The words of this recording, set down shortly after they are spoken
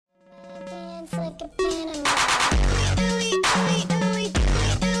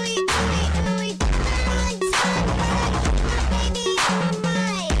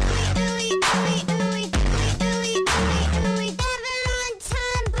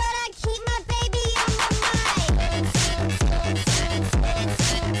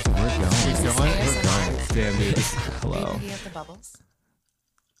Damn, dude. Hello. Are you at the bubbles?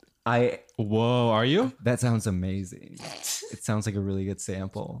 Whoa, are you? That sounds amazing. It sounds like a really good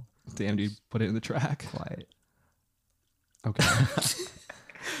sample. Damn, dude. Put it in the track. Quiet. Okay.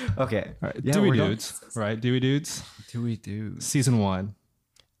 Okay. All right. Yeah, Dewey we're done. Dudes. Right. Dewey Dudes. Dewey Dudes. Season 1,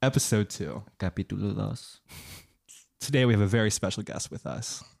 Episode 2. Capítulo 2. Today we have a very special guest with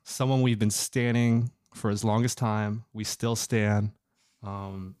us. Someone we've been standing for as long as time. We still stand.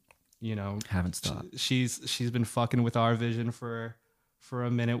 You know, Haven't stopped. she's been fucking with our vision for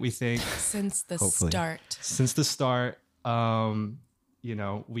a minute, we think. Since the Hopefully. start. Since the start. You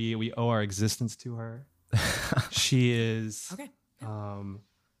know, we owe our existence to her. She is Okay.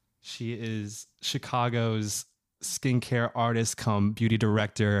 she is Chicago's skincare artist cum beauty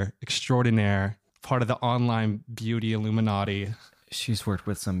director extraordinaire, part of the online beauty Illuminati. She's worked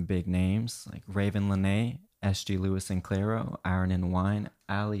with some big names like Raven Lene, SG Lewis and Claro, Aaron and Wine,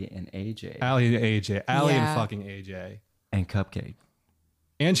 Ali and AJ, Allie and AJ. Allie and Yeah. fucking AJ. and Cupcake.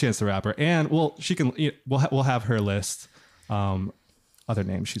 And Chance the Rapper. And well, she can we'll have her list other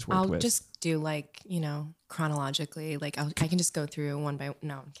names she's worked I'll with. just do like, chronologically. Like I can just go through one by one.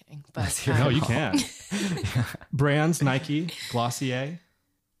 No, I'm kidding. But No, you can. Brands, Nike, Glossier.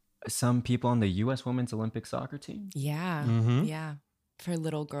 Some people on the U.S. Women's Olympic soccer team. yeah. Mhm. Yeah. For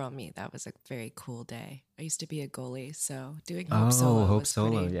little girl me, that was a very cool day. I used to be a goalie, so doing Hope Solo. Hope was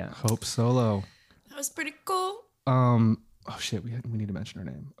Solo, pretty- yeah. Hope Solo. That was pretty cool. Oh shit, we need to mention her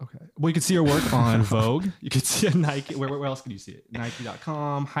name. Okay. Well, you can see her work on Vogue. You can see it Nike. Where else can you see it?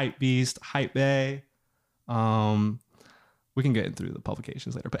 Nike.com, Hypebeast, Hypebae. We can get through the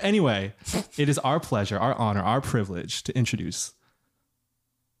publications later. But anyway, it is our pleasure, our honor, our privilege to introduce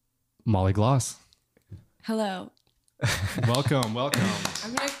Molly Gloss. Hello. Welcome. I'm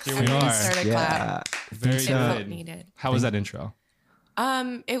gonna, Here I'm we gonna are. start a clap. Very It felt good. needed. How was that intro?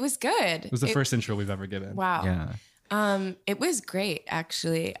 It was good. It was the first intro we've ever given. Wow. Yeah. It was great,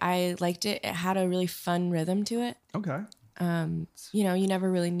 actually. I liked it. It had a really fun rhythm to it. Okay. You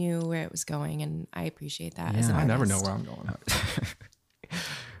never really knew where it was going, and I appreciate that. As an Yeah. I never know artist. where I'm going.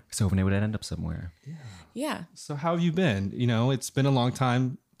 So hoping it would end up somewhere. Yeah. So how have you been? You know, it's been a long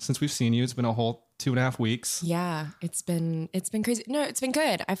time since we've seen you. It's been a whole 2.5 weeks. Yeah. It's been crazy. No, it's been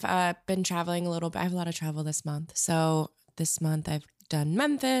good. I've been traveling a little bit. I have a lot of travel this month. So this month I've done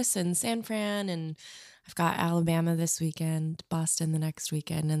Memphis and San Fran, and I've got Alabama this weekend, Boston the next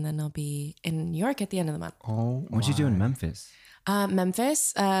weekend, and then I'll be in New York at the end of the month. Oh, What'd you do in Memphis?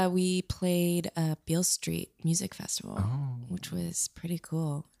 Memphis, we played a Beale Street Music Festival, which was pretty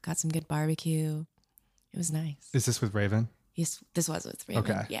cool. Got some good barbecue. It was nice. Is this with Raven? Yes, this was with Raven.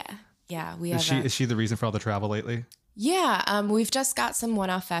 Okay. Yeah. Yeah. We Is have she the reason for all the travel lately? Yeah, we've just got some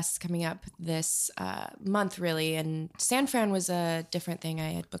one-off fests coming up this month, really. And San Fran was a different thing. I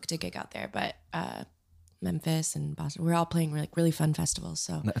had booked a gig out there, but Memphis and Boston, we're all playing really fun festivals.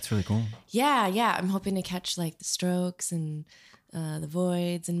 So That's really cool. yeah, I'm hoping to catch like the Strokes and the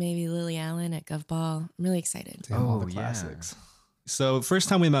Voids and maybe Lily Allen at Gov Ball. I'm really excited. Damn, all Oh, the yeah. classics. So first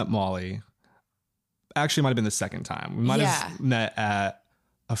time we met Molly, actually might have been the second time. We might have met at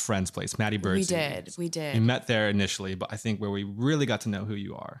a friend's place, Maddie Birdseed. We We did. met there initially, but I think where we really got to know who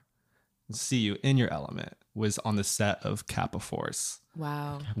you are and see you in your element was on the set of Kappa Force.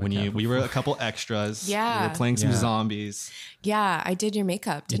 Wow. When we were a couple extras. Yeah. We were playing some Yeah. zombies. Yeah, I did your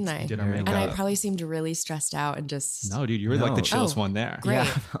makeup, didn't I? Did our And And makeup. I probably seemed really stressed out and just No, dude, you were like the No. chillest Oh, one there. great,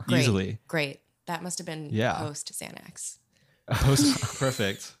 Yeah. great, Easily. great. That must have been Yeah. post Xanax. Post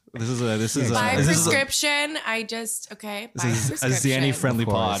perfect. This is By this prescription, I just okay. By is a prescription. Zanny friendly Of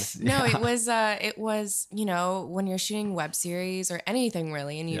pod. course. No, it was when you're shooting web series or anything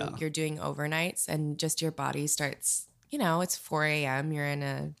really, and Yeah. you're doing overnights, and just your body starts. It's 4 a.m. You're in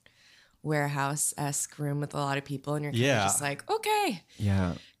a warehouse-esque room with a lot of people, and you're kind Yeah. of just like, okay,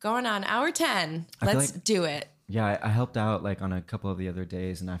 Yeah. going on hour 10. I feel Let's like- do it. Yeah, I helped out like on a couple of the other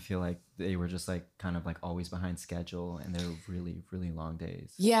days, and I feel like they were just like kind of like always behind schedule, and they're really, really long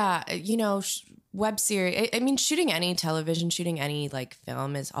days. Yeah, web series. I mean, shooting any television, shooting any like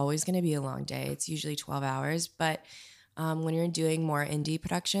film is always going to be a long day. It's usually 12 hours. But when you're doing more indie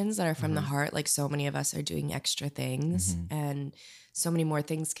productions that are from the heart, like so many of us are doing extra things, and so many more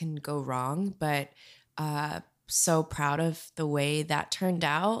things can go wrong. But so proud of the way that turned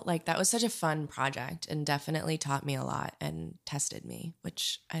out. Like that was such a fun project, and definitely taught me a lot and tested me,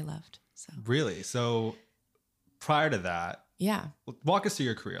 which I loved. So Really? So prior to that, yeah. walk us through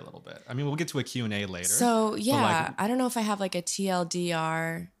your career a little bit. I mean, we'll get to a Q&A later. So yeah, like- I don't know if I have like a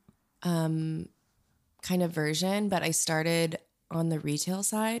TLDR kind of version, but I started on the retail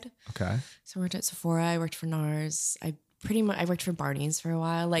side. Okay. So I worked at Sephora, I worked for NARS, I pretty much I worked for Barney's for a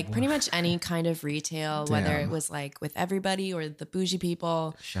while, like pretty much any kind of retail, whether it Damn. was like with everybody or the bougie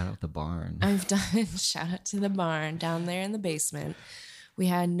people. Shout out the barn. I've done shout out to the barn down there in the basement. We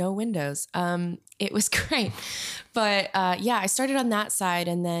had no windows. It was great. But yeah, I started on that side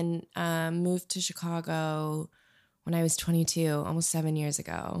and then moved to Chicago when I was 22, almost 7 years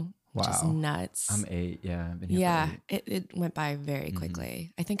ago. Which is Wow. nuts. I'm 8. Yeah. I've been here Yeah, for 8. it went by very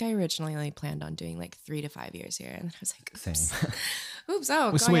quickly. I think I originally only planned on doing like 3 to 5 years here. And then I was like, oops. Same. Oops.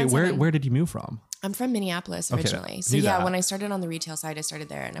 Oh, So going wait, on where 7. where did you move from? I'm from Minneapolis Okay, originally. So knew yeah, that. when I started on the retail side, I started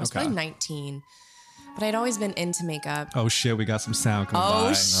there and I was Okay. probably 19. But I'd always been into makeup. Oh shit, we got some sound coming Oh,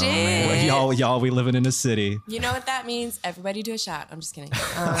 by. shit. Y'all, we living in a city. You know what that means? Everybody do a shot. I'm just kidding.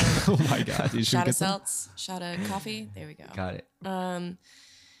 Oh my god, you should Shot get of some. seltz, shot of coffee. There we go. Got it.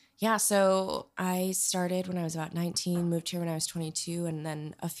 Yeah, so I started when I was about 19, moved here when I was 22, and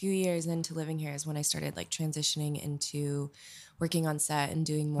then a few years into living here is when I started like transitioning into working on set and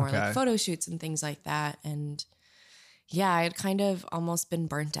doing more Okay. like photo shoots and things like that. And yeah, I had kind of almost been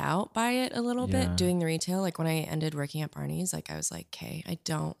burnt out by it a little Yeah. bit doing the retail. Like when I ended working at Barney's, like I was like, okay, I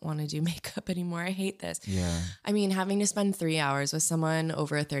don't want to do makeup anymore. I hate this. Yeah. I mean, having to spend 3 hours with someone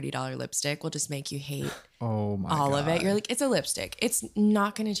over a $30 lipstick will just make you hate Oh my all god. of it. You're like, it's a lipstick. It's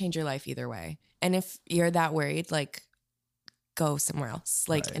not going to change your life either way. And if you're that worried, like, go somewhere else,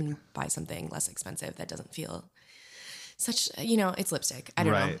 like, Right. and buy something less expensive that doesn't feel such. You know, it's lipstick. I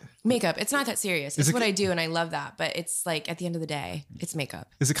don't know. Right. Makeup. It's not that serious. Is It's it- what I do, and I love that. But it's like at the end of the day, it's makeup.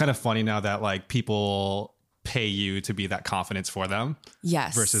 Is it kind of funny now that like people pay you to be that confidence for them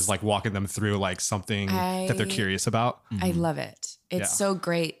Yes. versus like walking them through like something that they're I- curious about? I love it. It's Yeah. so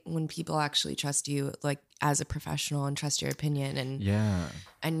great when people actually trust you, like as a professional, and trust your opinion and Yeah.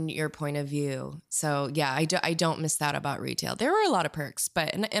 and your point of view. So yeah, I don't miss that about retail. There were a lot of perks,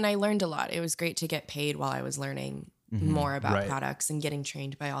 but and I learned a lot. It was great to get paid while I was learning more about Right. products and getting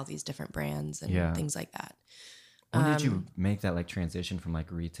trained by all these different brands and Yeah. things like that. When did you make that like transition from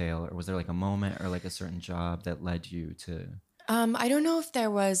like retail, or was there like a moment or like a certain job that led you to? I don't know if there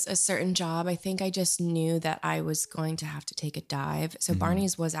was a certain job. I think I just knew that I was going to have to take a dive. So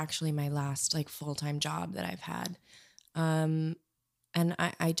Barney's was actually my last like full-time job that I've had. And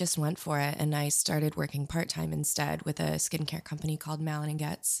I just went for it, and I started working part-time instead with a skincare company called Malin and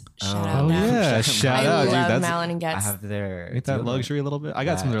Getz. Shout out Oh them. yeah, I shout I out, dude. love That's Malin and I Getz. have their ain't that deodorant. luxury a little bit. I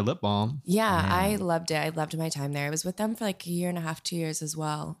got some of their lip balm. Yeah, I loved it. I loved my time there. I was with them for like a year and a half, 2 years as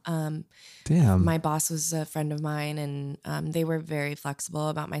well. Damn. My boss was a friend of mine, and they were very flexible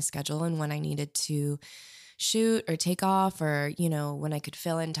about my schedule and when I needed to shoot or take off, or you know, when I could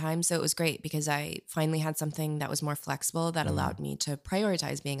fill in time. So it was great because I finally had something that was more flexible that allowed me to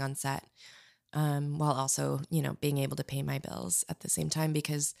prioritize being on set, while also, you know, being able to pay my bills at the same time.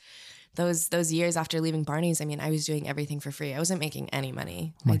 Because those years after leaving Barney's, I mean, I was doing everything for free. I wasn't making any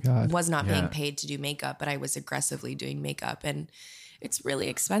money. my I God. was not being Yeah. paid to do makeup, but I was aggressively doing makeup, and it's really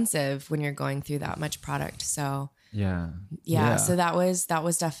expensive when you're going through that much product. So Yeah. Yeah. so that was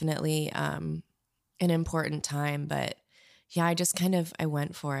definitely an important time. But yeah, I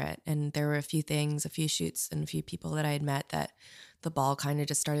went for it, and there were a few things, a few shoots, and a few people that I had met that the ball kind of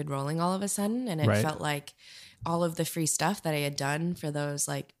just started rolling all of a sudden, and it Right. felt like all of the free stuff that I had done for those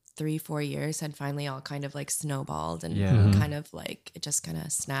like 3-4 years had finally all kind of like snowballed, and Yeah. kind of like it just kind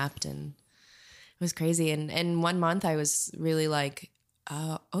of snapped, and it was crazy. And 1 month I was really like,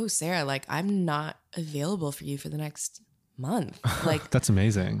 oh Sarah, like I'm not available for you for the next month. Like That's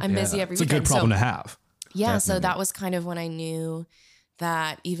amazing. I'm busy every It's a weekend. good problem So- to have. yeah, so Definitely. that was kind of when I knew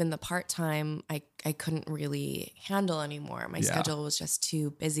that even the part-time I couldn't really handle anymore. My Yeah. schedule was just too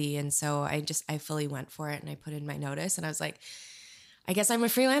busy. And so I fully went for it, and I put in my notice, and I was like, I guess I'm a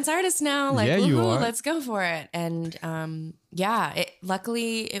freelance artist now. Like, Yeah, you woohoo, are. let's go for it. And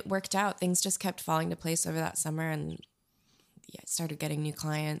luckily it worked out. Things just kept falling to place over that summer, and I started getting new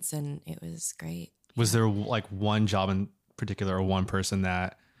clients, and it was great. Was there like one job in particular or one person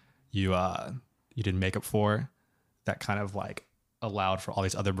that you did makeup for that kind of like allowed for all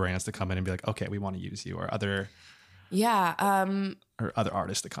these other brands to come in and be like, okay, we want to use you, or other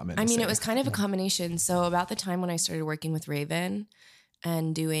artists to come in? I and mean, say, it was kind of a combination. So about the time when I started working with Raven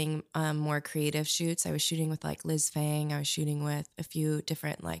and doing more creative shoots, I was shooting with like Liz Fang. I was shooting with a few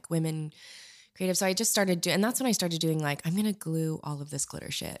different like women creative. So I just started doing, and that's when I started doing like, I'm going to glue all of this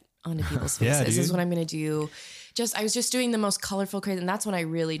glitter shit onto people's faces. Yeah, This is dude. what I'm going to do. I was just doing the most colorful, crazy. And that's when I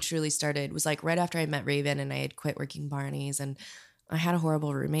really, truly started, was like right after I met Raven and I had quit working Barney's, and I had a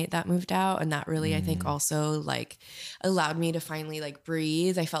horrible roommate that moved out, and that really I think also like allowed me to finally like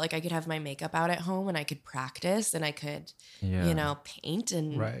breathe. I felt like I could have my makeup out at home and I could practice and I could you know, paint.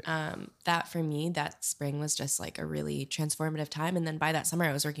 And Right. that for me, that spring was just like a really transformative time. And then by that summer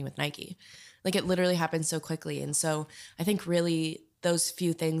I was working with Nike. Like it literally happened so quickly. And so I think really those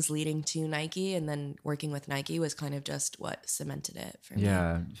few things leading to Nike and then working with Nike was kind of just what cemented it for me.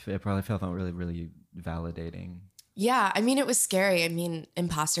 Yeah, it probably felt really, really validating. Yeah, I mean, it was scary. I mean,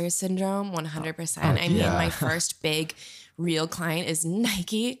 imposter syndrome, 100%. I mean, yeah. my first big real client is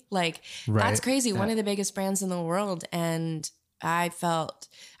Nike. Like, that's crazy. One of the biggest brands in the world. And I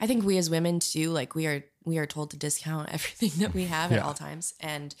think we as women too, like we are told to discount everything that we have at all times.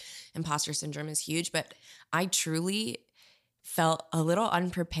 And imposter syndrome is huge. But I truly felt a little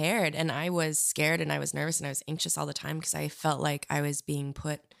unprepared and I was scared and I was nervous and I was anxious all the time because I felt like I was being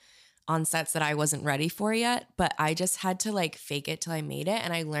put on sets that I wasn't ready for yet, but I just had to like fake it till I made it.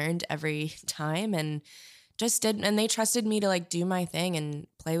 And I learned every time and just did. And they trusted me to like do my thing and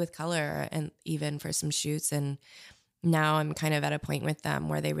play with color and even for some shoots. And now I'm kind of at a point with them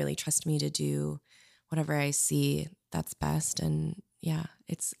where they really trust me to do whatever I see that's best. And yeah,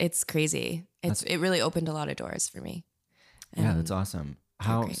 it's crazy. It really opened a lot of doors for me. Yeah, that's awesome.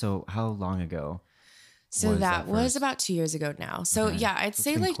 How long ago? So that was about 2 years ago now. So yeah, I'd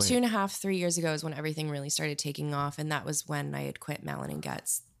say like quick. 2.5, 3 years ago is when everything really started taking off. And that was when I had quit Malin and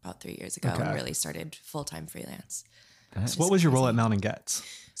Getz about 3 years ago and really started full-time freelance. So what was your role at Malin and Getz?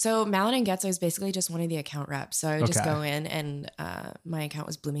 So Malin and Getz, I was basically just one of the account reps. So I would just go in and my account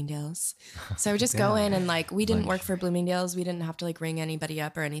was Bloomingdale's. So I would just go in and like, we didn't work for Bloomingdale's. We didn't have to like ring anybody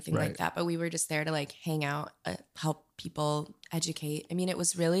up or anything like that. But we were just there to like hang out, help people educate. I mean, it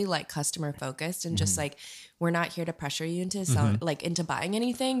was really like customer focused and just like, we're not here to pressure you into selling, like into buying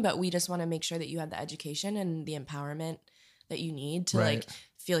anything, but we just want to make sure that you have the education and the empowerment that you need to like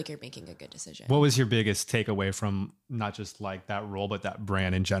feel like you're making a good decision. What was your biggest takeaway from not just like that role, but that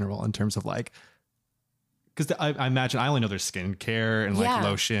brand in general in terms of like, because I imagine I only know there's skincare and like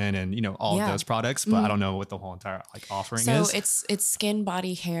lotion and, you know, all of those products, but I don't know what the whole entire like offering is. So it's skin,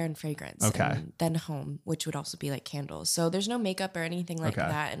 body, hair, and fragrance. Okay. And then home, which would also be like candles. So there's no makeup or anything like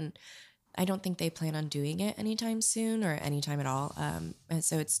that. And I don't think they plan on doing it anytime soon or anytime at all. And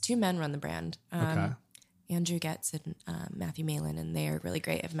so it's two men run the brand. Andrew Getz and Matthew Malin, and they are really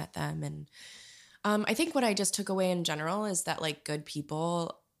great. I've met them. And I think what I just took away in general is that like good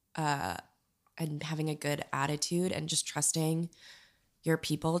people and having a good attitude and just trusting your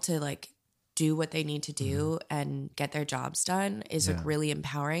people to like do what they need to do and get their jobs done is like really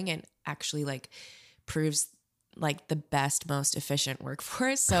empowering and actually like proves like the best, most efficient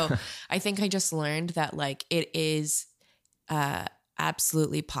workforce. So I think I just learned that like it is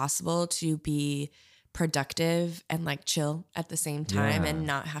absolutely possible to be productive and like chill at the same time and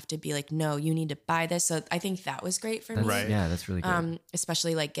not have to be like, no, you need to buy this. So I think that was great for me. Right. Yeah, that's really good.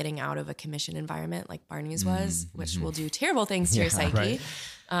 Especially like getting out of a commission environment like Barney's was, which will do terrible things to your psyche. Right.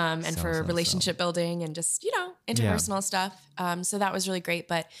 And for relationship building and just, you know, interpersonal stuff. So that was really great.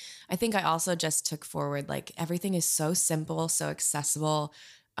 But I think I also just took forward, like everything is so simple, so accessible,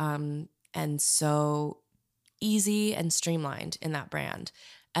 and so easy and streamlined in that brand.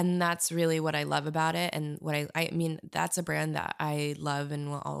 And that's really what I love about it. And what I mean, that's a brand that I love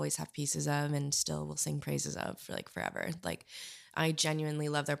and will always have pieces of and still will sing praises of for like forever. Like I genuinely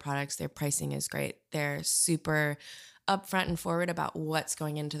love their products. Their pricing is great. They're super upfront and forward about what's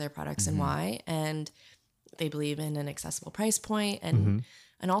going into their products and why. And they believe in an accessible price point and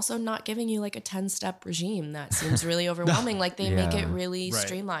also not giving you like a 10-step regime that seems really overwhelming. Like they make it really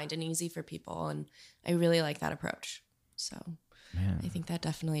streamlined and easy for people. And I really like that approach. So I think that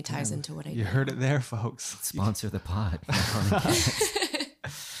definitely ties into what I do. You heard it there, folks. Sponsor the pod.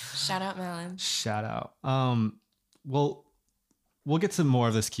 Shout out, Malin. Shout out. Well, we'll get to more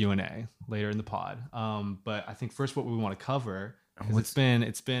of this Q&A later in the pod. But I think first what we want to cover, it's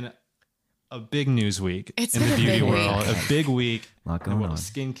been a big news week in the beauty world, a big week in the world of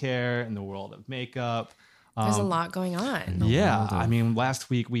skincare, in the world of makeup. There's a lot going on. Yeah. I mean, last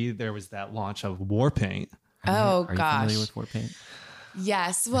week there was that launch of War Paint. Oh, Are you gosh. familiar with War Paint?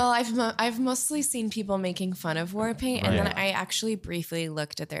 Yes. Well, I've mostly seen people making fun of War Paint. And then I actually briefly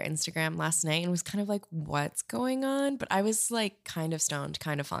looked at their Instagram last night and was kind of like, what's going on? But I was like kind of stoned,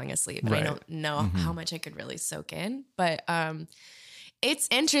 kind of falling asleep. And I don't know how much I could really soak in. But it's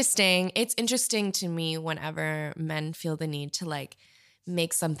interesting. It's interesting to me whenever men feel the need to like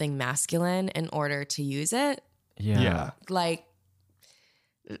make something masculine in order to use it. Yeah. Like,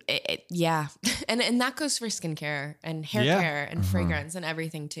 yeah. And that goes for skincare and hair care and fragrance and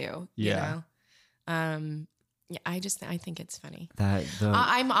everything too. You know? Yeah, I think it's funny. That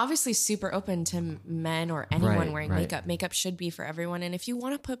I'm obviously super open to men or anyone Right, wearing right. makeup. Makeup should be for everyone. And if you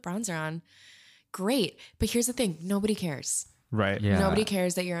want to put bronzer on, great. But here's the thing. Nobody cares. Right. Yeah. Nobody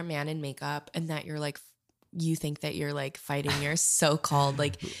cares that you're a man in makeup and that you're like, you think that you're like fighting your so-called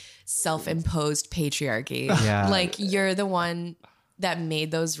like self-imposed patriarchy. Yeah. Like you're the one that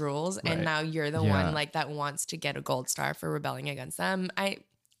made those rules. Right. And now you're the Yeah. one like that wants to get a gold star for rebelling against them.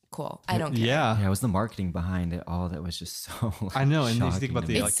 Cool. I don't care. Yeah. it was the marketing behind it all that was just so. I know, and if you think shocking about to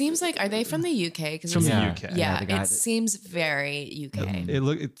the, me. It like- seems like, are they from the UK? Because From the Yeah. UK. yeah, the guy it seems very UK. It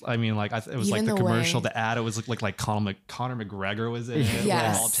looked. I mean, like it was Even like the the commercial, way- the ad. It was like Conor McGregor was in it.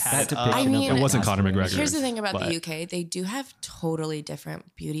 Yes. All That tatted depiction up. I mean- of It wasn't Conor McGregor. Here's the thing about but- the UK. They do have totally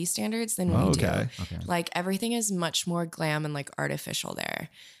different beauty standards than we Oh, do. okay. Okay. Like everything is much more glam and like artificial there.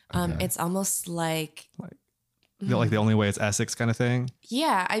 It's almost like, Like the only way is Essex kind of thing.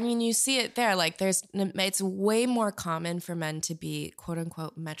 yeah, I mean, you see it there. Like it's way more common for men to be quote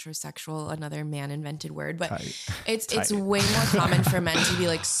unquote metrosexual, another man invented word, but Tight. it's Tight. way more common for men to be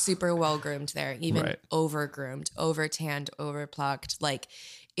like super well groomed there, even Right. over groomed, over tanned, over plucked. Like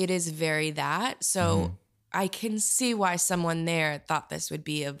it is very that. So I can see why someone there thought this would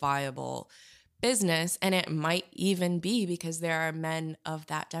be a viable business, and it might even be because there are men of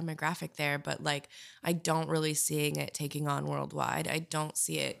that demographic there, but like I don't really seeing it taking on worldwide. I don't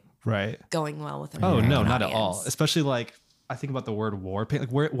see it Right. going well with an Oh no, American not at all. audience. Especially like I think about the word war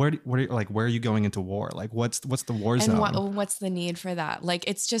paint. Like where are you going into war? Like what's the war And zone? what's the need for that? Like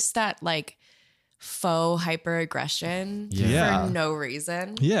it's just that like faux hyper aggression Yeah. for no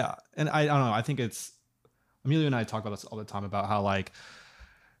reason. Yeah, and I don't know. I think it's Amelia and I talk about this all the time about how like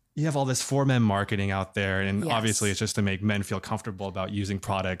you have all this for men marketing out there, and Yes. obviously it's just to make men feel comfortable about using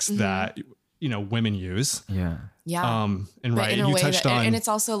products that women use. Yeah. Yeah. And But right, in a you way touched that, on and it's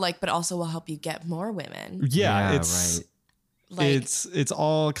also like, but also will help you get more women. yeah, Yeah, it's right. Like it's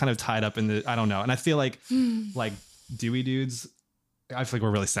all kind of tied up in the I don't know, and I feel like like Dewey dudes, I feel like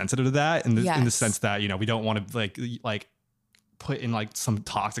we're really sensitive to that in the Yes. sense that we don't want to like put in like some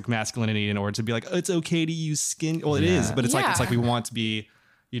toxic masculinity in order to be like it's okay to use skin. Well, it is, Yeah. but it's Yeah. like we want to be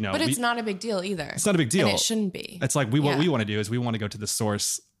but it's not a big deal either. it's not a big deal. And it shouldn't be. It's like what Yeah. we want to do is we want to go to the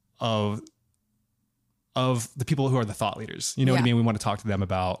source of the people who are the thought leaders. You know what I Yeah. mean? We want to talk to them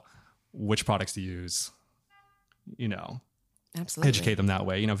about which products to use. Absolutely. Educate them that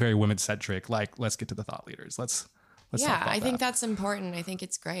way. Very women centric. Like let's get to the thought leaders. Let's talk Yeah, about I think that. that's important. I think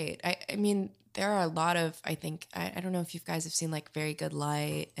it's great. I mean, there are a lot of, I think, I don't know if you guys have seen like Very Good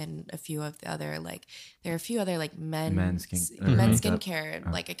Light and a few of the other, like, there are a few other like men's Men's makeup. skincare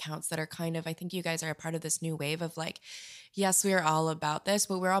like accounts that are kind of, I think you guys are a part of this new wave of like, yes, we are all about this,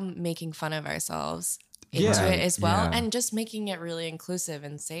 but we're all making fun of ourselves into Yeah. it as well. Yeah. And just making it really inclusive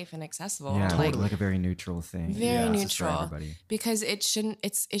and safe and accessible. Yeah, Like, like a very neutral thing. Very It's just for neutral. everybody. because it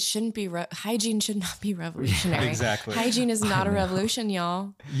shouldn't be hygiene should not be revolutionary. Exactly. Hygiene is not a revolution,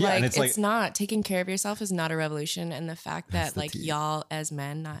 y'all. Yeah, like and it's, it's like- not. Taking care of yourself is not a revolution, and the fact That's that the like tea. y'all as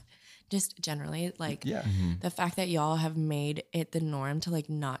men, not just generally, like Yeah. the fact that y'all have made it the norm to like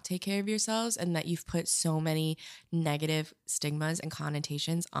not take care of yourselves, and that you've put so many negative stigmas and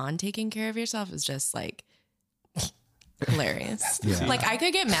connotations on taking care of yourself is just like hilarious. Yeah. Like I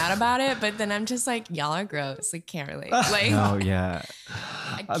could get mad about it, but then I'm just like, y'all are gross. Like can't relate. Like No, yeah.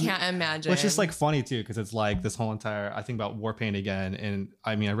 I can't imagine. Well, it's just like funny too, because it's like this whole entire. I think about war paint again, and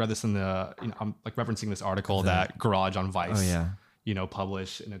I mean, I read this in the. I'm like referencing this article that Garage on Vice. Oh yeah.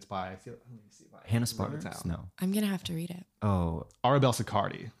 Published, and it's by. Let me see. By Hannah wrote it Sparks? down. No. I'm gonna have to read it. Oh, Arabelle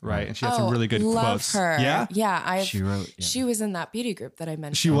Sicardi, right? And she had some really good love quotes. her. Yeah. Yeah, she wrote. Yeah. She was in that beauty group that I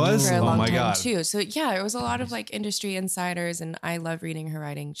mentioned. She was? for a Oh long my time God. too. So yeah, it was a lot of like industry insiders, and I love reading her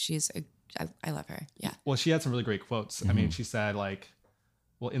writing. I love her. Yeah. Well, she had some really great quotes. I mean, she said like,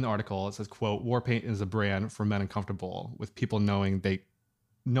 well, in the article it says, "quote War paint is a brand for men uncomfortable with people knowing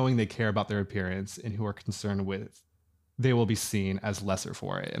they care about their appearance and who are concerned with they will be seen as lesser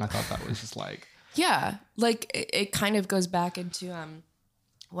for it." And I thought that was just like, Yeah, like it kind of goes back into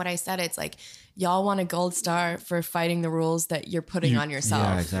what I said. It's like y'all want a gold star for fighting the rules that you're putting on yourself.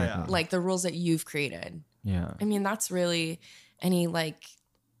 Yeah, exactly. Like the rules that you've created. Yeah. I mean, that's really any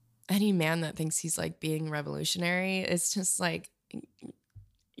man that thinks he's like being revolutionary. It's just like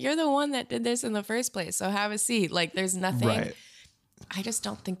you're the one that did this in the first place. So have a seat. Like there's nothing. right. I just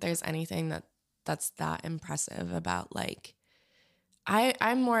don't think there's anything that's that impressive about like.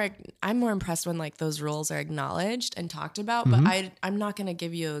 I'm more impressed when like those rules are acknowledged and talked about, but I'm not gonna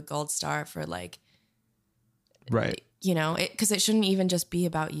give you a gold star for like, Right. because it shouldn't even just be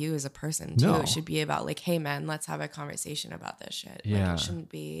about you as a person too. No. It should be about like, hey man, let's have a conversation about this shit. Like Yeah. it shouldn't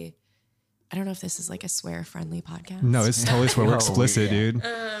be I don't know if this is like a swear friendly podcast. No, it's totally swear. We're No, explicit, yeah. dude.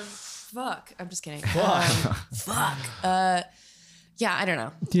 Fuck. I'm just kidding. Fuck. Yeah, I don't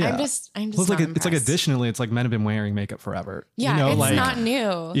know. Yeah. I'm just Well, it's like not it's like impressed. additionally, it's like men have been wearing makeup forever. Yeah, you know, it's like, not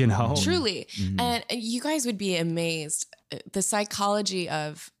new. you know, Truly. And you guys would be amazed. The psychology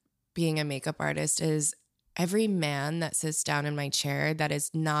of being a makeup artist is every man that sits down in my chair that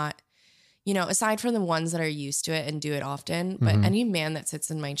is not, you know, aside from the ones that are used to it and do it often, but any man that sits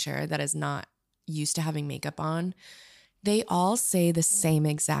in my chair that is not used to having makeup on, they all say the same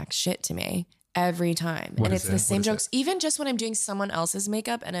exact shit to me. Every time. What and is it's it? the same What is jokes. Even just when I'm doing someone else's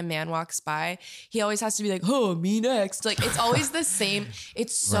makeup and a man walks by, he always has to be like, oh, me next. Like it's always the same.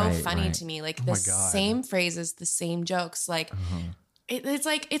 It's so Right, funny right. to me. Like Oh the my God. same phrases, the same jokes. Like it's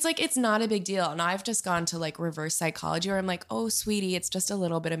like it's not a big deal. And I've just gone to like reverse psychology where I'm like, oh, sweetie, it's just a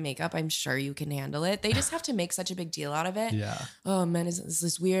little bit of makeup. I'm sure you can handle it. They just have to make such a big deal out of it. yeah. Oh man, is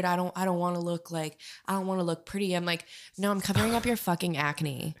this weird? I don't want to look like, I don't want to look pretty. I'm like, no, I'm covering up your fucking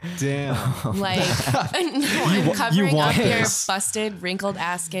acne. Damn. Like, no, I'm covering want up your this. busted, wrinkled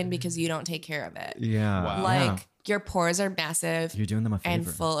ass skin because you don't take care of it. Yeah. Wow. Like, yeah. your pores are massive You're doing them a favor. and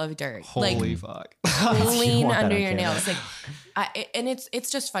full of dirt. Holy like, fuck. clean want that under on your camera. nails. Like, and it's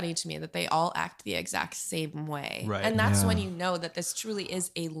just funny to me that they all act the exact same way. Right. And that's Yeah. when you know that this truly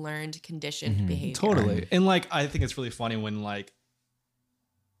is a learned, conditioned behavior. Totally. And like, I think it's really funny when like,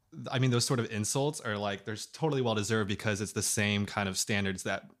 I mean, those sort of insults are like, they're totally well deserved because it's the same kind of standards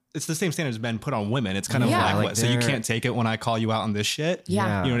that it's the same standards men put on women. It's kind of Yeah. like, Like what? So you they're- can't take it when I call you out on this shit?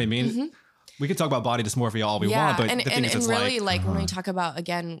 Yeah. You know what I mean? We could talk about body dysmorphia all we want, but and, the thing and, is, and it's really like, like when we talk about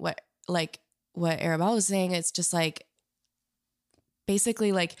again what Arabelle was saying, it's just like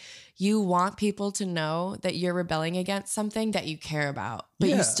basically like you want people to know that you're rebelling against something that you care about, but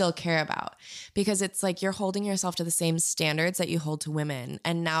Yeah. you still care about, because it's like you're holding yourself to the same standards that you hold to women,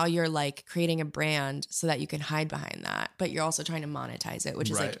 and now you're like creating a brand so that you can hide behind that, but you're also trying to monetize it, which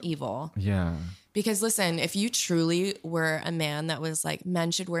is like Right. evil. Yeah. Because listen, if you truly were a man that was like, men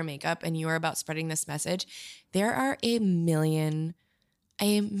should wear makeup and you are about spreading this message, there are a million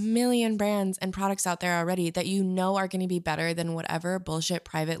brands and products out there already that you know are going to be better than whatever bullshit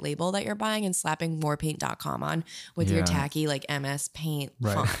private label that you're buying and slapping warpaint.com on with your Yeah. tacky like MS Paint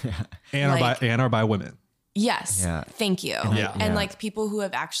Right. font. and are by women. Yes. Yeah. Thank you. Yeah. And Yeah. like people who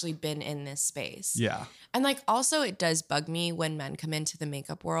have actually been in this space. Yeah. And like also it does bug me when men come into the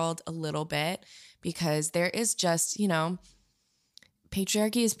makeup world a little bit, because there is just, you know,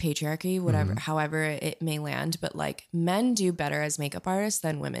 patriarchy is patriarchy, whatever, however it may land, but like men do better as makeup artists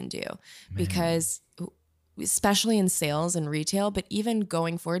than women do, because especially in sales and retail, but even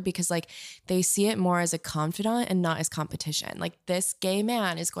going forward, because like they see it more as a confidant and not as competition. Like this gay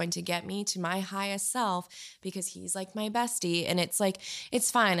man is going to get me to my highest self because he's like my bestie. And it's like, it's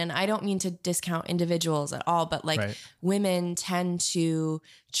fine. And I don't mean to discount individuals at all, but like Right. women tend to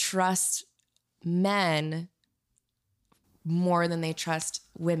trust men more than they trust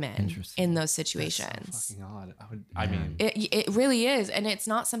women Interesting. in those So situations. fucking odd. I mean, It really is. And it's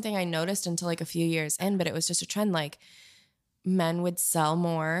not something I noticed until like a few years in, but it was just a trend. Like men would sell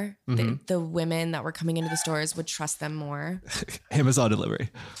more. The women that were coming into the stores would trust them more. Amazon delivery.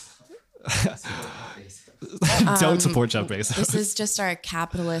 Don't support Jeff Bezos. This is just our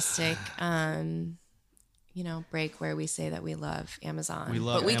capitalistic, break where we say that we love Amazon. We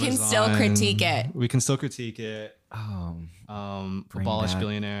love but we can Amazon. still critique it. We can still critique it. Bring Abolish back-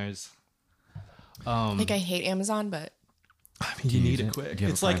 billionaires. Like I hate Amazon, but I mean, you Do need use it quick. Do you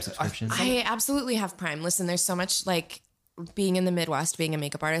have It's a Prime like subscription? I absolutely have Prime. Listen, there's so much like being in the Midwest, being a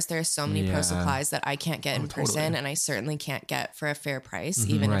makeup artist, there are so many pro Yeah. supplies that I can't get in person, totally. and I certainly can't get for a fair price,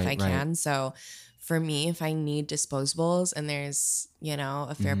 even if I Right, can. So for me, if I need disposables and there's,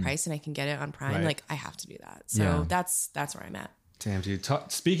 a fair price and I can get it on Prime, Right. like I have to do that. So Yeah. that's where I'm at. damn, dude.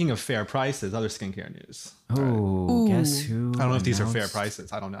 Speaking of fair prices, other skincare news. Oh, guess who? I don't know if these are fair announced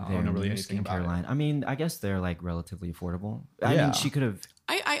prices. I don't know. I their don't know really new anything skincare about it. line. I mean, I guess they're like relatively affordable. I Yeah. mean, she could have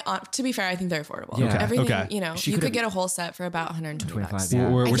To be fair, I think they're affordable. Yeah. Okay, Everything, okay. She you could've- could get a whole set for about $120. 25, yeah.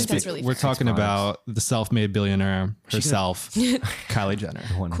 We're, I we're, think that's speak- really we're fair. talking about the self-made billionaire herself, Kylie Jenner.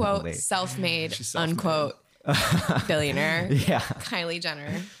 one Quote, late. self-made, self-made. unquote, billionaire. Yeah. Kylie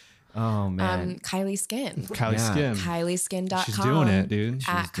Jenner. Oh man. Kylie Skin. Kylie Yeah. Skin. KylieSkin.com. She's doing it, dude.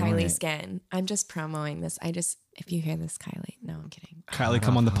 At doing Kylie it. Skin. I'm just promoting this. If you hear this, Kylie, no, I'm kidding. Kylie,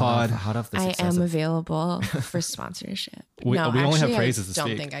 come on the pod. Hot off the I success am of available for sponsorship. We only have actually, praises to I don't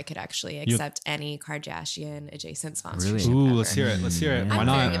speak. think I could actually accept any Kardashian adjacent sponsorship. Really? Ooh, ever. let's hear it. Let's hear it. Yeah. Why I'm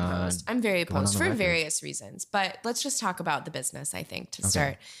not? very opposed. I'm very Going on opposed the for record. various reasons. But let's just talk about the business, I think, to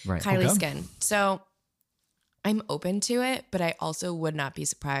start. Right. Kylie Okay. Skin. So I'm open to it, but I also would not be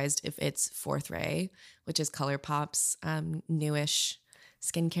surprised if it's Fourth Ray, which is ColourPop's newish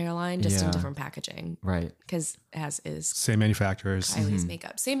skincare line, just in different packaging. Right. Because as is Same manufacturers. Kylie's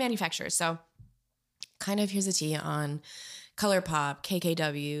makeup. Same manufacturer. So kind of here's a tea on ColourPop,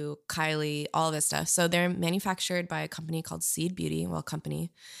 KKW, Kylie, all this stuff. So they're manufactured by a company called Seed Beauty. Well,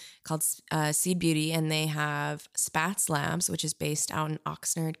 company called Seed Beauty. And they have Spatz Labs, which is based out in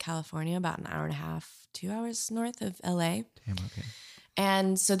Oxnard, California, about an hour and a half, 2 hours north of LA. Damn, okay.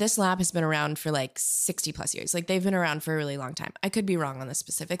 And so this lab has been around for like 60 plus years. Like they've been around for a really long time. I could be wrong on the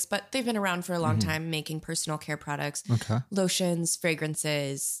specifics, but they've been around for a long time making personal care products, lotions,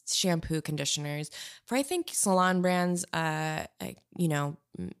 fragrances, shampoo, conditioners for, I think, salon brands, you know,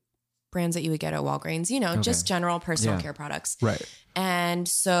 brands that you would get at Walgreens, you know, just general personal care products. Right. And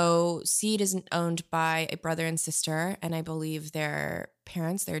so Seed is owned by a brother and sister. And I believe their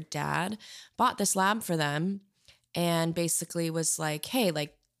parents, their dad, bought this lab for them and basically was like, hey,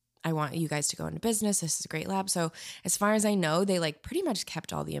 like, I want you guys to go into business. This is a great lab. So as far as I know, they like pretty much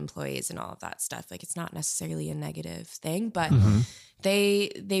kept all the employees and all of that stuff. Like it's not necessarily a negative thing, but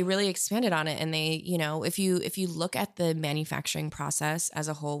they really expanded on it. And they, you know, if you look at the manufacturing process as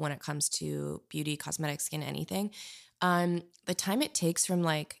a whole, when it comes to beauty, cosmetics, skin, anything, the time it takes from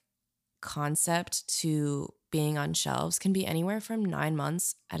like concept to being on shelves can be anywhere from 9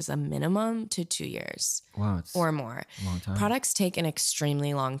 months as a minimum to 2 years or more. Long time. Products take an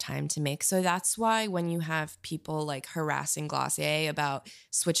extremely long time to make. So that's why when you have people like harassing Glossier about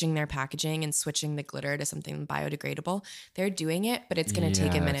switching their packaging and switching the glitter to something biodegradable, they're doing it, but it's going to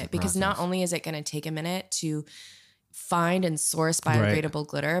take a minute because not only is it going to take a minute to find and source biodegradable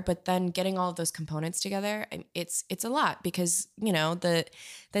glitter, but then getting all of those components together, it's a lot because, you know, the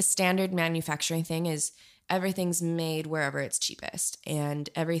standard manufacturing thing is everything's made wherever it's cheapest and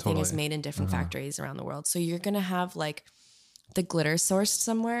everything is made in different factories around the world. So you're going to have like the glitter sourced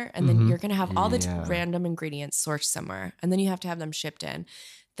somewhere and then you're going to have all the random ingredients sourced somewhere and then you have to have them shipped in.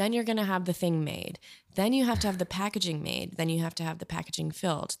 Then you're going to have the thing made. Then you have to have the packaging made. Then you have to have the packaging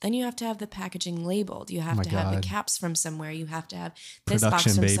filled. Then you have to have the packaging labeled. You have to have the caps from somewhere. You have to have this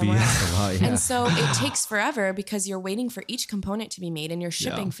box from somewhere else. And so it takes forever because you're waiting for each component to be made and you're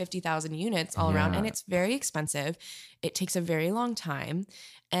shipping 50,000 units all around and it's very expensive. It takes a very long time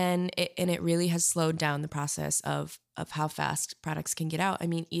and it really has slowed down the process of how fast products can get out. I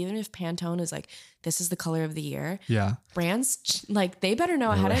mean, even if Pantone is like, this is the color of the year. Yeah. Brands, like they better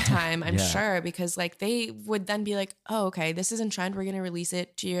know ahead of time, I'm sure, because like they would then be like, oh, okay, this is in trend. We're going to release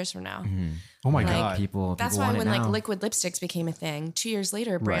it 2 years from now. Oh my like, God. That's why when like liquid lipsticks became a thing, 2 years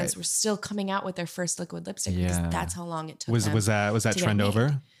later, brands were still coming out with their first liquid lipstick because that's how long it took. Was that trend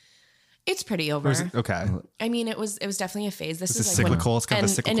over? It's pretty over. Okay. I mean, it was definitely a phase. This is like cyclical. It's kind of a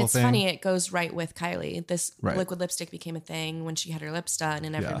cyclical thing. And it's funny. It goes right with Kylie. This liquid lipstick became a thing when she had her lips done,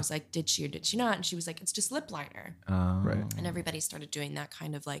 and everyone was like, "Did she or did she not?" And she was like, "It's just lip liner." Right. And everybody started doing that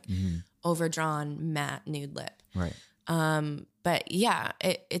kind of like overdrawn matte nude lip. Right. But yeah,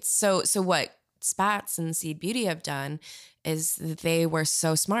 it's so what Spatz and Seed Beauty have done is that they were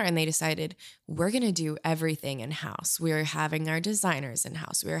so smart and they decided we're going to do everything in-house. We're having our designers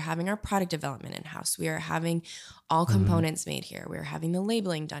in-house. We're having our product development in-house. We are having all components made here. We're having the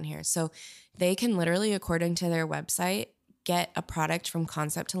labeling done here. So they can literally, according to their website, get a product from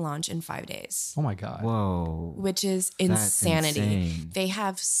concept to launch in 5 days. Oh my God. Whoa. Which is insanity. They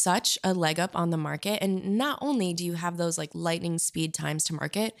have such a leg up on the market. And not only do you have those like lightning speed times to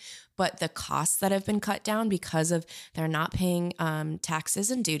market, but the costs that have been cut down because of they're not paying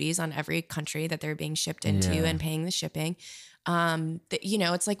taxes and duties on every country that they're being shipped into and paying the shipping. You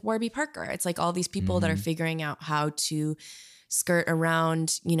know, it's like Warby Parker. It's like all these people that are figuring out how to skirt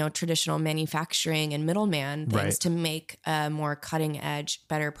around, you know, traditional manufacturing and middleman things to make a more cutting edge,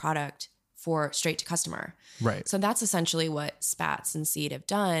 better product for straight to customer. Right. So that's essentially what Spatz and Seed have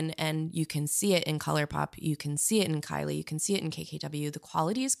done. And you can see it in ColourPop. You can see it in Kylie. You can see it in KKW. The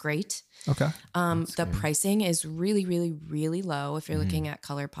quality is great. Okay. The pricing is really, really, really low. If you're looking at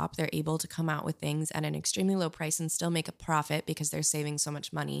ColourPop, they're able to come out with things at an extremely low price and still make a profit because they're saving so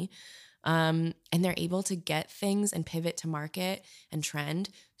much money. And they're able to get things and pivot to market and trend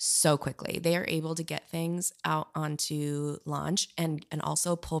so quickly. They are able to get things out onto launch and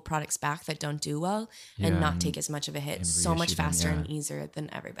also pull products back that don't do well and not take as much of a hit so much faster and easier than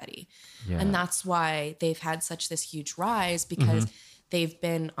everybody. Yeah. And that's why they've had such this huge rise because they've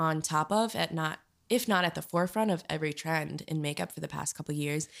been on top of if not at the forefront of every trend in makeup for the past couple of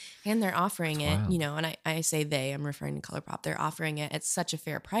years. And they're offering it, you know, and I say I'm referring to ColourPop. They're offering it at such a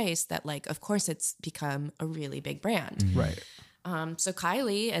fair price that like, of course it's become a really big brand. Right. So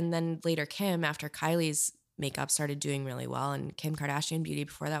Kylie and then later Kim, after Kylie's makeup started doing really well, and Kim Kardashian beauty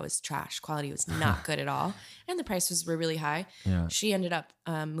before that was trash. Quality was not good at all, and the prices were really high. Yeah. She ended up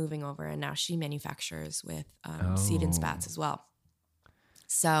moving over, and now she manufactures with Seed and Spats as well.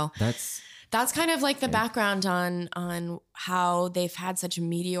 So that's kind of like the background on how they've had such a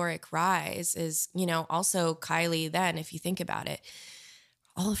meteoric rise. Is, you know, also Kylie, then if you think about it,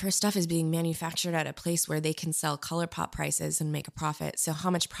 all of her stuff is being manufactured at a place where they can sell ColourPop prices and make a profit. So how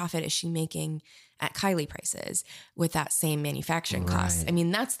much profit is she making at Kylie prices with that same manufacturing cost? I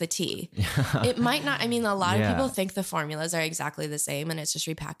mean, that's the tea. It might not, I mean, a lot of people think the formulas are exactly the same and it's just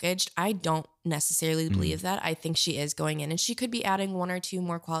repackaged. I don't necessarily believe that. I think she is going in and she could be adding 1 or 2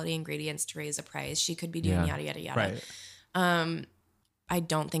 more quality ingredients to raise a price. She could be doing yada, yada, yada. Right. I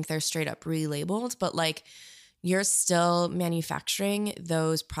don't think they're straight up relabeled, but like, you're still manufacturing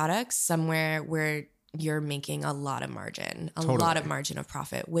those products somewhere where you're making a lot of margin, a lot of margin of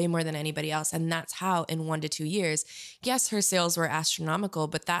profit, way more than anybody else. And that's how in 1 to 2 years, yes, her sales were astronomical,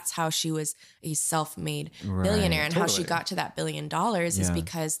 but that's how she was a self-made billionaire. And how she got to that $1 billion is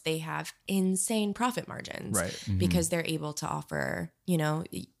because they have insane profit margins, because they're able to offer, you know,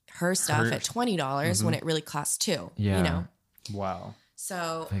 her stuff at $20 when it really costs $2, you know? Wow.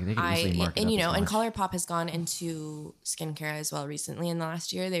 So and ColourPop has gone into skincare as well recently. In the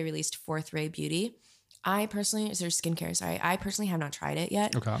last year, they released Fourth Ray Beauty. I personally have not tried it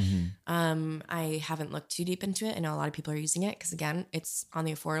yet. Okay. I haven't looked too deep into it. I know a lot of people are using it because, again, it's on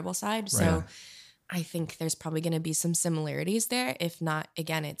the affordable side. So I think there's probably going to be some similarities there. If not,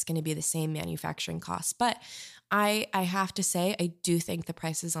 again, it's going to be the same manufacturing costs. But I have to say, I do think the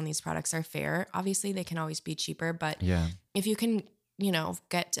prices on these products are fair. Obviously, they can always be cheaper, but if you can, you know,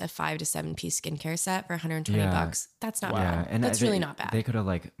 get a 5 to 7 piece skincare set for $120, that's not bad. And that's really not bad. They could have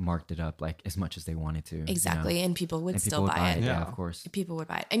like marked it up like as much as they wanted to. Exactly. You know? And people would still buy it. Yeah, of course. People would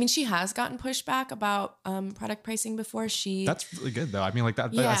buy it. I mean, she has gotten pushback about product pricing before. That's really good though. I mean, like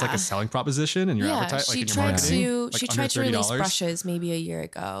that's like a selling proposition in your advertising, like in your marketing. She tried to release brushes maybe a year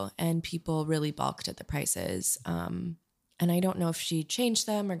ago and people really balked at the prices. And I don't know if she changed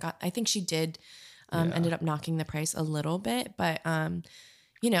them or I think she did. Ended up knocking the price a little bit, but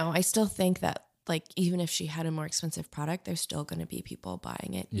you know, I still think that like even if she had a more expensive product, there's still going to be people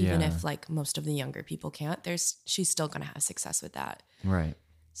buying it, even if like most of the younger people can't. She's still going to have success with that, right?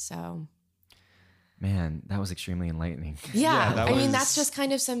 So, man, that was extremely enlightening. Yeah, I mean that's just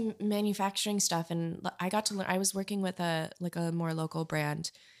kind of some manufacturing stuff, and I got to learn. I was working with a more local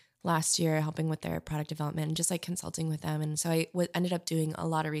brand last year, helping with their product development and just like consulting with them. And so I ended up doing a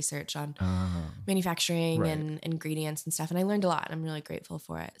lot of research on manufacturing and ingredients and stuff. And I learned a lot and I'm really grateful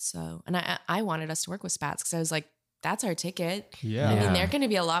for it. So, and I wanted us to work with Spats because I was like, that's our ticket. I mean, they're going to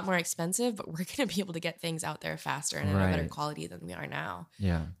be a lot more expensive, but we're going to be able to get things out there faster and at a better quality than we are now.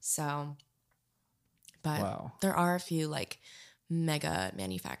 Yeah. So, but there are a few like mega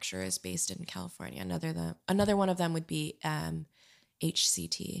manufacturers based in California. Another one of them would be,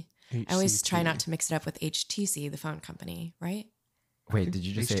 HCT. I always try not to mix it up with HTC, the phone company, right? Wait, did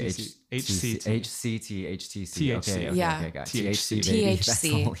you just say HCT? HTC. Okay, got THC, baby.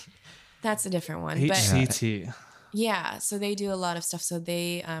 THC. That's a different one. HCT. But yeah, so they do a lot of stuff. So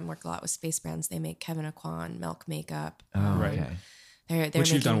they work a lot with space brands. They make Kevyn Aucoin, Milk makeup. Okay.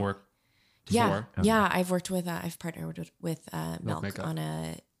 Which you've done work before. Yeah. I've partnered with Milk on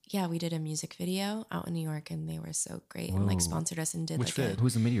we did a music video out in New York and they were so great and like sponsored us and did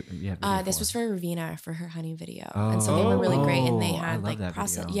who's the video? This was for Ravina for her Honey video. And so they were really great and they had like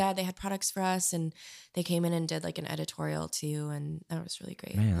they had products for us and they came in and did like an editorial too and that was really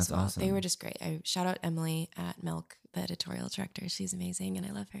great. Man, that's awesome. They were just great. I shout out Emily at Milk, the editorial director. She's amazing and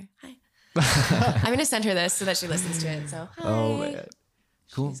I love her. Hi. I'm gonna send her this so that she listens to it. So hi. Oh man.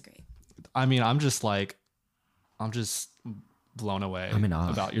 Cool. She's great. I mean, I'm just blown away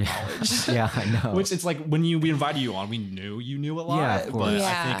about your knowledge. Yeah, I know. Which it's like when we invited you on, we knew you knew a lot. Yeah, of course. But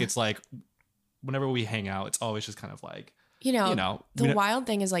I think it's like whenever we hang out, it's always just kind of like the wild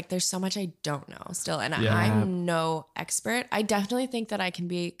thing is like there's so much I don't know still, and I'm no expert. I definitely think that I can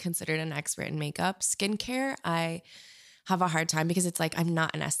be considered an expert in makeup. Skincare, I have a hard time because it's like I'm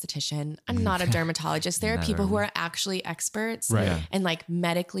not an esthetician. I'm not a dermatologist. There are people who are actually experts and like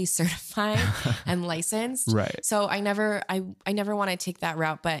medically certified and licensed. Right. So I never want to take that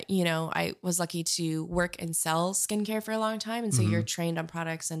route. But I was lucky to work and sell skincare for a long time. And so you're trained on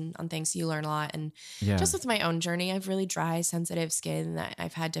products and on things. So you learn a lot. And just with my own journey, I have really dry, sensitive skin that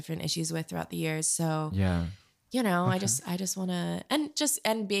I've had different issues with throughout the years. So I just want to,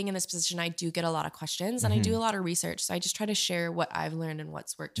 and being in this position, I do get a lot of questions and I do a lot of research. So I just try to share what I've learned and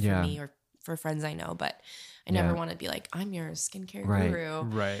what's worked for me or for friends I know, but I never want to be like, I'm your skincare guru.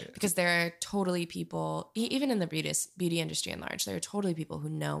 Right. Because there are totally people, even in the beauty industry at large, there are totally people who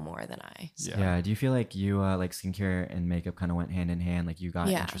know more than I. So. Yeah. Do you feel like you like skincare and makeup kind of went hand in hand? Like you got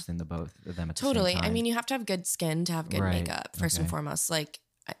interested in the both of them at the same time? I mean, you have to have good skin to have good makeup first and foremost. Like,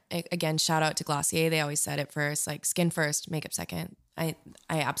 again, shout out to Glossier. They always said it first, like skin first, makeup second. I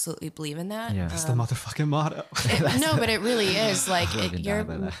absolutely believe in that. Yeah. That's the motherfucking motto. No, but it really is. Like really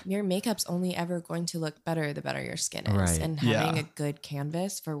your makeup's only ever going to look better the better your skin is. Right. And having a good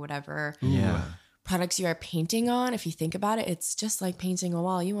canvas for whatever Yeah. products you are painting on, if you think about it, it's just like painting a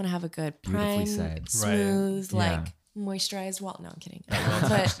wall. You want to have a good Beautifully prime, said. smooth, Right. like moisturized wall. No, I'm kidding.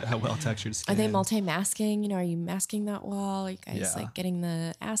 Well textured skin. Are they multi-masking? You know, are you masking that wall? Are you guys like getting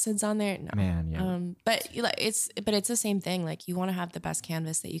the acids on there? No. Man, yeah. But it's the same thing. Like you want to have the best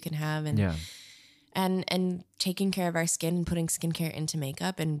canvas that you can have, and Yeah. and taking care of our skin and putting skincare into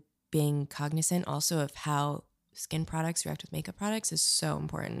makeup and being cognizant also of how skin products react with makeup products is so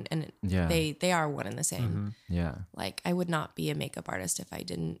important. And they are one and the same. Yeah. Like I would not be a makeup artist if I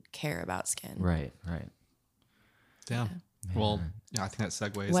didn't care about skin. Right. Damn. Well, yeah, I think that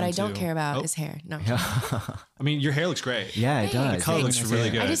segues. What I into, don't care about is hair. No. I mean, your hair looks great. Yeah, it does. The color looks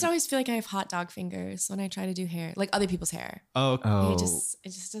really good. I just always feel like I have hot dog fingers when I try to do hair, like other people's hair. Oh, It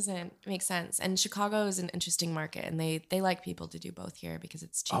just doesn't make sense. And Chicago is an interesting market, and they like people to do both here because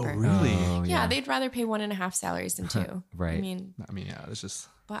it's cheaper. really? Oh, Yeah, they'd rather pay 1.5 salaries than 2. Right. I mean, yeah, it's just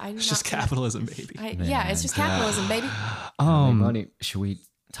but I'm it's not just capitalism, baby. yeah, it's just capitalism, baby. Money. Should we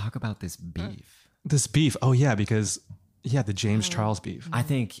talk about this beef? This beef. Oh yeah, because the James Charles beef. I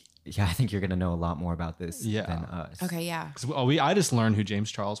think you're gonna know a lot more about this than us. Okay, yeah. I just learned who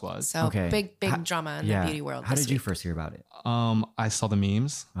James Charles was. So Okay. big drama in the beauty world. How this did you week. first hear about it? I saw the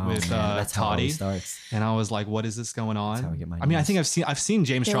memes with that's how it Toddy, always starts. and I was like, "What is this going on?" That's how I get my I mean, I news. think I've seen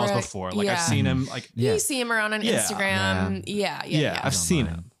James They Charles were- before. Like I've yeah. seen him. Like Yeah. You see him around on Yeah. Instagram. Yeah. I've seen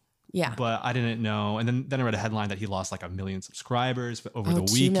him. Yeah. But I didn't know. And then I read a headline that he lost like 1 million subscribers over the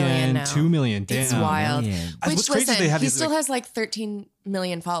 2 million weekend. now. 2 million. Damn. It's wild. man. Which What's crazy is listen, they have he these, still like- has like 13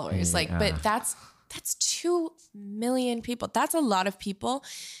 million followers. Like, Yeah. but that's 2 million people. That's a lot of people.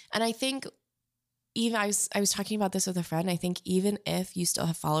 And I think even I was talking about this with a friend. I think even if you still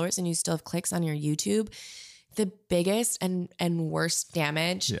have followers and you still have clicks on your YouTube, the biggest and worst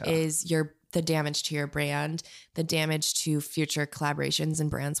damage is the damage to your brand, the damage to future collaborations and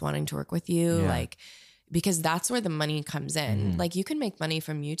brands wanting to work with you. Yeah. Like, because that's where the money comes in. Like you can make money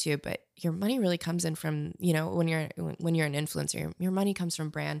from YouTube, but your money really comes in from, you know, when you're an influencer, your money comes from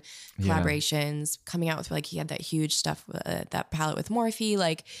brand collaborations, coming out with, like, he had that huge stuff, that palette with Morphe,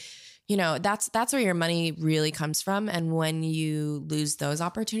 like, you know, that's where your money really comes from. And when you lose those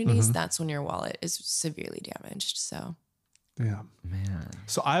opportunities, that's when your wallet is severely damaged. So Yeah. Man.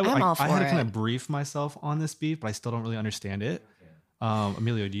 So I all had to for kind it. of brief myself on this beef, but I still don't really understand it.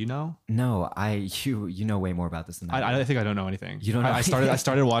 Emilio, do you know? No, you know way more about this than I do. I think I don't know anything. You don't know I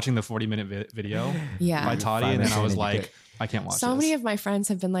started watching the 40-minute video yeah. by Toddy, Five and then minutes I was in and you like, I can't watch So this. many of my friends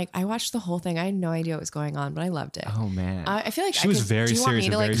have been like, I watched the whole thing. I had no idea what was going on, but I loved it. Oh man. I feel like She was very do you want me serious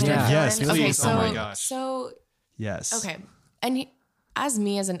to, and like, very kind of serious. fill Yes, in? please. Okay, Oh so, my gosh. So Yes. okay, and as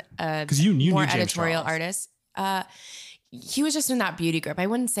an 'Cause you knew more James editorial Charles. artist, he was just in that beauty group. I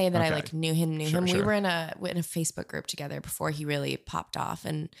wouldn't say that I Okay. like knew him. Sure, We sure. were in a Facebook group together before he really popped off,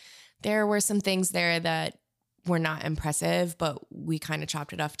 and there were some things there that were not impressive, but we kind of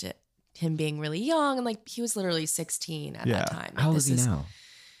chopped it up to him being really young, and like he was literally 16 at Yeah. that time. How old This is he now?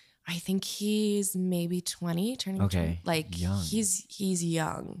 I think he's maybe 20, turning Okay, 20. Like young. he's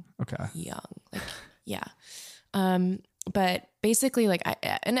young. Okay. Like, yeah. But basically, like,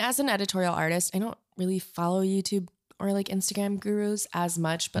 and as an editorial artist, I don't really follow YouTube or like Instagram gurus as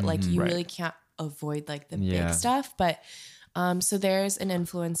much, but like you Right. really can't avoid like the Yeah. big stuff. But so there's an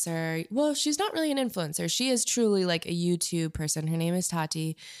influencer. Well, she's not really an influencer. She is truly like a YouTube person. Her name is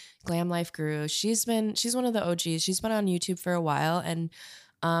Tati, Glam Life Guru. She's one of the OGs. She's been on YouTube for a while and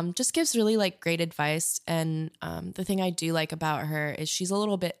just gives really like great advice. And the thing I do like about her is she's a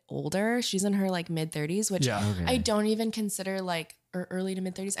little bit older. She's in her like mid 30s, which Yeah. Okay. I don't even consider like, or early to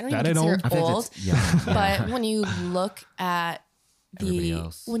mid 30s. I don't That even ain't consider old. I think old. it's young. But when you look at Everybody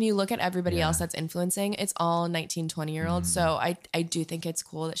else. when you look at everybody Yeah. else that's influencing, it's all 19, 20-year-olds. So I do think it's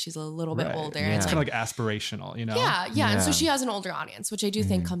cool that she's a little bit Right. older. Yeah. And It's like, kind of like aspirational, you know? yeah. And so Yeah. she has an older audience, which I do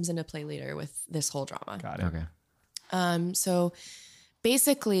think comes into play later with this whole drama. Got it. Okay. So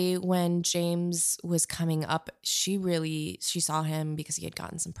basically when James was coming up, she saw him because he had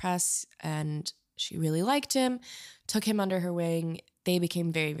gotten some press and she really liked him, took him under her wing. They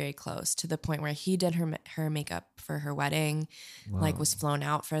became very, very close to the point where he did her makeup for her wedding, like was flown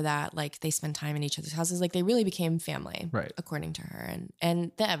out for that. Like they spent time in each other's houses. Like they really became family, Right. according to her.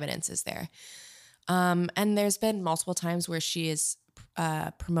 And the evidence is there. And there's been multiple times where she has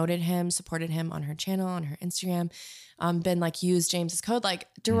promoted him, supported him on her channel, on her Instagram, been like used James's code, like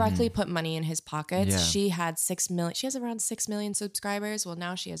directly put money in his pockets. Yeah. She had 6 million. She has around 6 million subscribers. Well,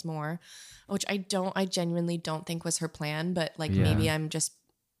 now she has more, which I genuinely don't think was her plan, but like maybe I'm just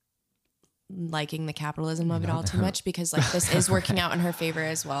liking the capitalism of it all too much, because like this is working out in her favor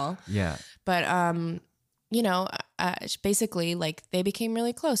as well. Yeah. But, you know, basically like they became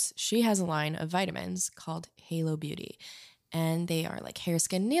really close. She has a line of vitamins called Halo Beauty, and they are like hair,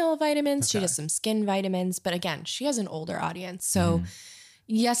 skin, nail vitamins. She does some skin vitamins, but again, she has an older audience. So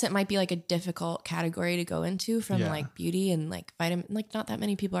yes, it might be like a difficult category to go into from like beauty and like vitamin, like not that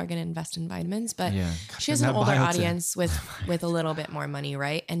many people are going to invest in vitamins, but she has an older audience with a little bit more money,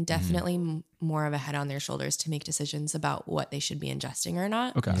 right? And definitely more of a head on their shoulders to make decisions about what they should be ingesting or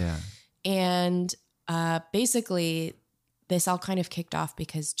not. Okay. Yeah. And basically this all kind of kicked off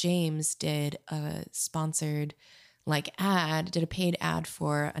because James did a sponsored did a paid ad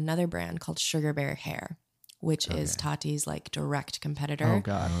for another brand called Sugar Bear Hair, which is Tati's like direct competitor. Oh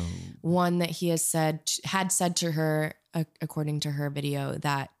God. One that he had said to her, according to her video,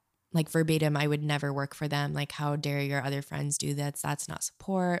 that like verbatim, I would never work for them. Like, how dare your other friends do that? That's not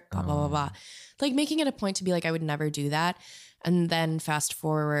support, blah, blah, blah, blah. Like making it a point to be like, I would never do that. And then fast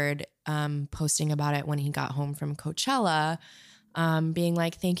forward, posting about it when he got home from Coachella, being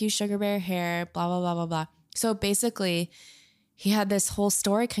like, thank you, Sugar Bear Hair, blah, blah, blah, blah, blah. So basically, he had this whole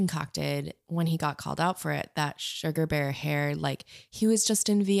story concocted when he got called out for it, that Sugar Bear Hair, like he was just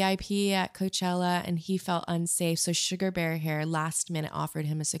in VIP at Coachella and he felt unsafe. So Sugar Bear Hair last minute offered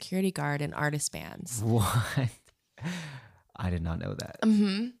him a security guard and artist bands. What? I did not know that.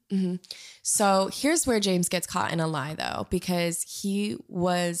 So here's where James gets caught in a lie, though, because he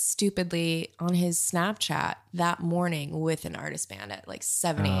was stupidly on his Snapchat that morning with an artist band at like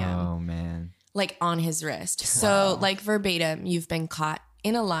 7 a.m. Oh, man. Like on his wrist. So like verbatim, you've been caught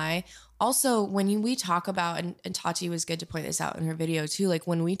in a lie. Also, when we talk about, and Tati was good to point this out in her video too, like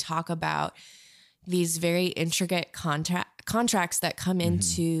when we talk about these very intricate contracts that come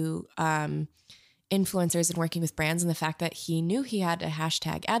into influencers and working with brands, and the fact that he knew he had a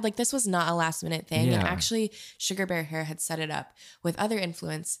hashtag ad, like this was not a last minute thing. Yeah. And actually Sugar Bear Hair had set it up with other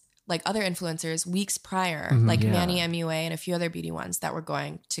influencers weeks prior, Manny MUA and a few other beauty ones that were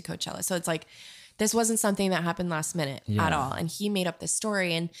going to Coachella. So it's like, this wasn't something that happened last minute at all. And he made up this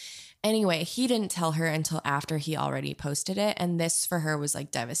story. And anyway, he didn't tell her until after he already posted it. And this for her was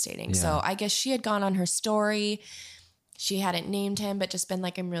like devastating. So I guess she had gone on her story. She hadn't named him, but just been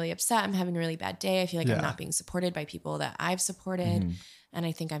like, I'm really upset. I'm having a really bad day. I feel like I'm not being supported by people that I've supported. And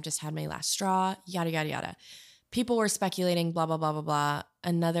I think I've just had my last straw, yada, yada, yada. People were speculating, blah, blah, blah, blah, blah.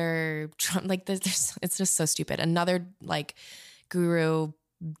 Another Trump, like this, it's just so stupid. Another like guru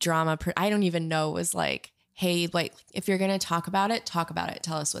drama, I don't even know, was like, hey, like if you're going to talk about it,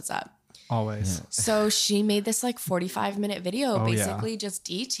 tell us what's up. Always. Yeah. So she made this like 45-minute video basically just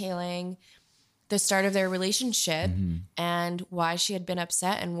detailing the start of their relationship and why she had been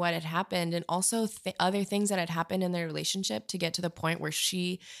upset and what had happened, and also other things that had happened in their relationship to get to the point where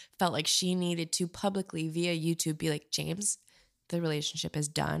she felt like she needed to publicly via YouTube be like, James, the relationship is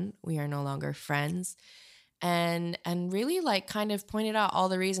done. We are no longer friends. And really like kind of pointed out all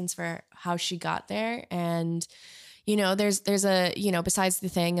the reasons for how she got there. And, you know, there's a, you know, besides the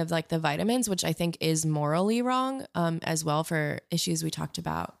thing of like the vitamins, which I think is morally wrong as well for issues we talked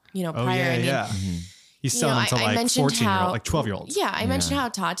about, you know, prior. He's selling them to like 14-year-old, like 12-year-olds. Yeah, I mentioned how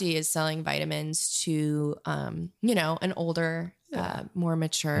Tati is selling vitamins to, you know, an older, more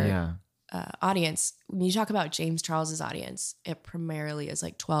mature audience. When you talk about James Charles's audience, it primarily is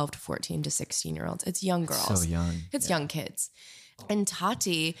like 12 to 14 to 16-year-olds. It's young girls. So young. It's young kids. And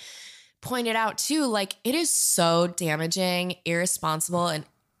Tati pointed out too, like it is so damaging, irresponsible, and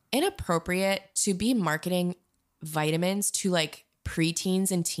inappropriate to be marketing vitamins to like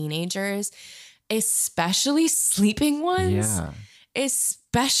preteens and teenagers, especially sleeping ones. Yeah.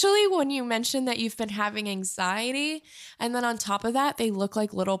 Especially when you mention that you've been having anxiety. And then on top of that, they look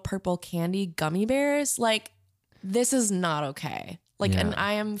like little purple candy gummy bears. Like, this is not okay. Like, and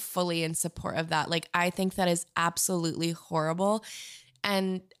I am fully in support of that. Like, I think that is absolutely horrible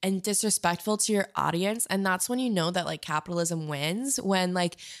and disrespectful to your audience. And that's when you know that like capitalism wins, when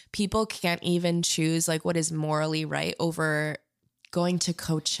like people can't even choose like what is morally right over going to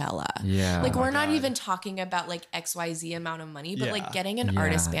Coachella. Yeah. Like, Oh my we're not God. even talking about like XYZ amount of money, but Yeah. like getting an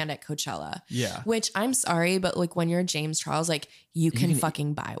artist band at Coachella. Yeah. Which I'm sorry, but like when you're James Charles, like you can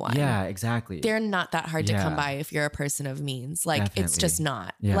fucking buy one. Yeah, exactly. They're not that hard to come Yeah. by if you're a person of means. Like, it's just Definitely.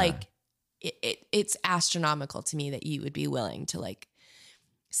 not. Yeah. Like, it's astronomical to me that you would be willing to like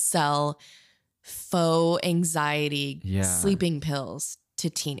sell faux anxiety sleeping pills to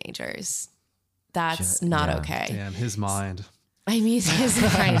teenagers. That's not okay. Damn, his mind. I mean, his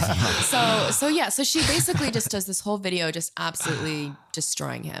mind. So she basically just does this whole video just absolutely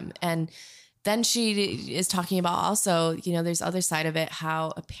destroying him. And then she is talking about also, you know, there's other side of it,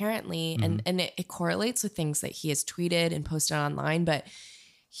 how apparently, and it correlates with things that he has tweeted and posted online, but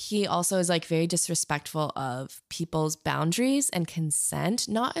he also is like very disrespectful of people's boundaries and consent,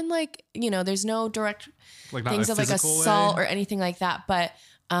 not in like, you know, there's no direct Like not things a of like physical assault way? or anything like that. But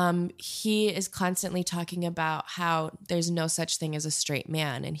he is constantly talking about how there's no such thing as a straight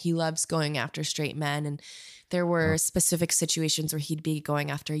man, and he loves going after straight men. And there were specific situations where he'd be going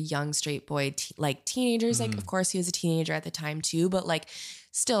after young straight boy, like teenagers. Like, of course, he was a teenager at the time too, but like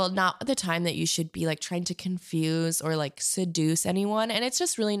still not the time that you should be like trying to confuse or like seduce anyone. And it's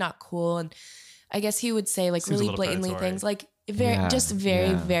just really not cool. And I guess he would say like Seems a really little blatantly predatory. things like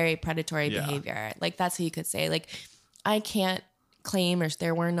very predatory Yeah. behavior. Like, that's how you could say, like, I can't claim, or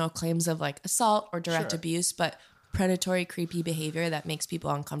there were no claims of like assault or direct Sure. abuse, but predatory, creepy behavior that makes people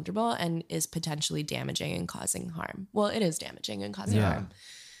uncomfortable and is potentially damaging and causing harm. Well, it is damaging and causing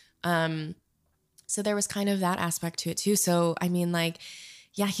harm. So there was kind of that aspect to it too. So, I mean, like,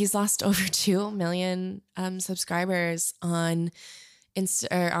 yeah, he's lost over 2 million subscribers on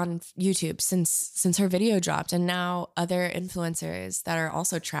on YouTube since her video dropped, and now other influencers that are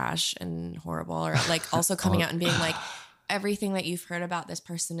also trash and horrible are like also coming out and being like, everything that you've heard about this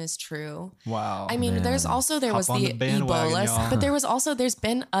person is true. Wow. I mean, there was Hop on the the bandwagon, Ebola, y'all. but there's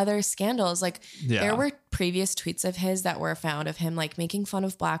been other scandals. Like, Yeah. there were previous tweets of his that were found of him like making fun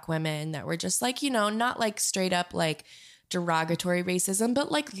of Black women that were just like, you know, not like straight up like derogatory racism,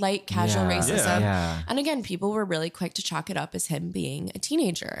 but like light casual racism. Yeah. And again, people were really quick to chalk it up as him being a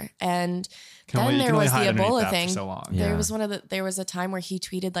teenager. And Can then only- you there can only was the hide underneath Ebola that for thing. so long. Yeah. There was a time where he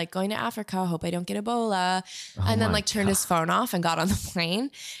tweeted like, going to Africa, hope I don't get Ebola. And then my like turned his phone off and got on the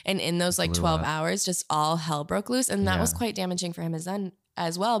plane. And in those like Blew 12 up. hours, just all hell broke loose. And that was Yeah. quite damaging for him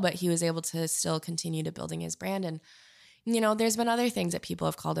as well. But he was able to still continue to building his brand. And, you know, there's been other things that people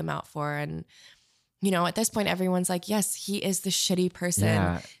have called him out for. And, you know, at this point, everyone's like, yes, he is the shitty person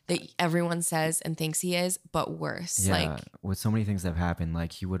that everyone says and thinks he is, but worse. Yeah, Like, with so many things that have happened,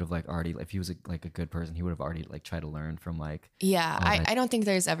 like he would have like already, if he was like a good person, he would have already like tried to learn from like. yeah, all that. I don't think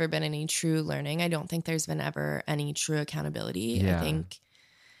there's ever been any true learning. I don't think there's been ever any true accountability. Yeah. I think,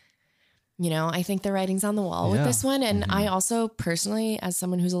 you know, I think the writing's on the wall with Yeah. this one. And I also personally, as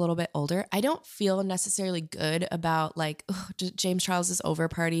someone who's a little bit older, I don't feel necessarily good about like James Charles's over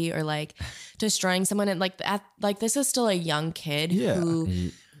party or like destroying someone. And like this is still a young kid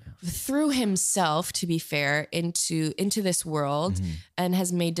who threw himself, to be fair, into this world and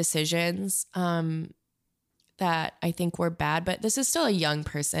has made decisions that I think were bad. But this is still a young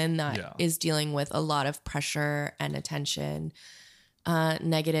person that is dealing with a lot of pressure and attention,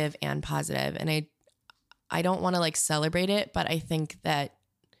 negative and positive. And I don't want to like celebrate it, but I think that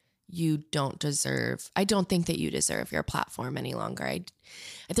I don't think that you deserve your platform any longer.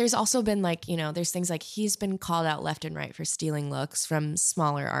 There's also been like, you know, there's things like he's been called out left and right for stealing looks from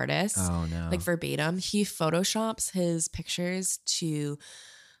smaller artists. Oh no. Like verbatim. He photoshops his pictures to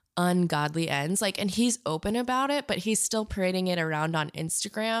ungodly ends. Like, and he's open about it, but he's still parading it around on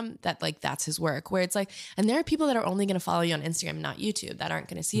Instagram that like that's his work, where it's like, and there are people that are only going to follow you on Instagram, not YouTube, that aren't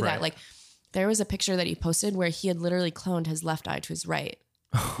going to see that. Like, there was a picture that he posted where he had literally cloned his left eye to his right.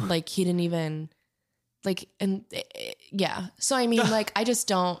 Like, he didn't even like, and yeah. So, I mean, like, I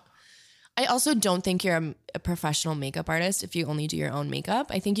also don't think you're a professional makeup artist if you only do your own makeup.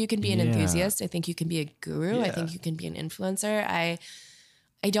 I think you can be an enthusiast. I think you can be a guru. I think you can be an influencer.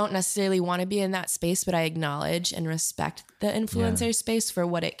 I don't necessarily want to be in that space, but I acknowledge and respect the influencer space for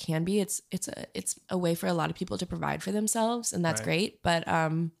what it can be. It's a way for a lot of people to provide for themselves, and that's great. But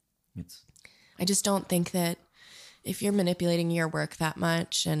I just don't think that if you're manipulating your work that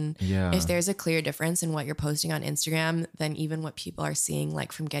much, and if there's a clear difference in what you're posting on Instagram than even what people are seeing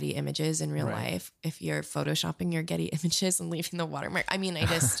like from Getty Images in real life, if you're photoshopping your Getty Images and leaving the watermark, I mean, I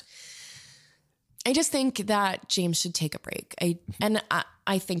just think that James should take a break.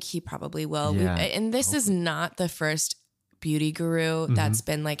 I think he probably will. Yeah, And this is not the first beauty guru that's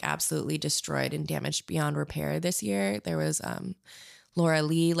been like absolutely destroyed and damaged beyond repair this year. There was Laura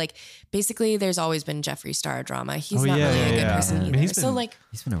Lee. Like basically there's always been Jeffree Star drama. He's Oh, not yeah, really a yeah, good yeah. person I mean, either. he's So been- like,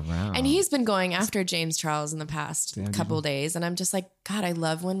 He's been around. and he's been going after James Charles in the past couple days. And I'm just like, God, I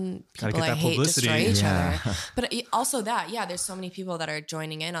love when Gotta people get I that hate publicity. destroy each Yeah. other. But also that, yeah, there's so many people that are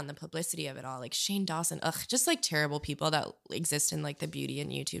joining in on the publicity of it all. Like Shane Dawson, just like terrible people that exist in like the beauty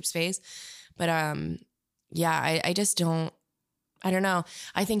and YouTube space. But yeah, I just don't. I don't know.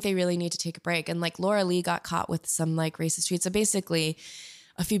 I think they really need to take a break. And like Laura Lee got caught with some like racist tweets. So basically,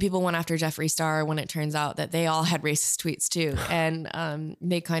 a few people went after Jeffree Star when it turns out that they all had racist tweets too. And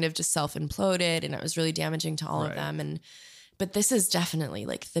they kind of just self-imploded and it was really damaging to all of Right. them. But this is definitely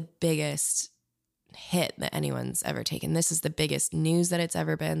like the biggest hit that anyone's ever taken. This is the biggest news that it's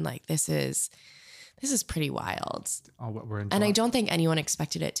ever been. Like this is pretty wild. Oh, we're in And I don't think anyone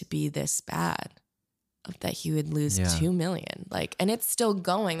expected it to be this bad. That he would lose Yeah. 2 million. Like, and it's still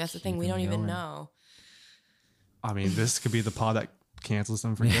going. That's the thing. We Keep it don't even going. know. I mean, this could be the pod that cancels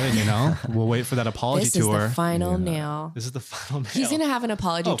them for good, you know? We'll wait for that apology This is tour. the final Yeah. nail. This is the final nail. He's going to have an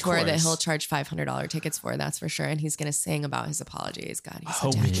apology Oh, of tour that course. he'll charge $500 tickets for. That's for sure. And he's going to sing about his apologies. God, he's so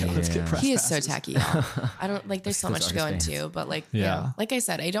Oh my tacky. God, let's get Yeah. press He is so passes. tacky, y'all. I don't like, there's so Those much to go artist into, but like, Yeah. yeah, like I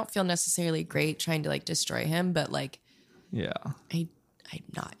said, I don't feel necessarily great trying to like destroy him, but like, Yeah. I'm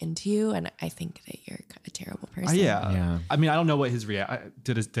not into you. And I think that you're a terrible person. Yeah. Yeah. I mean, I don't know what his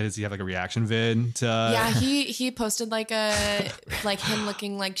does he have like a reaction vid to Yeah, he posted like like him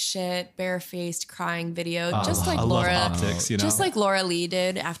looking like shit, barefaced, crying video, just like I love Laura, optics, you know? just like Laura Lee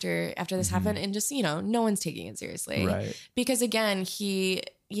did after this happened, and just no one's taking it seriously, Right. Because again, he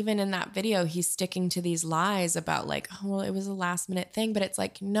even in that video, he's sticking to these lies about like, oh, well, it was a last minute thing, but it's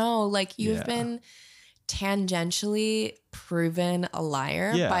like no, like you've Yeah. been tangentially proven a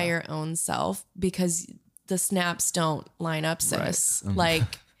liar Yeah. by your own self because the snaps don't line up, sis.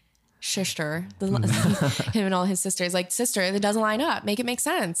 Like, sister, him and all his sisters, like, sister, that doesn't line up. Make it make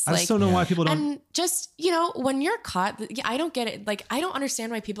sense. I Like, just don't know why people don't. and just, when you're caught, I don't get it. Like, I don't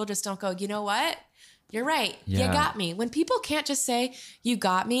understand why people just don't go, you know what? You're right. You Yeah. got me. When people can't just say, you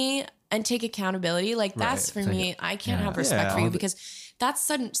got me and take accountability, like that's Right. for me, I can't yeah. have respect Yeah. for you because that's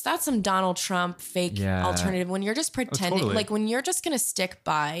some Donald Trump fake Yeah. alternative. When you're just pretending, totally. like when you're just going to stick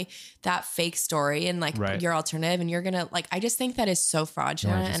by that fake story and like Right. your alternative and you're going to like, I just think that is so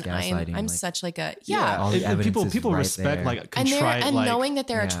fraudulent. just and gaslighting, I'm like- such like a, All the And people evidence is right respect there. like and contrite and like knowing that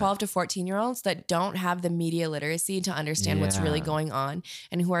there are Yeah. 12 to 14-year-olds that don't have the media literacy to understand what's really Yeah. going on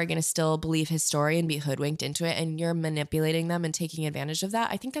and who are going to still believe his story and be hoodwinked into it, and you're manipulating them and taking advantage of that,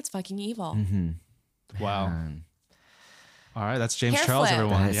 I think that's fucking evil. wow. Man. All right, that's James Hair Charles, flip.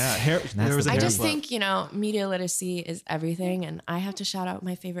 everyone. That's- Yeah, that's there was a the I hair just flip. think, media literacy is everything. And I have to shout out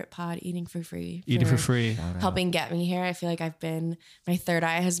my favorite pod, Eating for Free. Eating for free. Shout out. Helping get me here. I feel like my third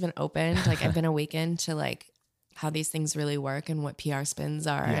eye has been opened. Like I've been awakened to like how these things really work and what PR spins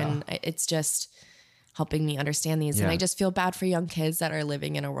are. Yeah. And it's just helping me understand these. And Yeah. I just feel bad for young kids that are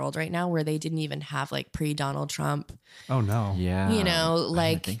living in a world right now where they didn't even have like pre-Donald Trump. Oh no. Yeah. You know, I didn't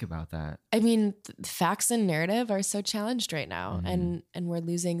like- think about that. I mean, facts and narrative are so challenged right now, and we're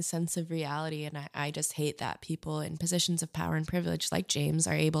losing sense of reality. And I just hate that people in positions of power and privilege, like James,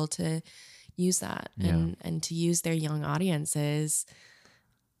 are able to use that and to use their young audiences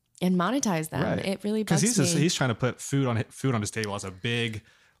and monetize them. Right. It really Because bugs me. he's trying to put food on his table as a big.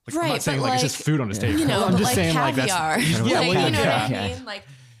 Like, I'm Right, not saying but like it's just like, food on his table. I'm just just saying like caviar. that's Yeah, Kind of like, like you know what I caviar. mean? Like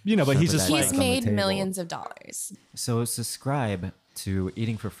but he's Sure, just but like he's on the made table. millions of dollars. So subscribe to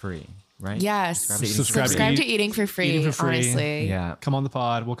Eating for Free, right? Yes. Subscribe to Eating for Subscribe Subscribe to Eating for Free. Eating for Free. Honestly. Yeah. come on the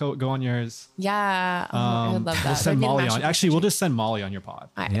pod. We'll go on yours. Yeah. Oh, I would love that. We'll send That'd be Molly a on. mashup Actually, we'll feature. just send Molly on your pod.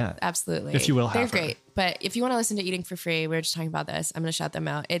 Yeah. Absolutely. If you will They're have her. great. But if you want to listen to Eating for Free, we were just talking about this. I'm going to shout them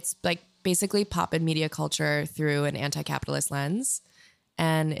out. It's like basically pop and media culture through an anti-capitalist lens.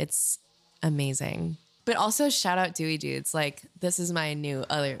 And it's amazing. But also shout out Dewey Dudes. Like this is my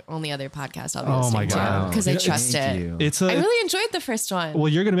only other podcast I'll be Oh my listening God. to because I Yeah, trust Thank it. you. It's I really enjoyed the first one. well,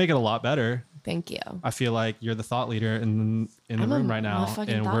 you're gonna make it a lot better. Thank you. I feel like you're the thought leader in the I'm a room right now, motherfucking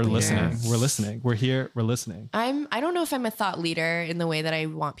and thought we're leader. listening. We're listening. We're here. We're listening. I don't know if I'm a thought leader in the way that I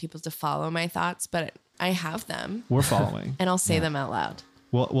want people to follow my thoughts, but I have them We're following. and I'll say them out loud.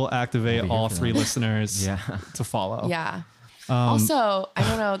 We'll activate We'll be here all for 3 that. listeners Yeah. to follow. Yeah. Also, I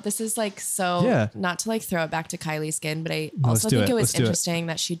don't know. This is like so Yeah. not to like throw it back to Kylie Skin, but I Let's also do think it. it was Let's do it. interesting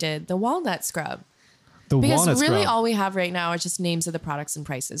that she did the walnut scrub. The Because walnut really scrub. all we have right now are just names of the products and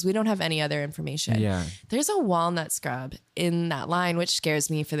prices. We don't have any other information. Yeah. There's a walnut scrub in that line, which scares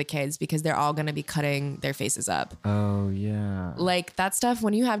me for the kids because they're all going to be cutting their faces up. Oh yeah. Like that stuff,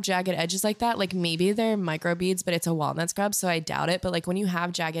 when you have jagged edges like that, like maybe they're micro beads, but it's a walnut scrub, so I doubt it. But like when you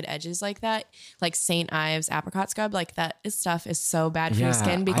have jagged edges like that, like St. Ives apricot scrub, like that stuff is so bad for your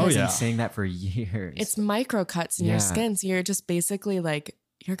skin because I've been saying that for years. it's micro cuts in your skin. So you're just basically like,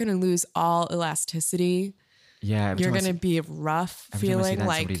 you're going to lose all elasticity. Yeah, You're going to be rough every time I see feeling that in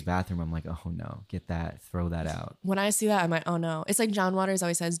like somebody's bathroom. I'm like, oh no, get that, throw that out. when I see that, I'm like, oh no. It's like John Waters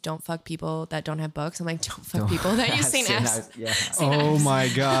always says, don't fuck people that don't have books. I'm like, don't fuck people that use St. Ives. Yeah. Oh my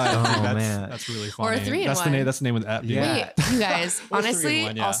god! Oh, that's, man. that's really funny. Or a 3-in-1. That's the name. That's the name of the app. Yeah. Wait, you guys, Or honestly,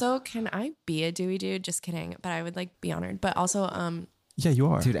 3-in-1, yeah. also, can I be a Dewey dude? Just kidding. But I would like be honored. But also, Yeah, you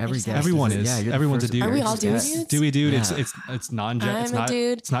are. Dude, every guest Everyone is. Yeah, you're the Everyone's a first- dude. Are we all Dewey Yes. dudes? Dewey dude. Yeah. It's non-gender. I'm It's a not.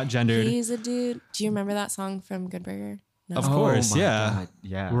 dude. It's not gendered. He's a dude. Do you remember that song from Good Burger? No. Of course, Oh my yeah. God,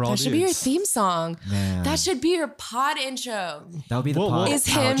 yeah. We're all That should be your dudes. theme song. Man. That should be your pod intro. That would be the We'll- pod. we'll- Is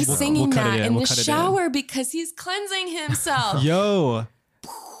him outro. singing We'll cut it that in. in We'll the cut it in. shower because he's cleansing himself. Yo,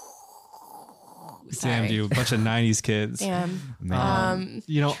 Sorry. damn dude, bunch of '90s kids. Damn. Man.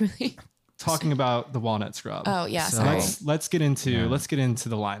 You know, Really? talking about the walnut scrub. Oh yeah, So- sorry. Let's get into Yeah. the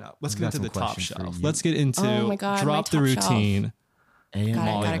lineup. Let's We've get got into the some top questions for shelf. you. Let's get into Oh my God, drop my the top shelf. routine. AM Got it,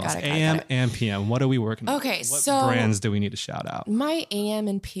 Molly got it, balls. got it, got AM it. and PM. What are we working on? Okay, What so- brands do we need to shout out? My AM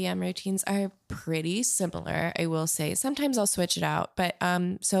and PM routines are pretty similar, I will say. Sometimes I'll switch it out, but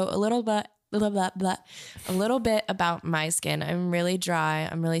so a little bit about my skin. I'm really dry,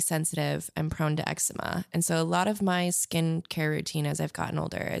 I'm really sensitive, I'm prone to eczema. And so a lot of my skincare routine as I've gotten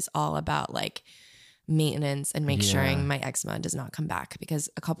older is all about like maintenance and make sure my eczema does not come back, because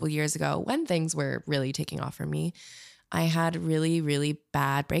a couple years ago when things were really taking off for me, I had really, really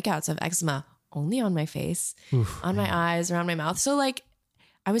bad breakouts of eczema only on my face, on my eyes, around my mouth. So like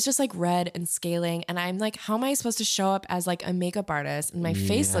I was just like red and scaling, and I'm like, how am I supposed to show up as like a makeup artist and my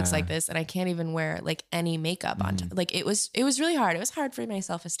face looks like this and I can't even wear like any makeup on top? Like it was really hard. It was hard for my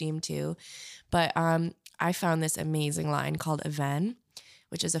self-esteem too. But I found this amazing line called Avène,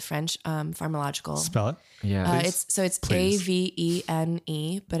 which is a French pharmacological. Spell it. Yeah. It's Please.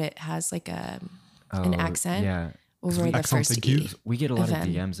 Avene, but it has like an accent Yeah. over the Accent first aigu. E. We get a lot Avène. of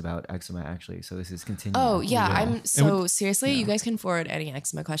DMs about eczema actually, so this is continuing. Oh yeah, I'm so seriously. yeah. You guys can forward any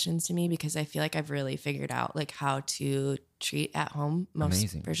eczema questions to me because I feel like I've really figured out like how to treat at home most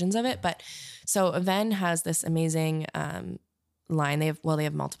Amazing. versions of it. But so Avène has this amazing line. They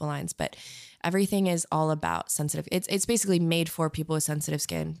have multiple lines, but everything is all about sensitive. It's basically made for people with sensitive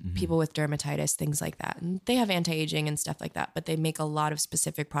skin, people with dermatitis, things like that. And they have anti-aging and stuff like that, but they make a lot of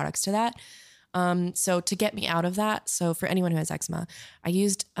specific products to that. So to get me out of that, so for anyone who has eczema, I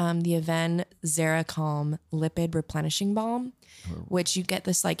used the Avène Zeracalm Lipid Replenishing Balm, which you get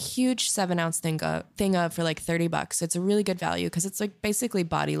this like huge 7-ounce thing of for like $30. So it's a really good value because it's like basically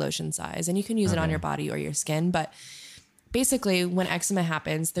body lotion size, and you can use it on your body or your skin. But basically, when eczema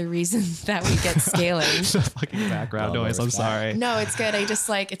happens, the reason that we get scaling. Fucking background Oh, noise. I'm there's that. sorry. No, it's good. I just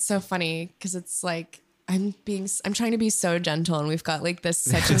like, it's so funny because it's like I'm trying to be so gentle, and we've got like this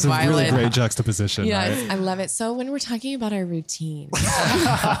such It's a a violent. really great juxtaposition. Yeah, right? I love it. So when we're talking about our routine,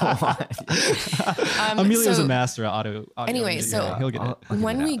 Emilio's so- a master at audio. Anyway, media. so he'll get it.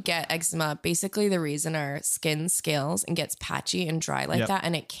 when we get eczema, basically the reason our skin scales and gets patchy and dry like Yep. that,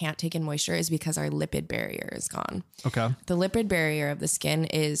 and it can't take in moisture, is because our lipid barrier is gone. Okay. The lipid barrier of the skin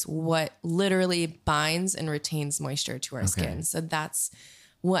is what literally binds and retains moisture to our skin. So that's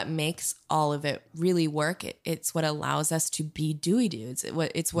what makes all of it really work. It's what allows us to be dewy dudes.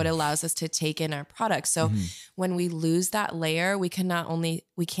 It's what allows us to take in our products. So when we lose that layer, we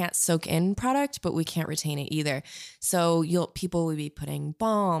can't soak in product, but we can't retain it either. So people will be putting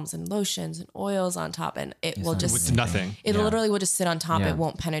balms and lotions and oils on top, and it will With just, nothing. it literally will just sit on top. Yeah. It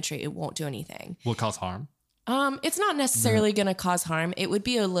won't penetrate. It won't do anything. Will cause harm. It's not necessarily going to cause harm. It would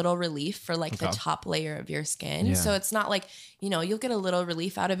be a little relief for like the top layer of your skin. Yeah. So it's not like, you'll get a little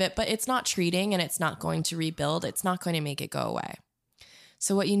relief out of it, but it's not treating and it's not going to rebuild. It's not going to make it go away.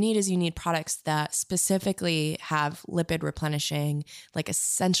 So what you need products that specifically have lipid replenishing, like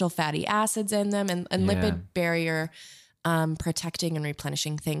essential fatty acids in them and lipid barrier protecting and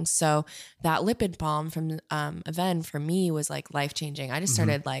replenishing things. So that lipid balm from Avène for me was like life-changing. I just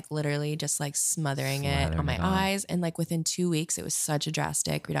started like literally just like smothering it on my eyes, and like within 2 weeks it was such a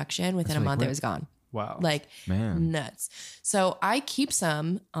drastic reduction. Within a really month quick. it was gone. Wow. Like Man. nuts. So I keep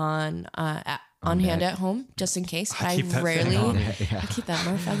some on on hand at home just in case. But I keep that rarely, thing on. I keep that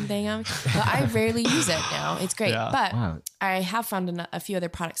motherfucking thing on. But I rarely use it now. It's great. Yeah. But Wow. I have found a few other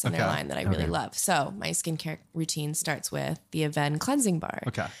products in their Okay. line that I really love. So my skincare routine starts with the Aven Cleansing Bar.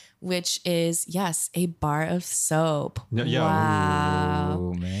 Okay. Which is, yes, a bar of soap. Yeah. Wow.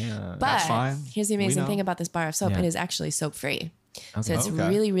 Oh man. But That's fine. here's the We amazing know. thing about this bar of soap. Yeah. It is actually soap free. So it's Okay.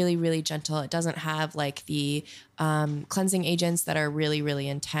 really, really, really gentle. It doesn't have like the cleansing agents that are really, really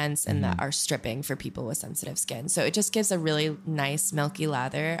intense and that are stripping for people with sensitive skin. So it just gives a really nice milky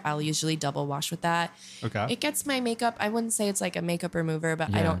lather. I'll usually double wash with that. Okay. It gets my makeup. I wouldn't say it's like a makeup remover,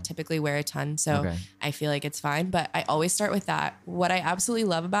 but I Yeah. don't typically wear a ton. So Okay. I feel like it's fine. But I always start with that. What I absolutely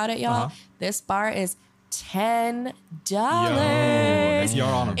love about it, y'all, this bar is $10. If you're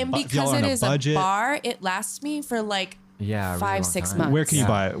on a, And bu- if because you're on it a is budget, a bar, it lasts me for like Yeah. a really 5-6 long time. months. where can you Yeah.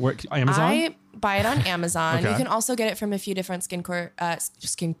 buy it? Amazon? I buy it on Amazon. Okay. You can also get it from a few different skincare,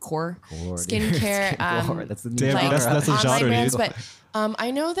 Core, dude. skincare, Core. That's the new Damn, like that's a online genre, brands. dude. But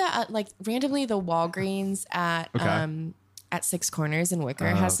I know that like randomly the Walgreens Okay. at Six Corners in Wicker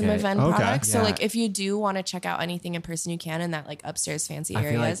Oh, has some okay. event Okay. products. So Yeah. like if you do want to check out anything in person, you can in that like upstairs fancy I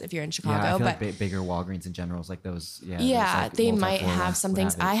feel areas like- if you're in Yeah, Chicago. I feel but like bigger Walgreens in general is like those. Yeah. those, yeah, like, they might multi-floor have ones some would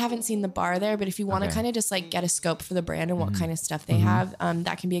things. have it. I haven't seen the bar there, but if you want to Okay. kind of just like get a scope for the brand and what kind of stuff they have,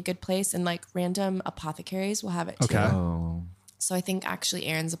 that can be a good place. And like random apothecaries will have it too. Okay. Oh. So I think actually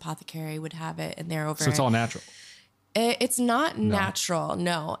Aaron's Apothecary would have it, and they're over. So it's all natural. It's not natural,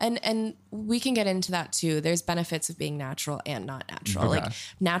 no. And we can get into that too. There's benefits of being natural and not natural. Okay. Like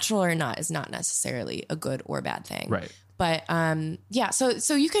natural or not is not necessarily a good or bad thing. Right. But yeah,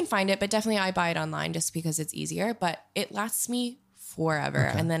 so you can find it, but definitely I buy it online just because it's easier, but it lasts me forever.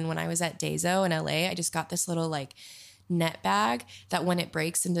 And then when I was at Dazo in LA, I just got this little like net bag that when it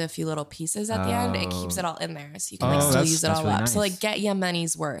breaks into a few little pieces at the end, it keeps it all in there. So you can like Oh, still that's- use it that's all really up. So nice. like get your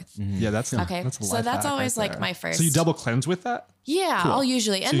money's worth. Yeah, that's Okay. That's a So life that's hack always right like there. my first. So you double cleanse with that? Yeah, Cool. I'll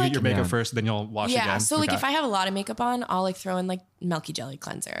usually. So And you like get your makeup Yeah. first, then you'll wash yeah, again. so like Okay. if I have a lot of makeup on, I'll like throw in like Milky Jelly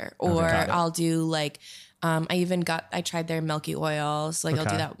cleanser, or got it. I'll do like I tried their Milky Oil, so like I'll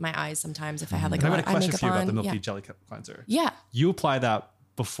Okay. do that with my eyes sometimes if I have like And a I lot got a of eye question makeup for you about the on. Milky Yeah. Jelly cleanser. Yeah, You apply that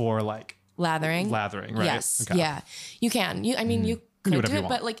before like lathering. lathering, right? Yes, Okay. yeah, you can. I mean, you do could whatever do you it, want.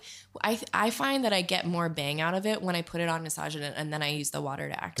 but like I find that I get more bang out of it when I put it on, massage it, and then I use the water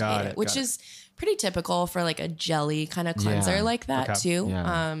to activate Got it, it, which got it. is pretty typical for like a jelly kind of cleanser Yeah. like that Okay. too,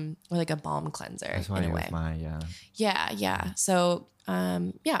 Yeah. or like a balm cleanser That's why in a it way. was my Yeah. So,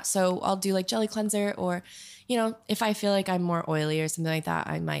 so I'll do like jelly cleanser, or, if I feel like I'm more oily or something like that,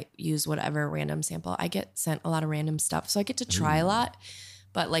 I might use whatever random sample. I get sent a lot of random stuff, so I get to try a lot.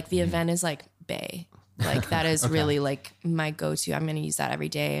 But like the event is like bae. Like that is really like my go-to. I'm going to use that every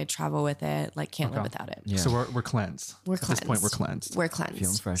day. I travel with it. Like can't live without it. Yeah. So we're cleansed. We're At this point, we're cleansed. We're Feeling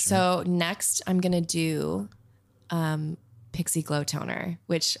cleansed. fresher. So next I'm going to do Pixie Glow Toner,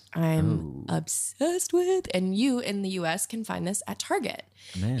 which I'm obsessed with. And you in the US can find this at Target,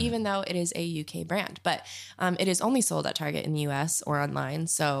 Man. even though it is a UK brand. But it is only sold at Target in the US or online.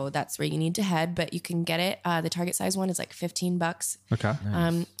 So that's where you need to head. But you can get it. The Target size one is like $15.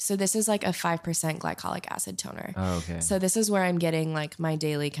 Okay. So this is like a 5% glycolic acid toner. Oh, okay. So this is where I'm getting like my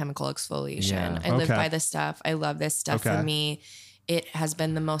daily chemical exfoliation. Yeah. I live Okay. by this stuff. I love this stuff Okay. for me. It has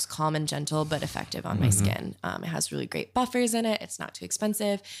been the most calm and gentle, but effective on my skin. It has really great buffers in it. It's not too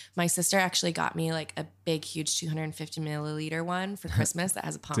expensive. My sister actually got me like a big, huge 250 milliliter one for Christmas that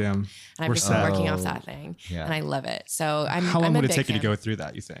has a pump. Damn. And I've We're just been set. working off that thing, Yeah. and I love it. So How long I'm would a it big take you to fan. go through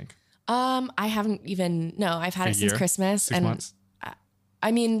that, you think? I haven't even. No, I've had A it since year? Christmas, 6 and months?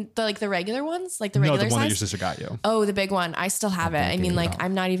 I mean the regular ones, like the No, regular the one that your size. sister got you. Oh, the big one. I still have it. I mean, big like, one.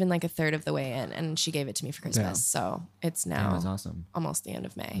 I'm not even like a third of the way in, and she gave it to me for Christmas. So it's now That's awesome. almost the end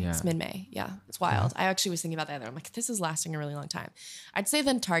of May. Yeah. It's mid-May. Yeah, it's wild. I actually was thinking about that other. I'm like, this is lasting a really long time. I'd say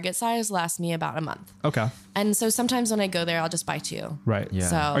the Target size lasts me about a month. Okay. And so sometimes when I go there, I'll just buy two. Right. Yeah.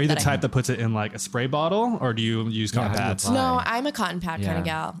 So Are you the that I type that puts it in like a spray bottle, or do you use cotton how do you pads? apply? No, I'm a cotton pad kind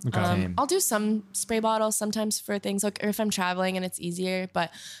Yeah. of gal. Same. I'll do some spray bottles sometimes for things like, or if I'm traveling and it's easier, but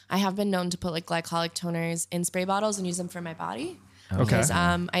I have been known to put like glycolic toners in spray bottles and use them for my body. Okay. Because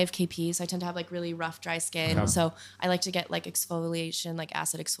I have KP, so I tend to have like really rough, dry skin. Okay. So I like to get like exfoliation, like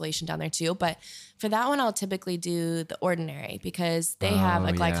acid exfoliation down there too. But for that one, I'll typically do the Ordinary because they have a Oh,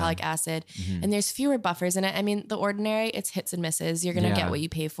 yeah. glycolic acid and there's fewer buffers in it. I mean, the Ordinary, it's hits and misses. You're going to Yeah. get what you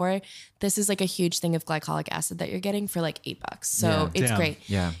pay for. This is like a huge thing of glycolic acid that you're getting for like $8. So Yeah. it's Damn. great.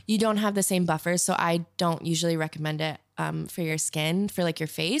 Yeah. You don't have the same buffers. So I don't usually recommend it for your skin, for like your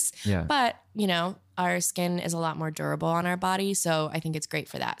face. Yeah. But, our skin is a lot more durable on our body. So I think it's great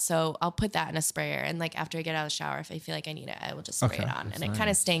for that. So I'll put that in a sprayer. And like after I get out of the shower, if I feel like I need it, I will just spray it on. And it kind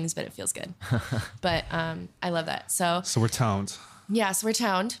of stings, but it feels good. But I love that. So we're toned. Yeah, so we're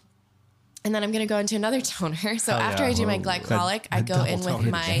toned. And then I'm going to go into another toner. So after I do my glycolic, I go in with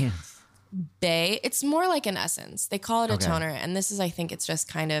my Bay. It's more like an essence. They call it a toner. And this is, I think it's just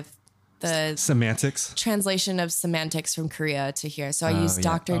kind of the semantics translation of semantics from Korea to here. So I use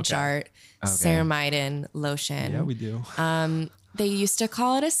Dr. Jart ceramidin lotion. Yeah, we do. They used to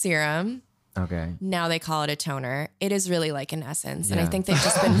call it a serum. Okay. Now they call it a toner. It is really like an essence. And I think they've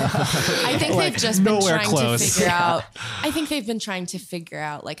just been they've just been trying to figure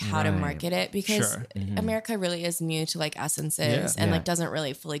out like how to market it, because America really is new to like essences and like doesn't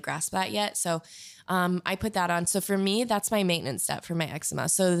really fully grasp that yet. So I put that on. So for me, that's my maintenance step for my eczema.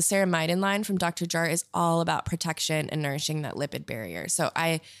 So the ceramidin line from Dr. Jart is all about protection and nourishing that lipid barrier. So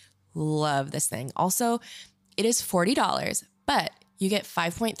I love this thing. Also, it is $40, but you get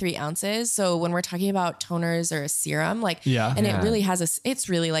 5.3 ounces. So when we're talking about toners or a serum, like, and it really has it's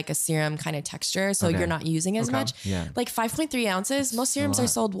really like a serum kind of texture. So you're not using as much. Yeah. Like 5.3 ounces, most serums are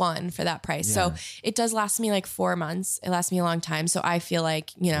sold one for that price. So it does last me like 4 months. It lasts me a long time. So I feel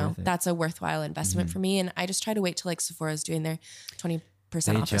like, you know, that's a worthwhile investment for me. And I just try to wait till like Sephora's doing their 20%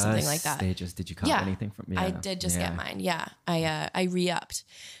 off or something like that. Did you cop anything from me? I did just get mine. Yeah. I re-upped.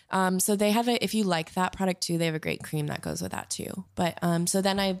 So they have if you like that product too, they have a great cream that goes with that too. But, so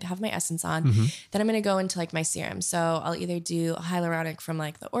then I have my essence on, then I'm going to go into like my serum. So I'll either do a hyaluronic from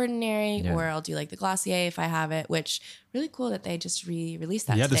like The Ordinary or I'll do like the Glossier if I have it, which really cool that they just released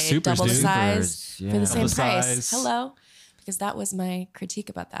that today. The supers, double the size for the same price. Size. Hello. Because that was my critique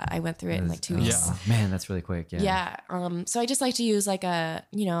about that. I went through it in like 2 weeks. Oh, man, that's really quick. Yeah. So I just like to use like a,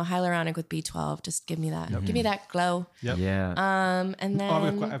 hyaluronic with B12. Just give me that. Give me that glow. Yep. Yeah. And then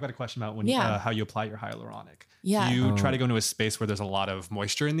I've got a question about how you apply your hyaluronic. Yeah. Do you try to go into a space where there's a lot of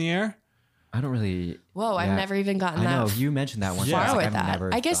moisture in the air? I don't really. Whoa, I've never even gotten that. I know you mentioned that one. Far with that.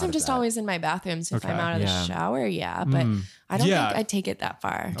 I guess I'm just always in my bathroom. So if I'm out of the shower, but I don't think I'd take it that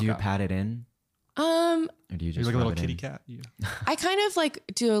far. Do you pat it in? Or do you just like a little kitty cat? Yeah. I kind of like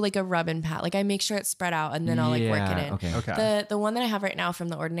do like a rub and pat. Like I make sure it's spread out and then I'll like work it in. Okay. The one that I have right now from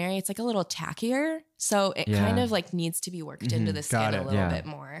The Ordinary, it's like a little tackier. So it kind of like needs to be worked into the skin a little bit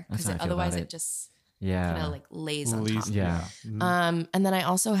more. Because otherwise it just kind of like lays on top. Yeah. And then I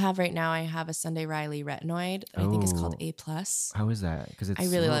also have right now, I have a Sunday Riley retinoid that I think is called A+. How is that? Because it's I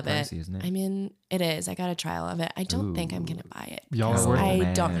really love pricey, it. Isn't it? I mean, it is. I got a trial of it. I don't think I'm going to buy it.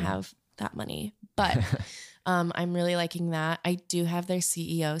 I don't have that money, but I'm really liking that. I do have their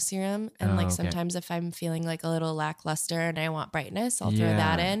CEO serum, and sometimes if I'm feeling like a little lackluster and I want brightness, I'll throw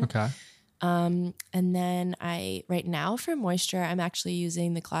that in. Okay. And then right now for moisture, I'm actually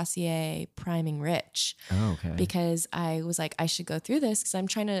using the Glossier Priming Rich. Oh, okay. Because I was like, I should go through this because I'm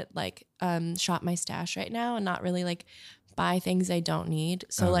trying to like shop my stash right now and not really like buy things I don't need.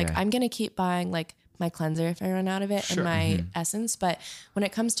 So like I'm gonna keep buying like my cleanser if I run out of it and my essence. But when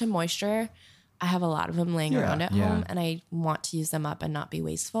it comes to moisture, I have a lot of them laying around at home and I want to use them up and not be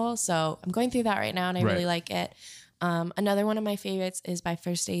wasteful. So I'm going through that right now and I really like it. Another one of my favorites is by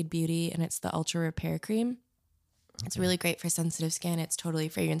First Aid Beauty and it's the Ultra Repair Cream. It's really great for sensitive skin. It's totally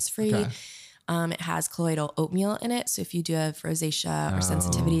fragrance free. Okay. It has colloidal oatmeal in it. So if you do have rosacea or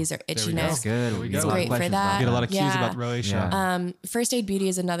sensitivities or itchiness, it's great for that. Get a lot of cues about rosacea. First Aid Beauty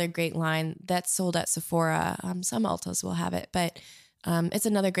is another great line that's sold at Sephora. Some Ultas will have it, but it's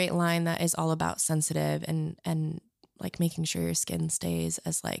another great line that is all about sensitive and like making sure your skin stays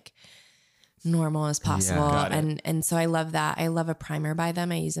as like normal as possible. And so I love that. I love a primer by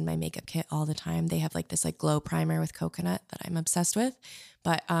them. I use in my makeup kit all the time. They have like this like glow primer with coconut that I'm obsessed with.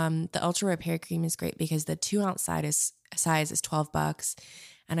 But the Ultra Repair Cream is great because the 2 ounce size is $12.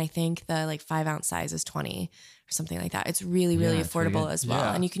 And I think the like 5 ounce size is 20 or something like that. It's really, really affordable as well.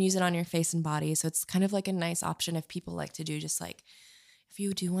 Yeah. And you can use it on your face and body. So it's kind of like a nice option if people like to do just like, if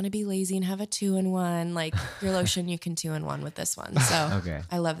you do want to be lazy and have a 2-in-1, like your lotion, you can 2-in-1 with this one. So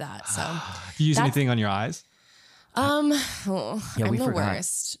I love that. So do you use anything on your eyes? I'm the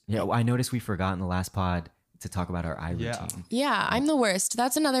worst. Yeah. I noticed we forgot in the last pod to talk about our eye routine. Yeah, I'm the worst.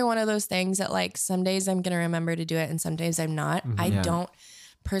 That's another one of those things that like some days I'm going to remember to do it and some days I'm not. I don't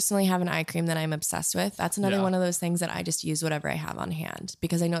personally have an eye cream that I'm obsessed with. That's another one of those things that I just use whatever I have on hand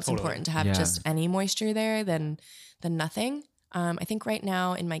because I know it's important to have just any moisture there than nothing. I think right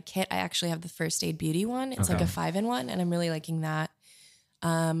now in my kit, I actually have the First Aid Beauty one. It's like a 5-in-1 and I'm really liking that.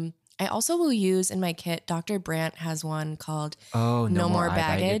 I also will use in my kit, Dr. Brandt has one called No More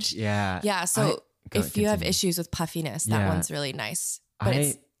Baggage. Yeah. Yeah. So if you have issues with puffiness, that one's really nice.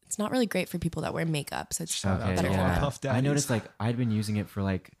 But It's not really great for people that wear makeup. So it's Shout out better to for all men. Puff I Daddies. noticed like I'd been using it for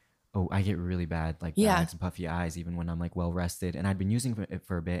like, I get really bad like Yeah. bags and puffy eyes even when I'm like well rested, and I'd been using it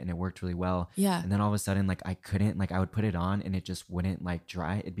for a bit and it worked really well. Yeah. And then all of a sudden like I couldn't, like I would put it on and it just wouldn't like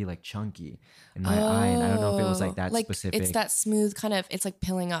dry. It'd be like chunky in my eye, and I don't know if it was like that specific. It's that smooth kind of, it's like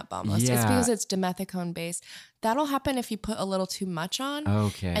pilling up almost. It's Yeah. because it's dimethicone based. That'll happen if you put a little too much on.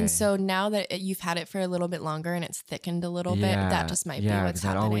 Okay. And so now that you've had it for a little bit longer and it's thickened a little bit, that just might be what's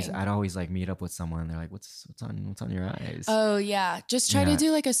 'cause happening. I'd always like meet up with someone and they're like, what's on your eyes? Oh yeah. Just try Yeah. to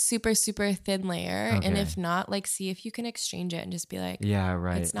do like a super, super thin layer. And Okay. if not, like see if you can exchange it and just be like, Yeah,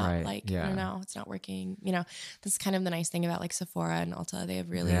 right. it's not right. like, yeah. I don't know, it's not working. You know, that's kind of the nice thing about like Sephora and Ulta. They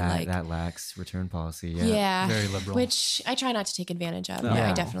have really Yeah, like, that lax return policy. Yeah. yeah, Very liberal. which I try not to take advantage of. No. But I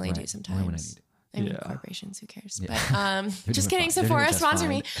Yeah, definitely do right. sometimes. Only when I need it. I mean, Yeah. corporations, who cares? Yeah. But just doing kidding, fine. They're doing Sephora just sponsor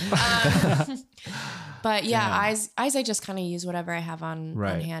me. But yeah, Yeah. eyes, I just kind of use whatever I have on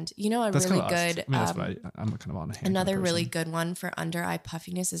Right. hand. You know, a That's really kind of us. good. I mean, that's what I'm kind of on a hand Another kind of really person. good one for under eye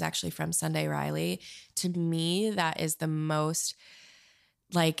puffiness is actually from Sunday Riley. To me, that is the most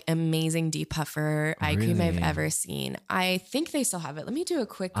like amazing depuffer eye cream I've Really? ever seen. I think they still have it. Let me do a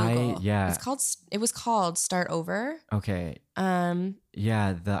quick Google. yeah. It was called Start Over. Okay.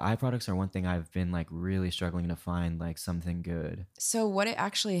 Yeah, the eye products are one thing I've been like really struggling to find like something good. So what it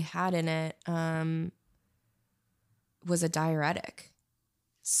actually had in it was a diuretic.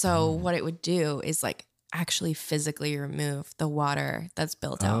 So what it would do is like actually physically remove the water that's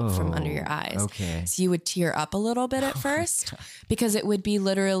built out from under your eyes. Okay. So you would tear up a little bit at first because it would be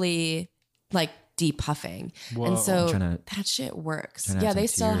literally like depuffing. Whoa. And so I'm trying that shit works. trying to Yeah, have they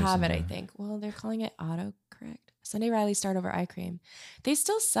some still tears have in it, I there. think. Well, they're calling it autocorrect. Sunday Riley Start Over Eye Cream. They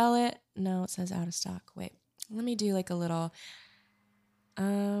still sell it. No, it says out of stock. Wait, let me do like a little.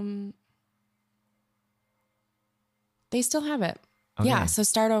 They still have it. Yeah, Okay. so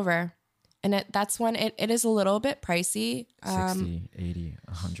Start Over. And that's one, it is a little bit pricey. 60, 80,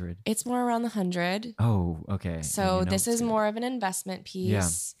 100. It's more around the 100. Oh, okay. So Yeah, you know this it's is good. more of an investment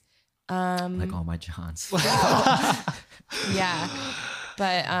piece. like all my Johns. Yeah.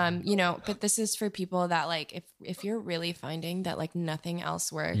 But but this is for people that like if you're really finding that like nothing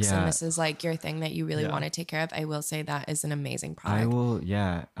else works Yeah. and this is like your thing that you really Yeah. want to take care of, I will say that is an amazing I product. will.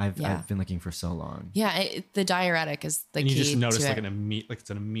 Yeah, I've Yeah. been looking for so long. Yeah, the diuretic is the And key you just notice to like it. it's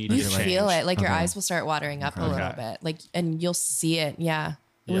an immediate You change. feel it, like your Okay. eyes will start watering up a Okay. little bit, like, and you'll see it. Yeah.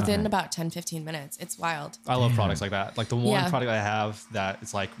 Yeah. Within about 10-15 minutes. It's wild. I love products like that. Like the one Yeah. product I have that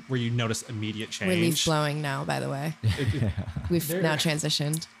it's like where you notice immediate change. We're leaf blowing now, by the way. We've There- now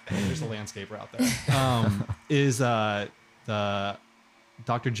transitioned. There's a landscaper out there. Is the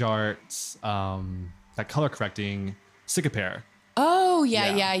Dr. Jart's that color correcting Cicapair. Oh,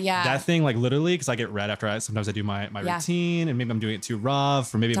 yeah. That thing, like literally, because I get red after sometimes I do my Yeah. routine, and maybe I'm doing it too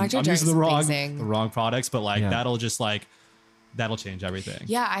rough, or maybe I'm Dr. using Jart's the amazing. wrong products. But like Yeah. that'll change everything.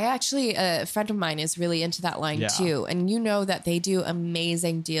 Yeah, I actually, a friend of mine is really into that line Yeah. too. And you know that they do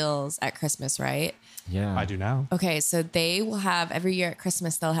amazing deals at Christmas, right? Yeah, I do now. Okay, so they will have every year at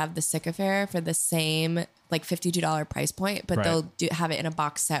Christmas, they'll have the Cicafair for the same like $52 price point, but Right. they'll have it in a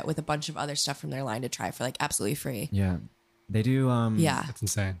box set with a bunch of other stuff from their line to try for like absolutely free. Yeah, they do. Yeah, That's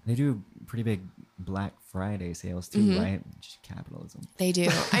insane. They do pretty big Black Friday sales too, Mm-hmm. right? Just capitalism. they do.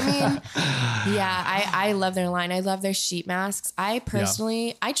 I mean, yeah, I love their line. I love their sheet masks. I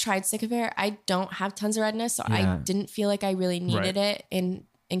personally, I tried Cicafair. I don't have tons of redness, so I Yeah. didn't feel like I really needed Right. it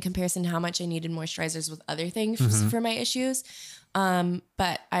in comparison to how much I needed moisturizers with other things for my issues.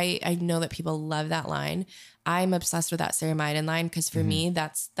 But I know that people love that line. I'm obsessed with that ceramidin line because for me,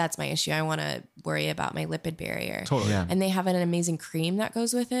 that's my issue. I want to worry about my lipid barrier. Totally. Yeah. And they have an amazing cream that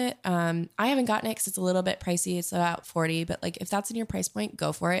goes with it. I haven't gotten it because it's a little bit pricey. It's about $40, but like if that's in your price point,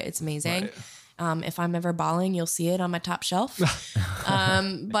 go for it. It's amazing. Right. If I'm ever bawling, you'll see it on my top shelf.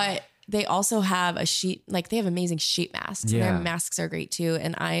 But they also have a sheet, like they have amazing sheet masks. Yeah. Their masks are great too.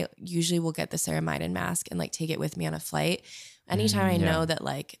 And I usually will get the ceramidin mask and like take it with me on a flight. Anytime I yeah. know that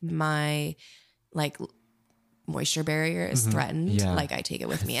like my like moisture barrier is threatened, Yeah. like I take it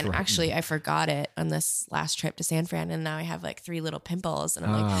with me. And actually I forgot it on this last trip to San Fran and now I have like 3 little pimples and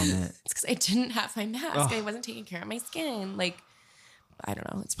I'm like, Oh man. it's because I didn't have my mask. I wasn't taking care of my skin. Like, I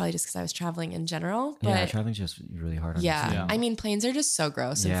don't know. It's probably just because I was traveling in general. But Yeah, traveling's just really hard on yeah. your Yeah. skin. I mean, planes are just so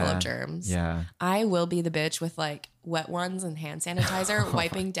gross and full of germs. Yeah. I will be the bitch with like wet ones and hand sanitizer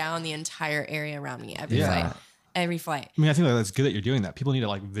wiping down the entire area around me every Yeah. flight. every flight. I mean, I think like that's good that you're doing that. People need to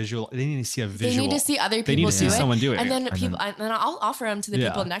like visual. They need to see a visual. They need to see other people They need to see do it. someone doing and it. then and then I'll offer them to the Yeah.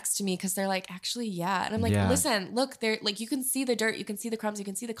 people next to me because they're like, actually, yeah. And I'm like, Yeah. listen, look, they're like, you can see the dirt, you can see the crumbs, you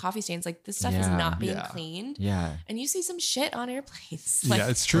can see the coffee stains. Like this stuff is Yeah. not being Yeah. cleaned. Yeah. And you see some shit on airplanes. Like, Yeah,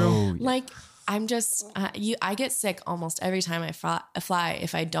 it's true. Oh, like I'm just I get sick almost every time I fly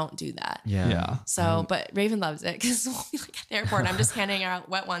if I don't do that. yeah. Yeah. So, but Raven loves it because we'll be like at the airport. I'm just handing out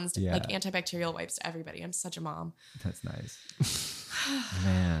wet ones, Yeah. like antibacterial wipes to everybody. I'm such a mom. That's nice. I'm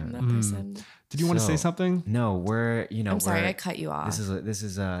Man. that person. Did you want to say So- something? No, we're I'm sorry, I cut you off. This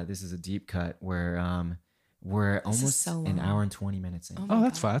is a deep cut where we're is almost so an long. hour and 20 minutes in. Oh my Oh,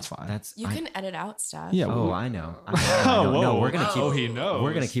 that's God. fine. That's fine. That's You can edit out stuff. yeah. Oh, well, I know. Oh, No, whoa. we're gonna keep. Oh, he knows.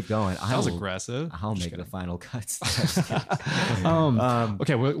 We're gonna keep going. that was aggressive. I'll Just make the kidding. final cuts.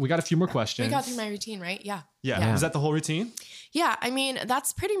 Okay, we got a few more questions. We got through my routine, right? Yeah. yeah. Yeah. Is that the whole routine? Yeah, I mean,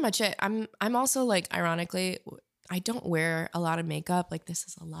 that's pretty much it. I'm also like, ironically, I don't wear a lot of makeup. Like this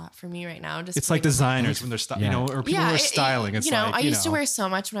is a lot for me right now. Just It's like putting- designers when they're Yeah. you know, or people who are it- styling. It's you know, like I used to wear so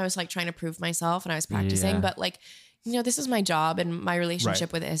much when I was like trying to prove myself and I was practicing, Yeah. but like, you know, this is my job and my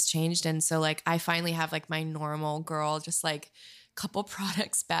relationship with it has changed. And so like, I finally have like my normal girl, just like couple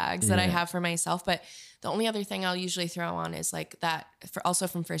products bags that I Yeah. have for myself. But the only other thing I'll usually throw on is like that also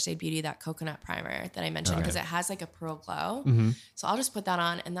from First Aid Beauty, that coconut primer that I mentioned, because it has like a pearl glow. Mm-hmm. So I'll just put that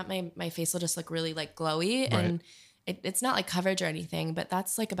on and that my face will just look really like glowy and it's not like coverage or anything, but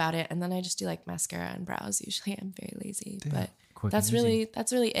that's like about it. And then I just do like mascara and brows. Usually I'm very lazy, but Quick that's and easy.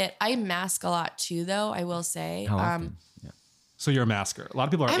 really it. I mask a lot too, though. I will say. How often? Yeah. So you're a masker. A lot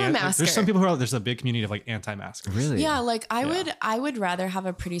of people are. I'm a like, masker. there's some people who are. There's a big community of like anti-maskers. Really? Yeah, like I would rather have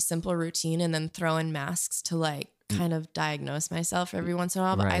a pretty simple routine and then throw in masks to like kind of diagnose myself every once in a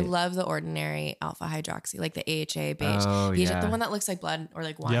while. But I Right. love the Ordinary alpha hydroxy, like the AHA beige, Oh, beige, yeah. the one that looks like blood or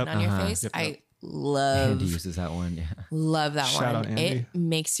like wine Yep. on your Uh-huh. face. Yep, I yep. love Andy uses that one. Yeah. Love that Shout out one. Andy. It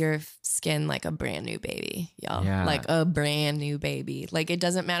makes your skin like a brand new baby, y'all. Yeah. Like a brand new baby. Like it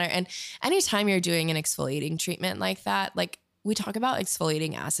doesn't matter. And anytime you're doing an exfoliating treatment like that, like we talk about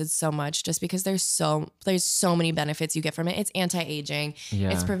exfoliating acids so much just because there's so many benefits you get from it. It's anti-aging. Yeah.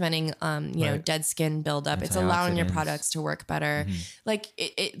 It's preventing you know, Right. dead skin buildup. It's allowing your Antioxidants. products to work better. Mm-hmm. Like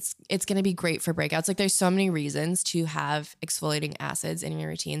it's going to be great for breakouts. Like there's so many reasons to have exfoliating acids in your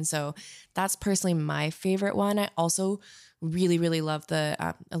routine. So that's personally my favorite one. I also really, really love the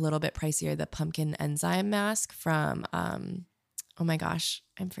a little bit pricier, the pumpkin enzyme mask from oh my gosh,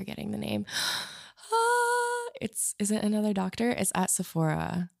 I'm forgetting the name. Is it another doctor? It's at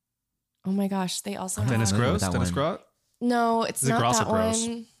Sephora. Oh my gosh, they also Dennis have, Gross? Gross. that Dennis one. Gross. no, it's Is it not gross that or gross?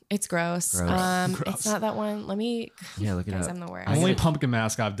 one. It's gross. Gross. Gross. It's not that one. Let me. Yeah, look it Guys, up. I'm the worst. The only pumpkin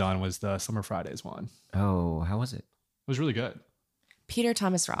mask I've done was the Summer Fridays one. It Oh, how was it? was really good. Peter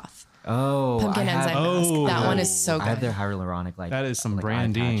Thomas Roth. Oh, Pumpkin I have, enzyme mask. Oh. That one is so I have good. their hyaluronic like That is some like, eye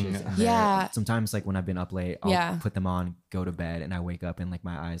branding. patches, and Yeah. they're- Sometimes like when I've been up late, I'll Yeah. put them on, go to bed, and I wake up and like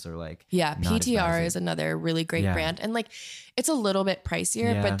my eyes are like Yeah, not as bad PTR as is another really great Yeah. brand. And like it's a little bit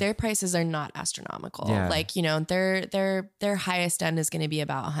pricier, Yeah. but their prices are not astronomical. Yeah. Like, you know, their highest end is going to be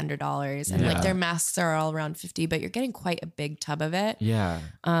about $100 and like Yeah. their masks are all around 50, but you're getting quite a big tub of it. Yeah.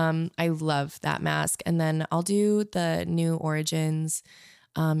 I love that mask. And then I'll do the New Origins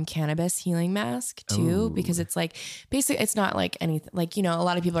cannabis healing mask too, Ooh. because it's like basically it's not like anything like, you know, a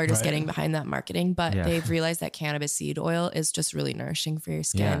lot of people are just Right. getting behind that marketing, but Yeah. they've realized that cannabis seed oil is just really nourishing for your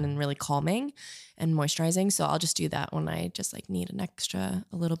skin Yeah. and really calming and moisturizing. So I'll just do that when I just like need a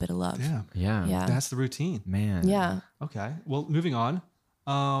little bit of love. Yeah. Yeah. Yeah. That's the routine. Man. Yeah. Okay. Well, moving on.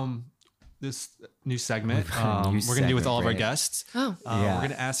 This new segment, We've got a new we're going to do with segment, all of our Brittany. guests. Oh, Yeah. We're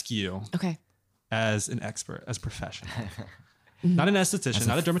going to ask you, okay. as an expert, as a professional, not an esthetician, As a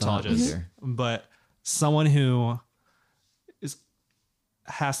not a thought dermatologist, leader. but someone who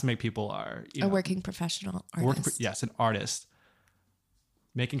has to make people are A working professional artist. yes, an artist,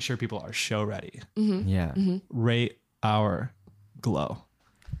 making sure people are show ready. Yeah. Rate our glow.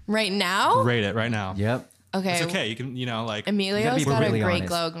 Right now? Rate it right now. Yep. Okay. It's okay. You can, you know, like Emilio's be got a really great honest.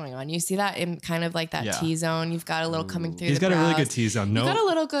 glow going on. You see that in kind of like that Yeah. T-zone. You've got a little coming through he's the got a really brows. good T-zone. No, You've got a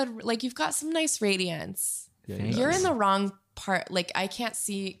little good, like you've got some nice radiance. Yeah, he You're does. in the wrong part. Like I can't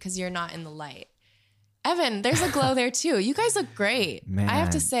see because you're not in the light. Evan, there's a glow there too. You guys look great. I have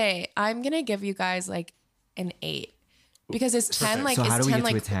to Man. say, I'm gonna give you guys like an 8 because it's 10 like so how it's do we 10 get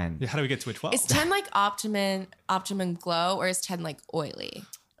like to a 10? Yeah, how do we get to a 12? it's 10 like optimum glow or is 10 like oily?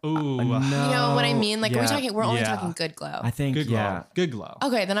 Ooh, no. You know what I mean? Like, Yeah. we're only Yeah. talking good glow. I think, good glow. yeah. Good glow.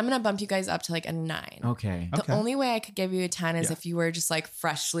 Okay, then I'm gonna bump you guys up to like a 9. Okay. The Okay. only way I could give you a 10 is Yeah. if you were just like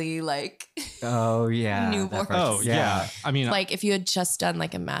freshly like Oh, yeah. that Newborn. first- Oh yeah. I mean, like if you had just done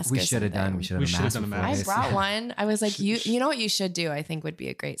like a mask. We or should have done. something. We should We have should've done a done a mask. I mask. before brought this. one. I was like, you know what you should do? I think would be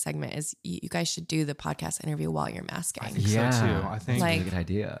a great segment is you guys should do the podcast interview while you're masking. I think Yeah. so too. I think Like- That's a good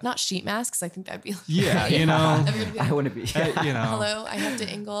idea. Not sheet masks. I think that'd be. yeah, you know, Everybody be like, I wouldn't be. you know, hello, I have to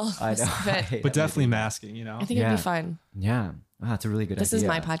angle. I know. But but definitely masking. You know, I think it'd Yeah. be fun. Yeah. Wow, that's a really good This idea. is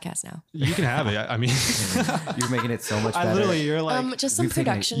my podcast now. you can have it. I mean, You're making it so much better. I literally, you're like, Just some we've taken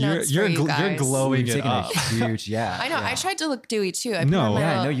a- production you're notes you're for you you're guys. glowing We've it taken up. a huge, yeah. I know. Yeah. I tried to look dewy too. I No. put on my Yeah,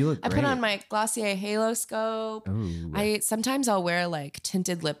 little- no, you look I put great. on my Glossier Halo Scope. Ooh. Sometimes I'll wear like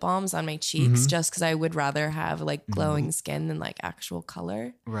tinted lip balms on my cheeks Mhm. just because I would rather have like glowing skin than like actual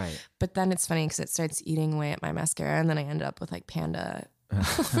color. Right. But then it's funny because it starts eating away at my mascara, and then I end up with like panda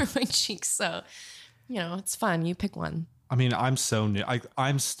over my cheeks. So, you know, it's fun. You pick one. I mean, I'm so new.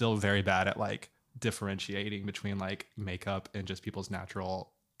 I'm still very bad at like differentiating between like makeup and just people's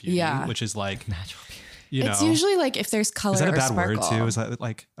natural beauty, Yeah. which is like, Natural beauty. you know, It's usually like if there's color is that a or bad sparkle. word too? Is that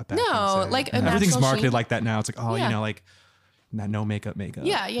like a bad No, thing to say? like a everything's natural marketed sheen. like that now. It's like, oh, Yeah. you know, like no makeup.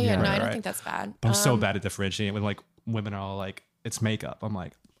 Yeah. Yeah, No, right, I don't right. think that's bad. But I'm so bad at differentiating when like women are all like, it's makeup. I'm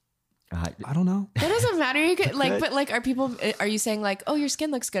like, I don't know. That doesn't matter. You could like, Okay. but like, are you saying like, oh, your skin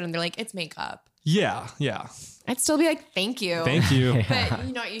looks good, and they're like, it's makeup? Yeah, yeah. I'd still be like, thank you. Thank you. But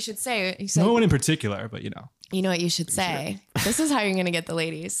you know what you should say? You say, No one in particular, but you know. you know what you should say. This is how you're gonna get the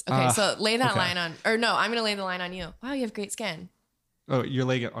ladies. Okay, so lay that okay. line on, or no, I'm gonna lay the line on you. Wow, you have great skin. Oh, you're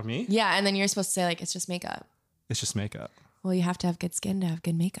laying it on me? Yeah, and then you're supposed to say like, it's just makeup. It's just makeup. Well, you have to have good skin to have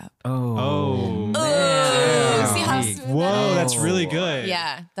good makeup. Oh. Oh, see how Damn. smooth Whoa, that is? that's really good.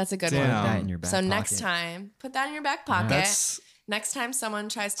 Yeah, that's a good Damn. Put one. that in your back So next pocket. time, put that in your back pocket. That's Next time someone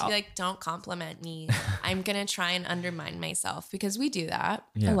tries to be like, don't compliment me, I'm going to try and undermine myself because we do that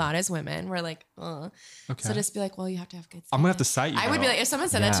Yeah. a lot as women. We're like, ugh. okay. So just be like, well, you have to have good skin. I'm gonna have to cite you. I would be though. like, if someone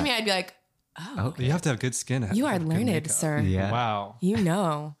said that to Yeah. me, I'd be like, oh, Okay. You have to have good skin. to you are have good learned, makeup. sir. Yeah. Wow. You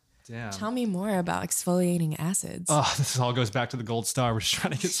know. Damn. Tell me more about exfoliating acids. Oh, this all goes back to the gold star. We're just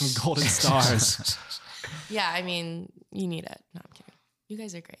trying to get some golden stars. Yeah, I mean, you need it. No, I'm kidding. You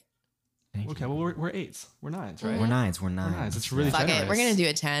guys are great. Thank you. Okay, well we're 8s. We're 9s, right? We're nines. We're We're nines. 9s. It's really Fuck generous. it. We're going to do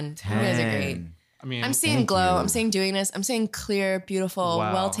a 10. You guys are great. 10. I mean, I'm seeing Thank glow. you. I'm seeing dewiness. I'm seeing clear, beautiful,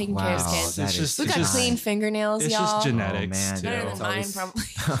 Wow. well taken care of Wow, skin. that It's is just- We it's got just- clean fingernails, it's y'all. just genetics man. too. Better It's than mine, always-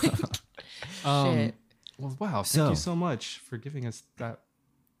 probably. Shit. Well, wow. Thank So- you so much for giving us that.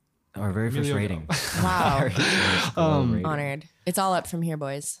 Our very first Emilio rating. Wow. Very first glow rating. Honored. It's all up from here,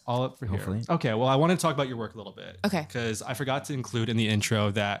 boys. All up for here. Hopefully. Okay, well, I want to talk about your work a little bit. Okay. Because I forgot to include in the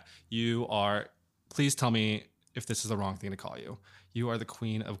intro that you are, please tell me if this is the wrong thing to call you. You are the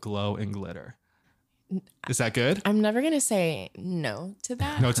queen of glow and glitter. Is that good? I'm never going to say no to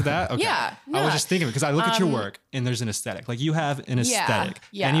that. No to that? Okay. Yeah, I was no. just thinking because I look at your work and there's an aesthetic. Like you have an aesthetic.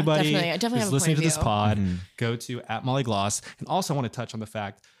 yeah, Anybody definitely. I definitely who's have a listening to point this of view. pod, Mm-hmm. go to @MollyGloss. And also I want to touch on the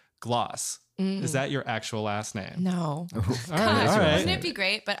fact, Gloss. Is that your actual last name? No. All right, Gosh, all right. wouldn't it be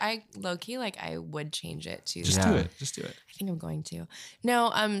great? But I low key I would change it to. Just Yeah. do it. Just do it. I think I'm going to.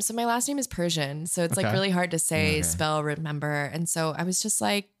 No, so my last name is Persian, so it's like Okay. really hard to say, Okay. spell, remember, and so I was just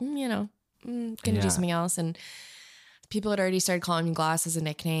like, gonna Yeah. do something else, and people had already started calling me Gloss as a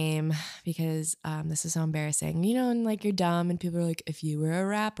nickname because this is so embarrassing, and like you're dumb, and people are like, if you were a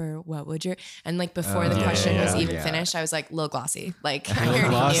rapper, what would your and like before the Oh, question was yeah, even yeah. finished, I was like Lil Glossy, like I Lil already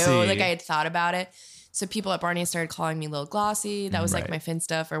Glossy. knew, like I had thought about it. So people at Barney started calling me Lil Glossy. That was like Right. my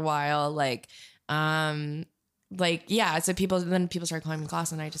Finsta for a while. So people started calling me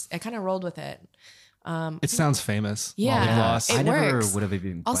Gloss, and I kind of rolled with it. It sounds famous. Yeah. Molly Gloss. It I never works. would have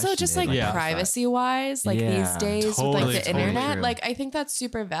even Also, questioned just it like I Yeah. thought. privacy wise, like Yeah, these days with totally, like the totally internet, true. like I think that's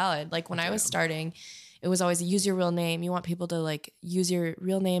super valid. Like when I was Yeah. starting, it was always use your real name. You want people to like use your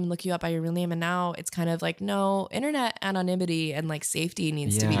real name, look you up by your real name. And now it's kind of like, no, internet anonymity and like safety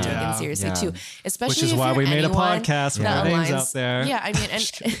needs to be Yeah. taken Yeah. seriously Yeah. too. Especially Which is if why you're we made a anyone podcast with that our names aligns- out there. Yeah, I mean,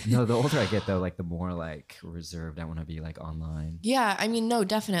 and No, the older I get though, like the more like reserved I want to be like online. yeah, I mean, no,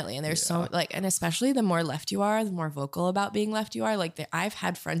 definitely. And there's so like, and especially the more left you are, the more vocal about being left you are. Like I've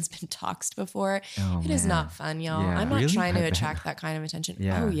had friends been doxxed before. Oh, It is man. not fun, y'all. Yeah. I'm not Really? trying I to bet. attract that kind of attention.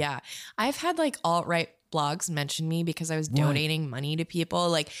 Yeah. Oh yeah. I've had like alt-right blogs mention me because I was donating money to people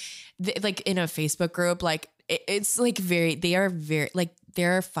like in a Facebook group. Like it's like they are like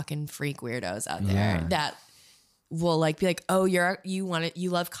there are fucking freak weirdos out there Yeah. that will like be like, oh, you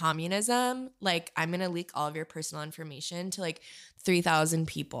love communism. Like I'm going to leak all of your personal information to like 3,000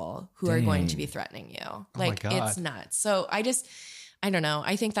 people who are going to Dang. be threatening you. my Like God. it's nuts. So I just, I don't know.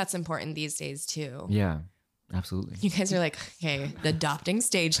 I think that's important these days too. Yeah, absolutely. You guys are like, okay, adopting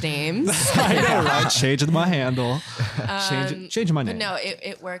stage names. I know, right? Changing my handle. Changing my name. But no,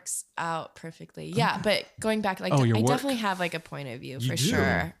 it works out perfectly. Yeah, but going back, like, Oh, your I work. definitely have like a point of view for do?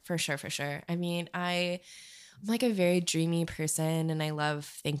 sure. For sure. I mean, I'm like a very dreamy person, and I love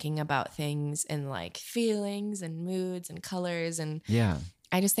thinking about things and like feelings and moods and colors, and Yeah.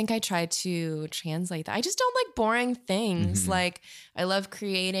 I just think I try to translate that. I just don't like boring things. Like, I love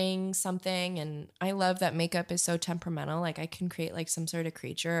creating something, and I love that makeup is so temperamental. Like, I can create like some sort of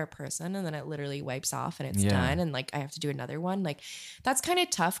creature or person, and then it literally wipes off and it's done. And like, I have to do another one. Like, that's kind of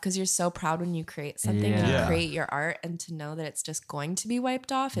tough because you're so proud when you create something and you Yeah. create your art, and to know that it's just going to be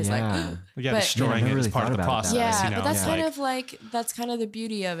wiped off is like, Yeah, but- destroying Yeah, I it never is really part of the thought about process. that. yeah, you know? but that's It's kind like- of like, that's kind of the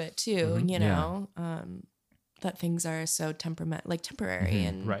beauty of it too, you know, that things are so temporary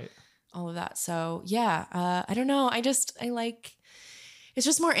and right. all of that. So yeah, I don't know. I like, it's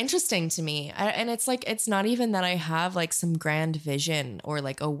just more interesting to me. And it's like, it's not even that I have like some grand vision or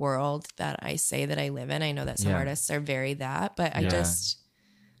like a world that I say that I live in. I know that some Yeah. artists are very that, but I Yeah. just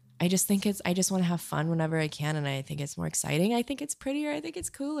think I just want to have fun whenever I can. And I think it's more exciting. I think it's prettier. I think it's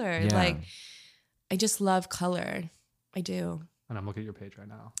cooler. Yeah. Like, I just love color. I do. And I'm looking at your page right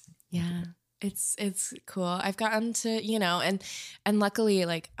now. Yeah. It's cool. I've gotten to, you know, and luckily,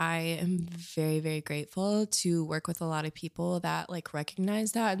 like, I am very, very grateful to work with a lot of people that like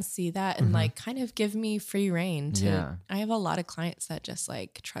recognize that and see that and like kind of give me free reign to, Yeah. I have a lot of clients that just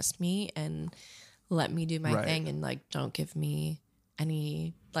like trust me and let me do my Right. thing and like don't give me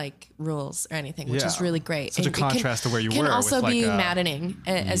any like rules or anything, which is Yeah. really great. Such a And it can- contrast to where you can were. also with be like, maddening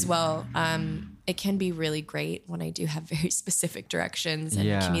as well. It can be really great when I do have very specific directions and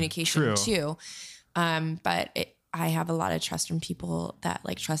Yeah. communication True. too. But I have a lot of trust from people that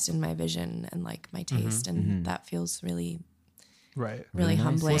like trust in my vision and like my taste, and that feels really, right. really nice.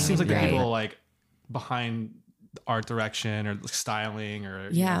 humbling. Well, it seems like and the great. people like behind art direction or styling or you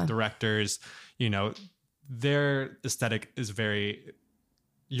know, Yeah. directors, you know, their aesthetic is very,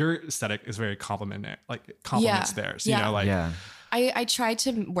 your aesthetic is very complementary, like complements Yeah. theirs. You Yeah. know, like Yeah. I try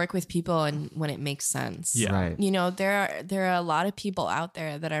to work with people and when it makes sense. Yeah. Right. You know, there are a lot of people out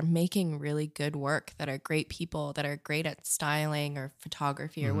there that are making really good work, that are great people, that are great at styling or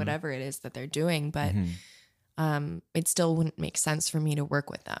photography or whatever it is that they're doing, but it still wouldn't make sense for me to work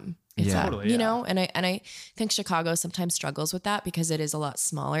with them. If Yeah. that- Totally, you yeah. know, and I think Chicago sometimes struggles with that because it is a lot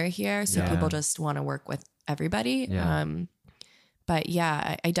smaller here, so Yeah. people just want to work with everybody. Yeah. But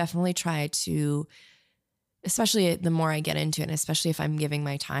yeah, I definitely try to, especially the more I get into it, and especially if I'm giving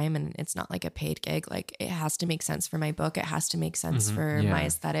my time and it's not like a paid gig, like it has to make sense for my book. It has to make sense for Yeah, my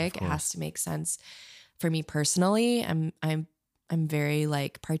aesthetic. It has to make sense for me personally. I'm very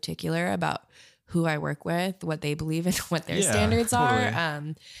like particular about who I work with, what they believe in, what their Yeah, standards totally.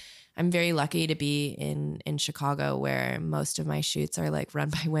 are. I'm very lucky to be in Chicago, where most of my shoots are like run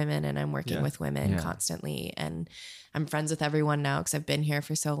by women, and I'm working Yeah. with women Yeah. constantly, and I'm friends with everyone now because I've been here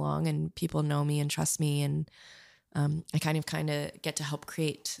for so long, and people know me and trust me, and I kind of get to help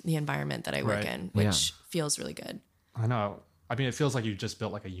create the environment that I work Right. in, which feels really good. I know. I mean, it feels like you just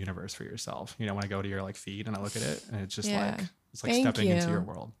built like a universe for yourself. You know, when I go to your like feed and I look at it, and it's just Yeah. like it's like Thank stepping into you. your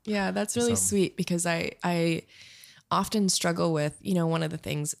world. Yeah, that's really So- sweet because I often struggle with, you know, one of the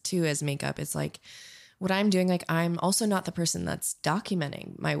things too as makeup is like what I'm doing, like I'm also not the person that's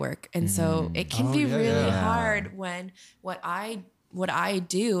documenting my work. And so it can Oh, be yeah, really yeah. hard when what I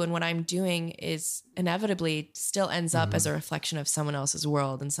do and what I'm doing is inevitably still ends up as a reflection of someone else's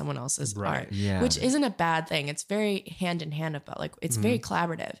world and someone else's Right. art, Yeah. which isn't a bad thing. It's very hand in hand about like, it's very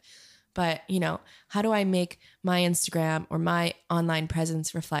collaborative. But, you know, how do I make my Instagram or my online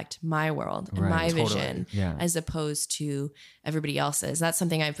presence reflect my world and Right, my totally. vision Yeah. as opposed to everybody else's? That's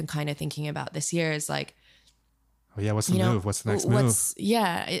something I've been kind of thinking about this year is like, Oh yeah, what's the you know, move? What's the next move?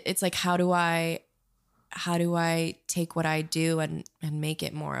 It's like, how do I take what I do and make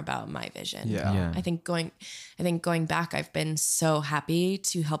it more about my vision? Yeah. Yeah. I think going back, I've been so happy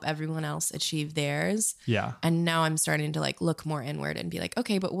to help everyone else achieve theirs. Yeah. And now I'm starting to like look more inward and be like,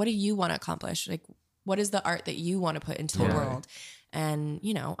 okay, but what do you want to accomplish? Like, what is the art that you want to put into the Yeah. world? And,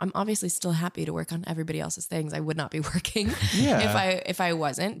 you know, I'm obviously still happy to work on everybody else's things. I would not be working Yeah. if I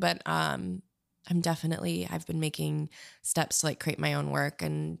wasn't, but I've been making steps to like create my own work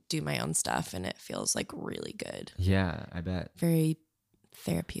and do my own stuff, and it feels like really good. Yeah, I bet. Very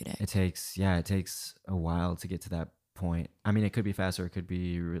therapeutic. It takes a while to get to that point. I mean, it could be faster, it could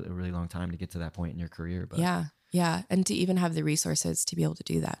be a really long time to get to that point in your career, but Yeah. Yeah. And to even have the resources to be able to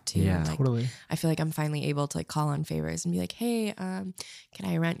do that too. Yeah, like, totally. I feel like I'm finally able to like call on favors and be like, hey, can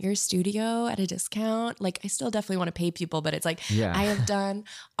I rent your studio at a discount? Like, I still definitely want to pay people, but it's like, Yeah. I have done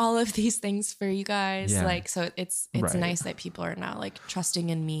all of these things for you guys. Yeah. Like, so it's Right. nice that people are now like trusting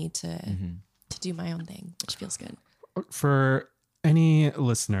in me to do my own thing, which feels good. For any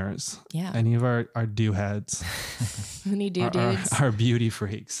listeners, Yeah. any of our do heads, Any dudes, our beauty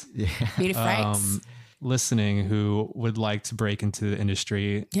freaks, Yeah. beauty frights. listening who would like to break into the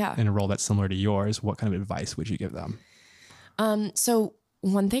industry Yeah. in a role that's similar to yours, what kind of advice would you give them? So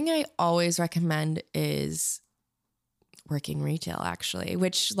one thing I always recommend is working retail, actually,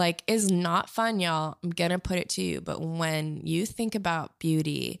 which like is not fun, y'all. I'm gonna put it to you, but when you think about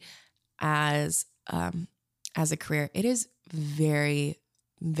beauty as a career, it is very,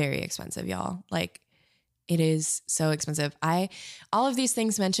 very expensive, y'all. Like, it is so expensive. All of these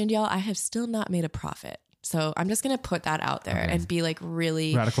things mentioned, y'all, I have still not made a profit. So I'm just going to put that out there and be like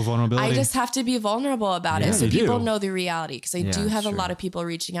really Radical vulnerability. I just have to be vulnerable about Yeah, it so you people do. know the reality. Because I do have a sure. lot of people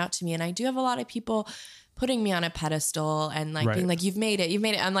reaching out to me, and I do have a lot of people putting me on a pedestal and like Right. being like, you've made it.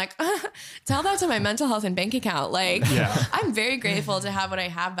 I'm like, tell that to my mental health and bank account. Like, Yeah. I'm very grateful to have what I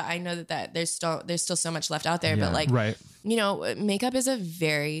have, but I know that there's still so much left out there. Yeah. But like, Right. you know, makeup is a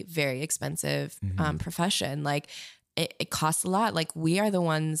very, very expensive profession. Like, it costs a lot. Like, we are the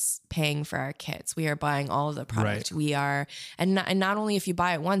ones paying for our kits. We are buying all of the product. Right. We are, and not only if you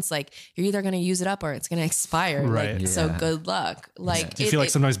buy it once, like you're either going to use it up or it's going to expire. Right. Like, so Yeah. good luck. Like, Do you feel like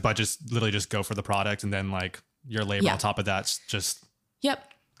sometimes budgets literally just go for the product and then like your labor Yeah. on top of that's just yep.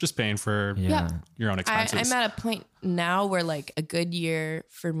 paying for Yeah. your own expenses? I'm at a point now where like a good year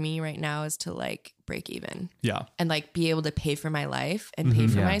for me right now is to like break even Yeah. and like be able to pay for my life and pay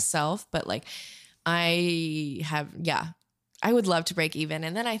for Yeah. myself. But like, I would love to break even.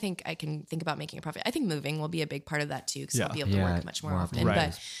 And then I think I can think about making a profit. I think moving will be a big part of that too, because Yeah. I'll be able to Yeah, work much more more often,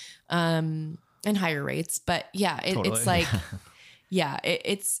 Right. but, and higher rates. But yeah, Totally. it's like,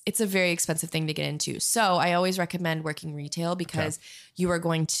 it's a very expensive thing to get into. So I always recommend working retail because you are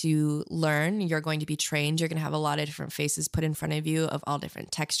going to learn, you're going to be trained, you're going to have a lot of different faces put in front of you of all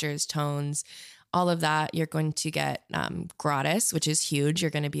different textures, tones, all of that. You're going to get gratis, which is huge. You're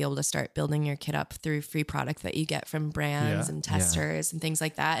going to be able to start building your kit up through free product that you get from brands Yeah. and testers and things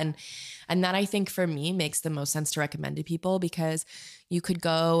like that. And that, I think, for me makes the most sense to recommend to people, because you could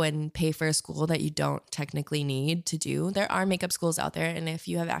go and pay for a school that you don't technically need to do. There are makeup schools out there, and if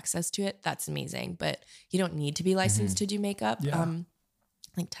you have access to it, that's amazing. But you don't need to be licensed to do makeup. Yeah.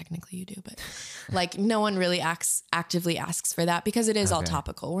 I think technically you do, but like no one really actively asks for that because it is all Okay.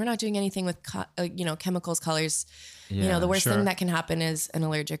 topical. We're not doing anything with chemicals, colors. You Yeah, know, the worst sure. thing that can happen is an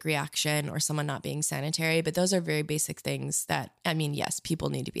allergic reaction or someone not being sanitary. But those are very basic things that, I mean, yes, people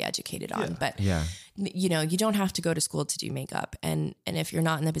need to be educated on. But Yeah. you know, you don't have to go to school to do makeup. And if you're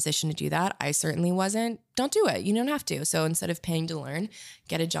not in the position to do that, I certainly wasn't. Don't do it. You don't have to. So instead of paying to learn,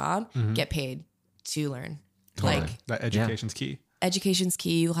 get a job, get paid to learn. Totally. Like, that education's key. education's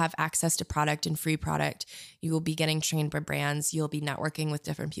key. You'll have access to product and free product. You will be getting trained by brands. You'll be networking with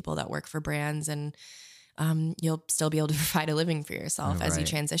different people that work for brands, and you'll still be able to provide a living for yourself as you Right.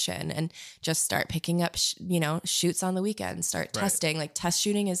 transition, and just start picking up, shoots on the weekend, start Right. testing. Like, test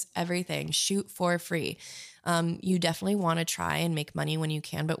shooting is everything. Shoot for free. You definitely want to try and make money when you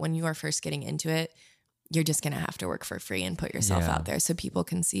can, but when you are first getting into it, you're just going to have to work for free and put yourself Yeah. out there so people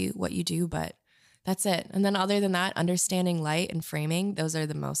can see what you do. But that's it. And then other than that, understanding light and framing, those are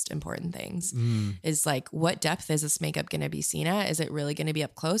the most important things. Is like, what depth is this makeup going to be seen at? Is it really going to be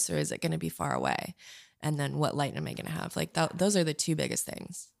up close, or is it going to be far away? And then what light am I going to have? Like, those are the two biggest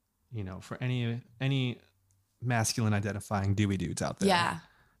things. You know, for any masculine identifying dewy dudes out there Yeah.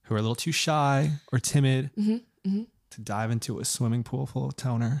 who are a little too shy or timid Mm-hmm. to dive into a swimming pool full of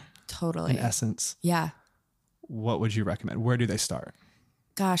toner, Totally. in essence, Yeah. what would you recommend? Where do they start?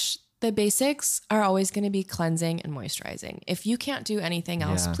 Gosh, the basics are always going to be cleansing and moisturizing. If you can't do anything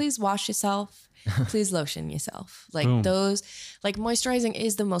else, Yeah. please wash yourself. Please lotion yourself. Like, Boom. those, like, moisturizing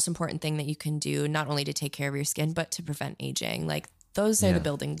is the most important thing that you can do, not only to take care of your skin, but to prevent aging. Like, those are Yeah. the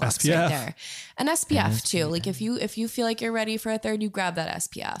building blocks SPF. right there. And SPF too. Like, if you feel like you're ready for a third, you grab that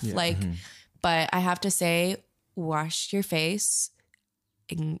SPF. Like, but I have to say, wash your face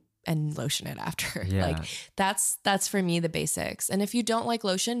and lotion it after. Yeah. Like that's for me the basics. And if you don't like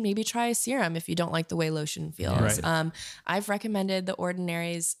lotion, maybe try a serum if you don't like the way lotion feels. Right. I've recommended the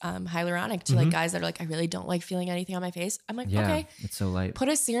Ordinary's hyaluronic to like guys that are like, I really don't like feeling anything on my face. I'm like, Yeah, okay, it's so light. put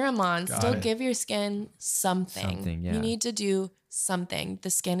a serum on. Got Still it. give your skin something. Something, yeah. You need to do something. The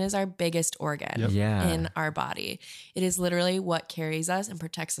skin is our biggest organ Yeah. in our body. It is literally what carries us and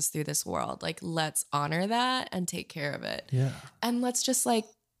protects us through this world. Like, let's honor that and take care of it. Yeah. And let's just like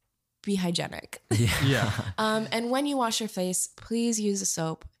be hygienic. Yeah. And when you wash your face, please use a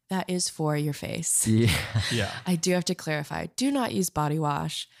soap that is for your face. Yeah. Yeah. I do have to clarify, do not use body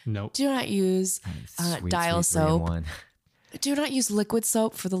wash. Nope. Do not use Sweet, dial sweet 3 in soap. 1. Do not use liquid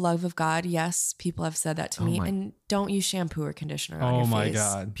soap, for the love of God. Yes, people have said that to me. my- And don't use shampoo or conditioner on Oh your my face.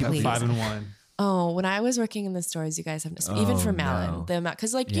 God. Please. 5 in 1. Oh, when I was working in the stores, you guys have even for Oh, Malin, no. the amount,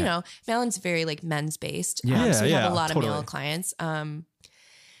 because like you know, Malin's very like men's based. Yeah. So we have Yeah, a lot of male totally. clients.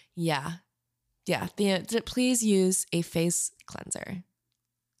 Yeah. Please use a face cleanser.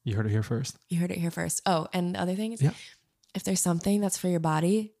 You heard it here first. You heard it here first. Oh, and the other thing is, Yeah. if there's something that's for your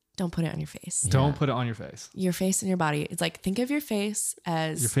body, don't put it on your face. Don't put it on your face. Your face and your body. It's like, think of your face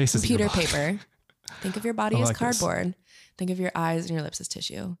as Your face is your computer body. paper. Think of your body I as like this. cardboard. Think of your eyes and your lips as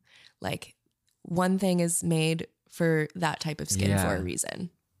tissue. Like, one thing is made for that type of skin Yeah. for a reason.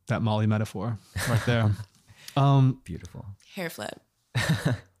 That Molly metaphor right there. Beautiful. Hair flip.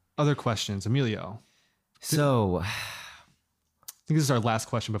 Other questions, Emilio. So, I think this is our last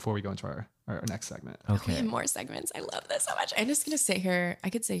question before we go into our next segment. We okay. have more segments. I love this so much. I'm just gonna sit here. I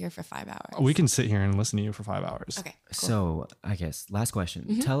could sit here for 5 hours. We can sit here and listen to you for 5 hours. Okay. Cool. So, I guess last question.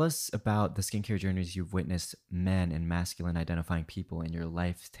 Mm-hmm. Tell us about the skincare journeys you've witnessed men and masculine identifying people in your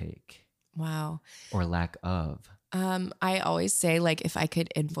life take Wow. or lack of. I always say, like, if I could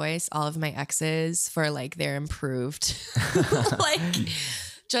invoice all of my exes for like their improved, like,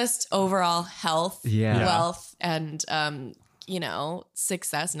 just overall health, Yeah. wealth, and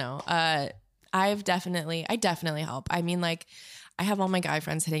success. No, I definitely help. I mean, like, I have all my guy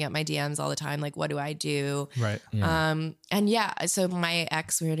friends hitting up my DMs all the time. Like, what do I do? Right. Yeah. And yeah, so my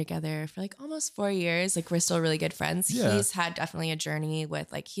ex, we were together for like almost 4 years. Like, we're still really good friends. Yeah. He's had definitely a journey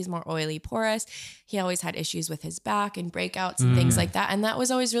with, like, he's more oily, porous. He always had issues with his back and breakouts and things like that. And that was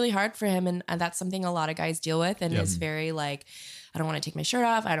always really hard for him. And that's something a lot of guys deal with. And is very like, I don't want to take my shirt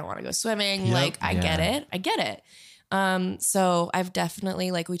off. I don't want to go swimming. Yep. Like, I get Yeah. it. I get it. So I've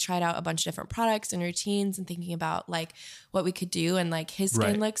definitely, like, we tried out a bunch of different products and routines and thinking about like what we could do. And like his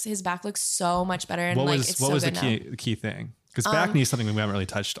skin Right. his back looks so much better. And What like, was it's what so was the good now. key thing? Because back knee is something we haven't really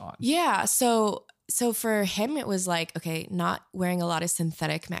touched on. Yeah. So for him, it was like, okay, not wearing a lot of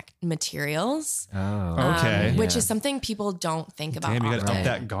synthetic materials, Oh. Okay. which Yeah. is something people don't think about. Damn, you got to often. up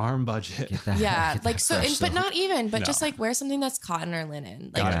that GARM budget. Get that- Yeah, get like, that so, fresh but soap. not even, but No. just like wear something that's cotton or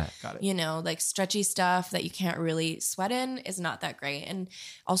linen. Like, Got it. you know, like stretchy stuff that you can't really sweat in is not that great. And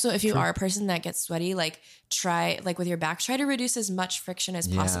also, if you are a person that gets sweaty, like, try, like, with your back, try to reduce as much friction as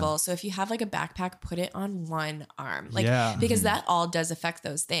Yeah. possible. So if you have like a backpack, put it on one arm, like, Yeah. because that all does affect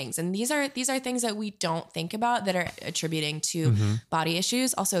those things. And these are things that we don't think about that are attributing to body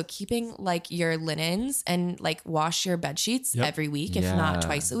issues. Also, keeping like your linens and like wash your bed sheets Yep. every week, if Yeah. not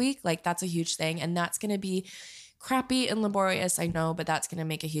twice a week. Like, that's a huge thing. And that's going to be crappy and laborious, I know, but that's going to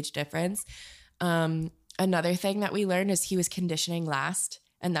make a huge difference. Another thing that we learned is he was conditioning last.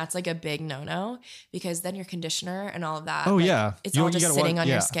 And that's like a big no-no, because then your conditioner and all of that. Oh, like, yeah. It's You all just gotta sitting wa- on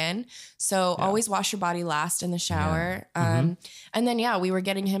yeah. your skin. So always wash your body last in the shower. Mm-hmm. And then, yeah, we were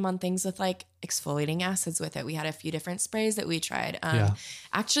getting him on things with like exfoliating acids with it. We had a few different sprays that we tried. Yeah.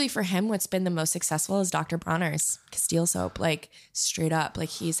 Actually, for him, what's been the most successful is Dr. Bronner's Castile soap, like, straight up. Like,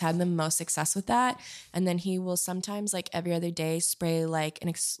 he's had the most success with that. And then he will sometimes, like, every other day spray like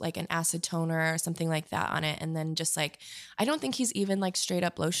an acid toner or something like that on it. And then just like, I don't think he's even like straight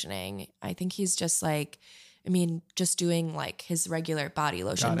up lotioning. I think he's just like, I mean, just doing like his regular body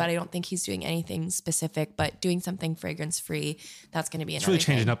lotion, Got it. but I don't think he's doing anything specific, but doing something fragrance free. That's going to be It's another really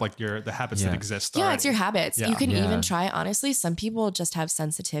changing thing. up like the habits Yeah. that exist. Yeah, already. it's your habits. Yeah. You can Yeah. even try, honestly, some people just have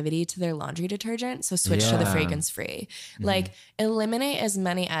sensitivity to their laundry detergent. So switch to the Yeah. fragrance free. Like, eliminate as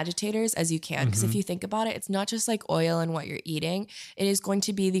many agitators as you can. Because if you think about it, it's not just like oil and what you're eating. It is going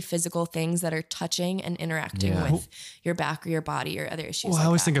to be the physical things that are touching and interacting Yeah. with your back or your body or other issues. Well, like I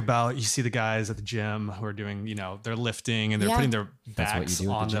always that. think about, you see the guys at the gym who are doing, they're lifting and they're Yeah. putting their That's what you backs do at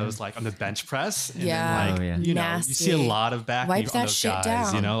the on gym? those, like on the bench press. And Yeah. Then, like, Oh, yeah. you see a Nasty. lot of back Wipe on that those shit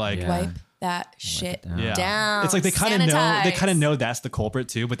guys, down. like, Yeah. Wipe that shit down. yeah. down. It's like they kind of know, Sanitize. that's the culprit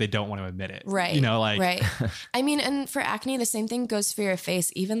too, but they don't want to admit it. Right. Like, right. I mean, and for acne, the same thing goes for your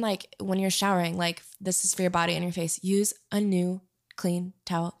face. Even like when you're showering, like, this is for your body and your face. Use a new clean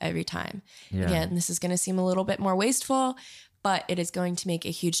towel every time. Yeah. Again, this is going to seem a little bit more wasteful, but it is going to make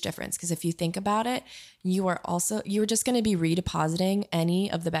a huge difference because if you think about it, you're just going to be redepositing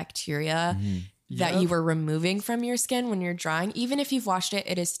any of the bacteria that you were removing from your skin when you're drying. Even if you've washed it,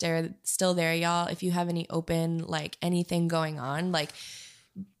 it is still there, y'all. If you have any open, like anything going on, like,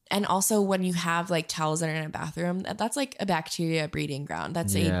 and also when you have like towels that are in a bathroom, that's like a bacteria breeding ground.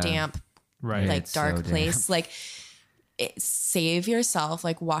 That's a damp, Right. like It's dark so place. Like, save yourself,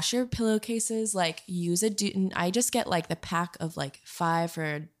 like wash your pillowcases, like use I just get like the pack of like 5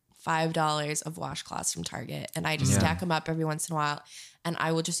 for $5 of washcloths from Target, and I just stack them up every once in a while, and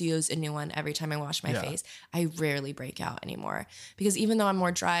I will just use a new one every time I wash my face. I rarely break out anymore because even though I'm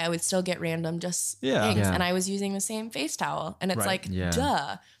more dry, I would still get random things, and I was using the same face towel, and it's like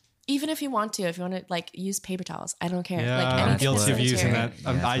duh. Even if you want to like use paper towels, I don't care. Yeah, like I'm anything guilty of that's using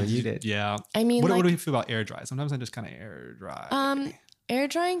sanitary. that. You did. Yeah. I mean, what like, do you feel about air dry? Sometimes I just kind of air dry. Air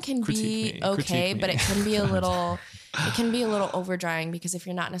drying can be okay, but it can be a little over drying because if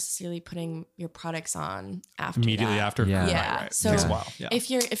you're not necessarily putting your products on immediately after. Yeah. Right. So Takes a while. Yeah. if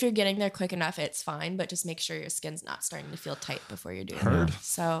you're getting there quick enough, it's fine, but just make sure your skin's not starting to feel tight before you're doing it.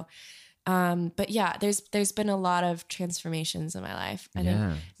 So but yeah, there's been a lot of transformations in my life. I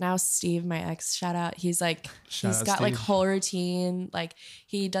think now Steve, my ex, shout out, he's got Steve. like whole routine. Like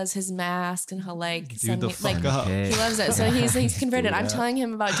he does his mask and he'll like send me like up. he loves it. So he's converted. I'm telling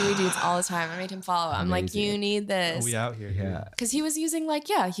him about Dewy Dudes all the time. I made him follow. I'm like, you need this. We out here. Yeah. Because he was using a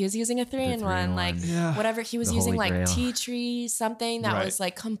 3-in-1, like whatever he was The using, Holy like Grail. tea tree, something that was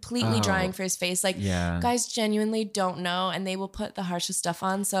like completely drying for his face. Like guys genuinely don't know, and they will put the harshest stuff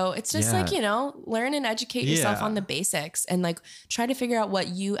on. So it's just like, learn and educate yourself on the basics and like try to figure out what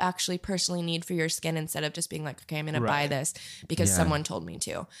you actually personally need for your skin instead of just being like, okay, I'm going to buy this because someone told me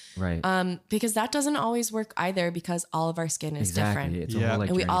to. Right. Because that doesn't always work either because all of our skin is different. It's a whole, like,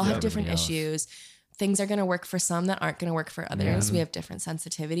 and we journey all for have different everybody else. issues. Things are going to work for some that aren't going to work for others. We have different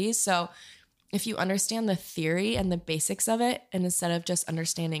sensitivities. So if you understand the theory and the basics of it, and instead of just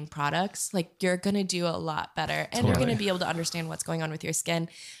understanding products, like you're going to do a lot better and you're going to be able to understand what's going on with your skin.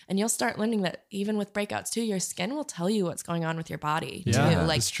 And you'll start learning that even with breakouts too, your skin will tell you what's going on with your body too.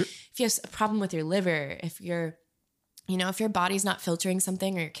 Like if you have a problem with your liver, if your body's not filtering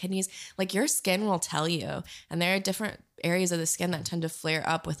something or your kidneys, like your skin will tell you. And there are different areas of the skin that tend to flare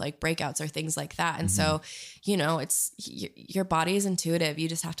up with like breakouts or things like that. And so, it's your body is intuitive. You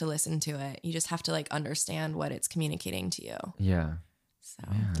just have to listen to it. You just have to like understand what it's communicating to you. Yeah. So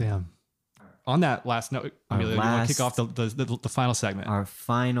Damn. On that last note, Amelia, you want to kick off the final segment? Our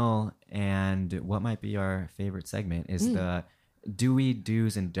final and what might be our favorite segment is the Dewy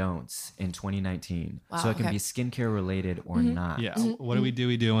Do's and Don'ts in 2019. Wow, so it can be skincare related or not. Yeah. What are we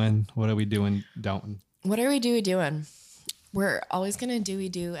doing? What are we doing? Don't. what are we doing? We're always going to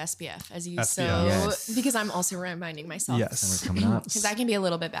do SPF as you SPF. so Yes. because I'm also reminding myself. Yes. Summer's coming up. Because I can be a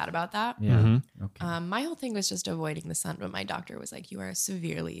little bit bad about that. Yeah. Okay. My whole thing was just avoiding the sun, but my doctor was like, you are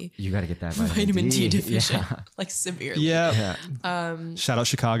severely You got to get that vitamin D deficient. Yeah. Like severely. Yeah. Shout out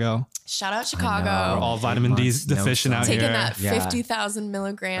Chicago. Shout out know. Chicago. We're all vitamin D Months, no deficient out sun. Taking here. that Yeah. 50,000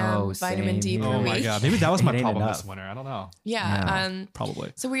 milligram Oh, vitamin D same per here. Oh week. my god. Maybe that was my It ain't problem enough. this winter. I don't know. Yeah.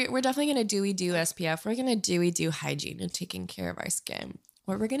 Probably. So we're definitely going to do SPF. We're going to do hygiene and taking care of our skin.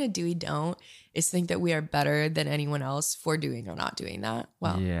 What we're going to don't is think that we are better than anyone else for doing or not doing that.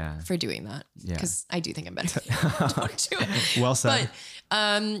 Well, Yeah. for doing that. Yeah. Because I do think I'm better. Don't do it. Well said.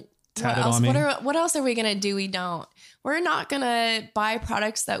 But Tat what it else? on me. What else are we gonna do? We don't. We're not gonna buy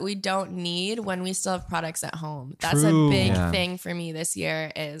products that we don't need when we still have products at home. That's True. a big Yeah. thing for me this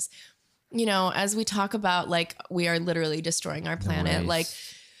year. Is as we talk about like we are literally destroying our planet. waste. Like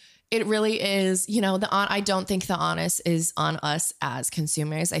it really is. I don't think the onus is on us as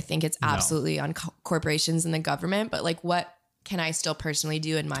consumers. I think it's absolutely on corporations and the government. But like what can I still personally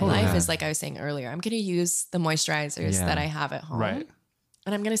do in my life Yeah. is like I was saying earlier, I'm going to use the moisturizers Yeah. that I have at home. Right.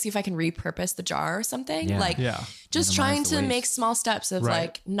 And I'm going to see if I can repurpose the jar or something. Yeah. Like Yeah. just Minimize trying the to waste. make small steps of Right.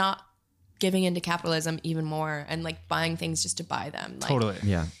 like not giving into capitalism even more and like buying things just to buy them. Like Totally.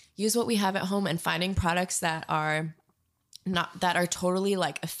 Yeah. use what we have at home and finding products that are totally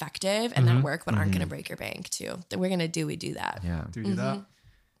like effective and that work but aren't going to break your bank too. That we're going to do that. Yeah. Do we do that?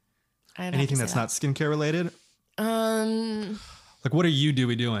 I'd have Anything to that's say not skincare related? that. Like, what are you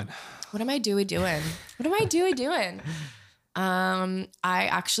doing? What am I doing? What am I doing? I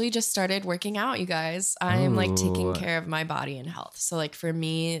actually just started working out, you guys. I'm like taking Ooh. care of my body and health. So like for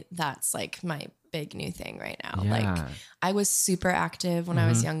me, that's like my big new thing right now. Yeah. Like I was super active when I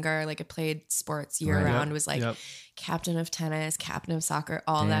was younger. Like I played sports year Right. round, Yep. was like Yep. captain of tennis, captain of soccer,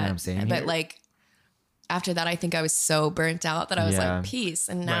 all Damn, that. same But here. like after that, I think I was so burnt out that I was Yeah. like, peace.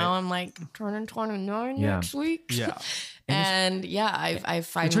 And now Right. I'm like turning 29 Yeah. next week. Yeah. And yeah, I've You're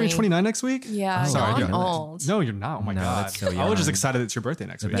finally turning 29 next week? Yeah, Sorry, I'm dude. old. No, you're not. Oh my No, God. that's so I was just young. excited it's your birthday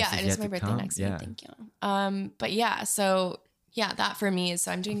next The week. best Yeah, is it is yet my to birthday come. next Yeah. week. Thank you. But yeah, so yeah, that for me is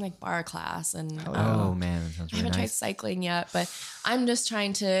so I'm doing like bar class and Oh man, that sounds I really haven't tried nice. cycling yet, but I'm just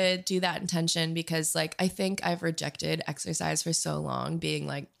trying to do that intention because like I think I've rejected exercise for so long, being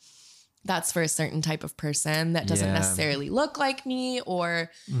like that's for a certain type of person that doesn't Yeah. necessarily look like me, or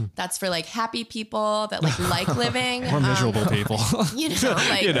that's for like happy people that like living. Or miserable people. You know,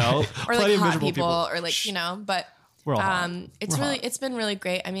 like You know, or plenty like of hot miserable people, people. or like, you know, but We're all hot. it's We're really hot. it's been really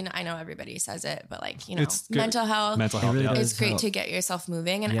great. I mean, I know everybody says it, but like, you know, It's good. mental health. Mental health. really yeah. does. It's great help. to get yourself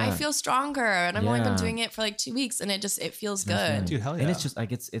moving, and I Yeah. feel stronger. And I've only been Yeah. doing it for like 2 weeks, and it feels good. Definitely. Dude, hell And yeah. it's just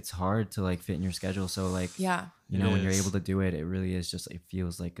like it's hard to like fit in your schedule. So like Yeah, you know, It when you're is. able to do it, it really is just it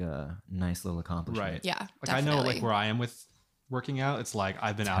feels like a nice little accomplishment. Right. yeah. Like definitely. I know like where I am with working out, it's like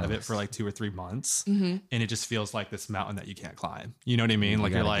I've been out of it for like 2 or 3 months, Mm-hmm. and it just feels like this mountain that you can't climb. You know what I mean? You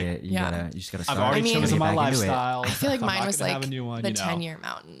like you're gotta like, get- Yeah. you just gotta I've start. already I mean- chosen Get my back into it. lifestyle. I feel like I'm mine not was gonna like have a new one, the you know? 10-year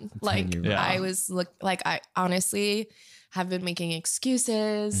mountain. Like 10-year Yeah. I was like I honestly have been making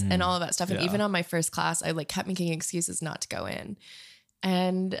excuses and all of that stuff. And Yeah. even on my first class, I like kept making excuses not to go in.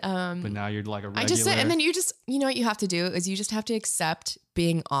 And But now you're like a regular. I just and then you know what you have to do is you just have to accept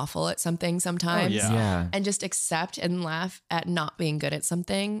being awful at something sometimes. yeah. Yeah. And just accept and laugh at not being good at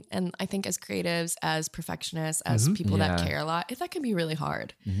something. And I think as creatives, as perfectionists, as people that Yeah. care a lot, that can be really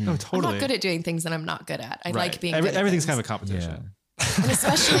hard. no, totally. I'm not good at doing things that I'm not good at. I Right. like being good at Everything's things. kind of a competition.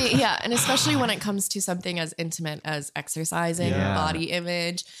 And especially when it comes to something as intimate as exercising, Yeah. body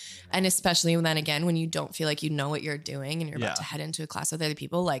image, and especially then again when you don't feel like you know what you're doing and you're Yeah. about to head into a class with other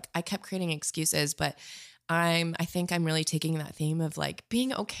people. Like I kept creating excuses, but I think I'm really taking that theme of like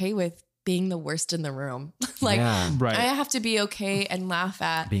being okay with being the worst in the room. Like Yeah. Right. I have to be okay and laugh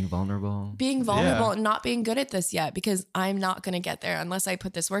at Being vulnerable. being vulnerable Yeah. and not being good at this yet because I'm not going to get there unless I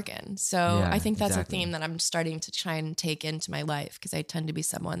put this work in. So Yeah, I think that's exactly. a theme that I'm starting to try and take into my life because I tend to be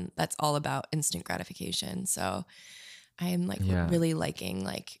someone that's all about instant gratification. So I am like Yeah. really liking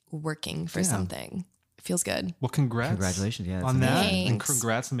like working for Yeah. something. It feels good. Well, congrats. Congratulations. Yeah. that's on that. amazing. And Thanks.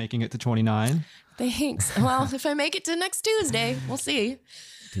 congrats on making it to 29. Thanks. Well, if I make it to next Tuesday, we'll see.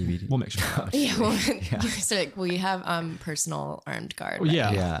 TBD. We'll make sure. Yeah, well, so like, we have personal armed guard. Well,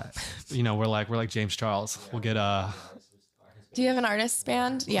 yeah. Yeah. You know, we're like James Charles. We'll get Do you have an artist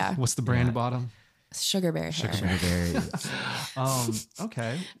band? Yeah, what's the brand bottom? Sugar Bear Hair. Sugar berries.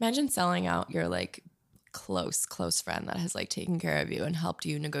 Okay. Imagine selling out your like close friend that has like taken care of you and helped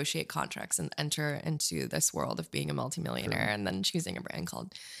you negotiate contracts and enter into this world of being a multimillionaire and then choosing a brand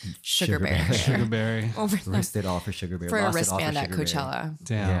called Sugar Sugar Bear Bear. Sugarberry. over the, Risked it all for Sugar Bear. for a Lost it all wristband at Sugar Bear. Coachella.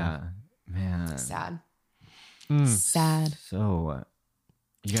 Damn. Yeah. Man. Sad. Mm. Sad. So,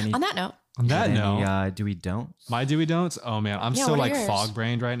 you got any, On that note, On that any, note, do we don't? my do we don'ts? Oh man, I'm Yeah, so what are like yours? fog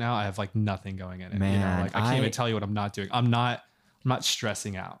brained right now. I have like nothing going in it. You know? Man, Like I can't even tell you what I'm not doing. I'm not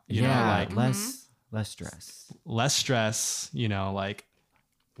stressing out. You know, like less stress. less stress, you know, like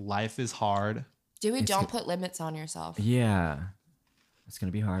life is hard. don't put limits on yourself. Yeah. It's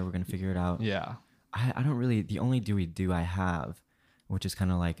gonna be hard. We're gonna figure it out. Yeah. I don't really. The only do I have, which is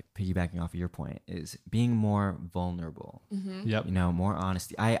kind of like piggybacking off of your point, is being more vulnerable. Yep. You know, more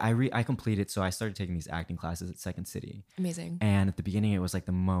honesty. I completed. So I started taking these acting classes at Second City, Amazing. and at the beginning it was like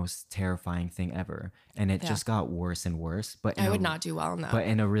the most terrifying thing ever, and it Yeah. just got worse and worse. But I would not do well in that. But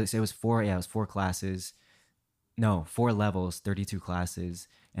in a really, so it was 4 classes. No, 4 levels, 32 classes.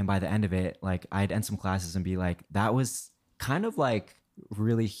 And by the end of it, like I'd end some classes and be like, that was kind of like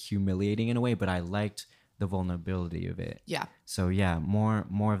really humiliating in a way, but I liked the vulnerability of it. yeah. So yeah, more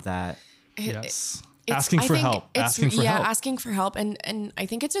of that. Yes. It's- Asking I for think help. it's- Asking for help. asking for help. And I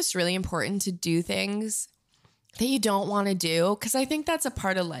think it's just really important to do things that you don't want to do because I think that's a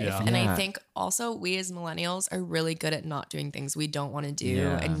part of life. Yeah. And I Yeah. think also we as millennials are really good at not doing things we don't want to do.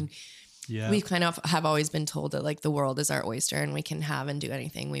 Yeah. And Yeah. we kind of have always been told that like the world is our oyster and we can have and do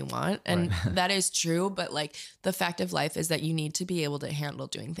anything we want. And that is true. But like the fact of life is that you need to be able to handle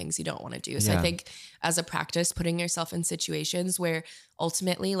doing things you don't want to do. So I Yeah. think as a practice, putting yourself in situations where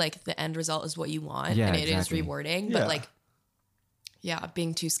ultimately like the end result is what you want Yeah, and it is exactly. rewarding. Yeah. But like, yeah,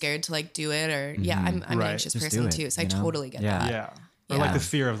 being too scared to like do it or I'm an Right. anxious Just person do it, too. So I you know? totally get Yeah. that. Yeah. Or like Yeah. the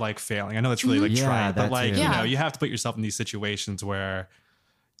fear of like failing. I know that's really like Yeah, trite, but that like, too. you know, Yeah. you have to put yourself in these situations where,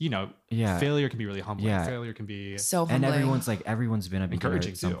 you know, Yeah. failure can be really humbling. Yeah. Failure can be, So And humbling. everyone's been a beginner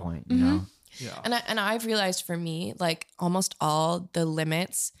Encouraging at some too. point, you know? yeah. And I've realized for me, like almost all the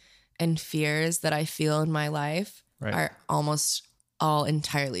limits and fears that I feel in my life Right. are almost all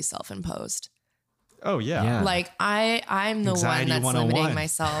entirely self-imposed. Oh yeah. Yeah. Like I'm the Anxiety one that's 101. limiting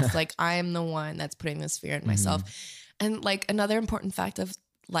myself. Like I'm the one that's putting this fear in myself. And like another important fact of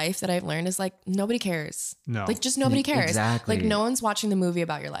life that I've learned is like nobody cares. No. Like just nobody cares. Exactly. Like no one's watching the movie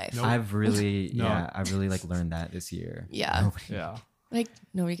about your life. Nope. I've really, No. I've really like learned that this year. Yeah. Nobody- Yeah. Like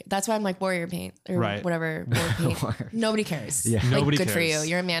nobody. That's why I'm like warrior paint or Right. whatever. Warrior paint. Warrior. Nobody cares. Yeah. Like Nobody good for you. cares.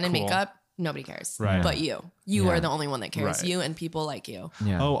 You're a man in Cool. makeup. Nobody cares. Right. But you. You Yeah. are the only one that cares. Right. You and people like you.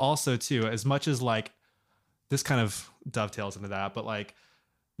 Yeah. Oh, also too, as much as like this kind of dovetails into that, but like,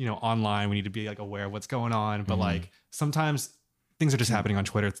 you know, online we need to be like aware of what's going on. But like sometimes things are just happening on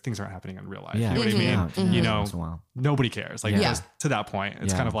Twitter. Things aren't happening in real life. Yeah. You know what I mean? Yeah, Mm-hmm. You know, once in a while. nobody cares. Like Yeah. just to that point,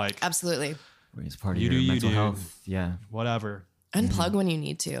 it's Yeah. kind of like Absolutely. It's part of You your do you, mental dude. health. Yeah. whatever. Unplug when you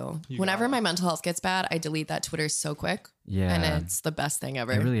need to. You Whenever got it. my mental health gets bad, I delete that Twitter so quick. Yeah. And it's the best thing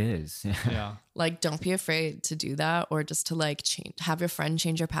ever. It really is. Yeah. Like, don't be afraid to do that or just to like have your friend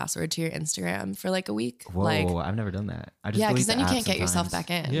change your password to your Instagram for like a week. Whoa, Like, I've never done that. I just yeah, delete because then the you app can't get yourself sometimes.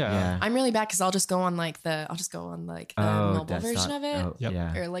 back in. Yeah. Yeah. I'm really bad because I'll just go on the mobile desktop. version of it Oh, Yep.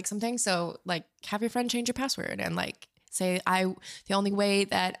 Yeah. or like something. So like have your friend change your password and like say the only way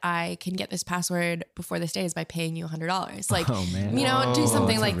that I can get this password before this day is by paying you $100. Like, Oh, man. you know, do Whoa.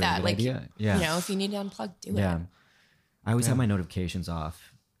 something That's a like really that. good Like, idea. Yeah. you know, if you need to unplug, do Yeah. it. I always Yeah. have my notifications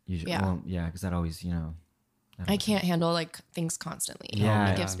off. Usually, Yeah. well, yeah, because that always, you know. I can't handle like things constantly.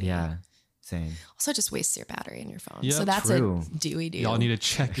 Yeah, It gives me yeah, same. also just wastes your battery in your phone. Yeah, so that's true. a Dewey do. Y'all need to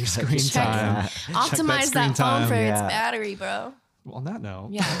check your screen Check time. that. optimize screen that phone time. for its Yeah. battery, bro. Well, on that note,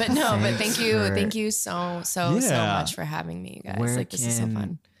 Yeah, but no, but Thanks thank for- you so Yeah. much for having me, you guys. Where Like this is so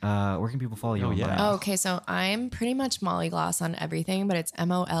fun. where can people follow you? Oh, yeah. online? Oh, okay, so I'm pretty much Molly Gloss on everything, but it's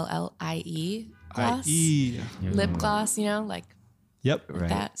MOLLIE gloss. IE. Lip gloss, you know, like Yep. Right,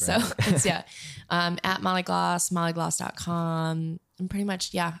 that. So it's at Molly Gloss, mollygloss.com. I'm pretty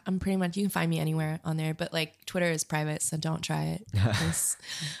much, you can find me anywhere on there, but like Twitter is private, so don't try it. 'Cause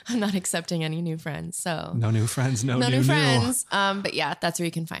I'm not accepting any new friends. So No new friends. No new new friends. But yeah, that's where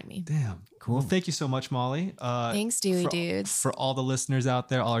you can find me. Damn. Cool. Well, thank you so much, Molly. Thanks, Dewey dudes. For all the listeners out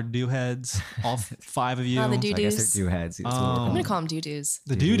there, all our do heads, all 5 of you. All the I guess doo-doos. they're two heads. It's I'm going to call them doo-doos.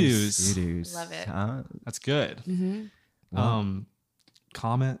 The doo-doos. Doo-doos. Love it. That's good. Mm-hmm.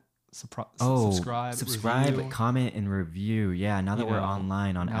 Comment, subscribe, review. comment, and review. Yeah, now that You we're know,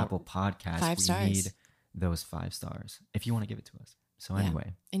 online on now- Apple Podcasts, 5 we stars. need those 5 stars if you want to give it to us. So Yeah.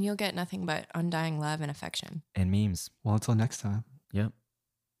 anyway, And you'll get nothing but undying love and affection. and memes. Well, until next time. Yep.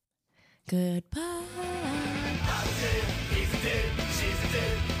 Goodbye. I'm a dude, he's a dude, she's a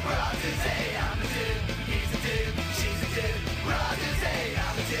dude, we're all dudes, hey.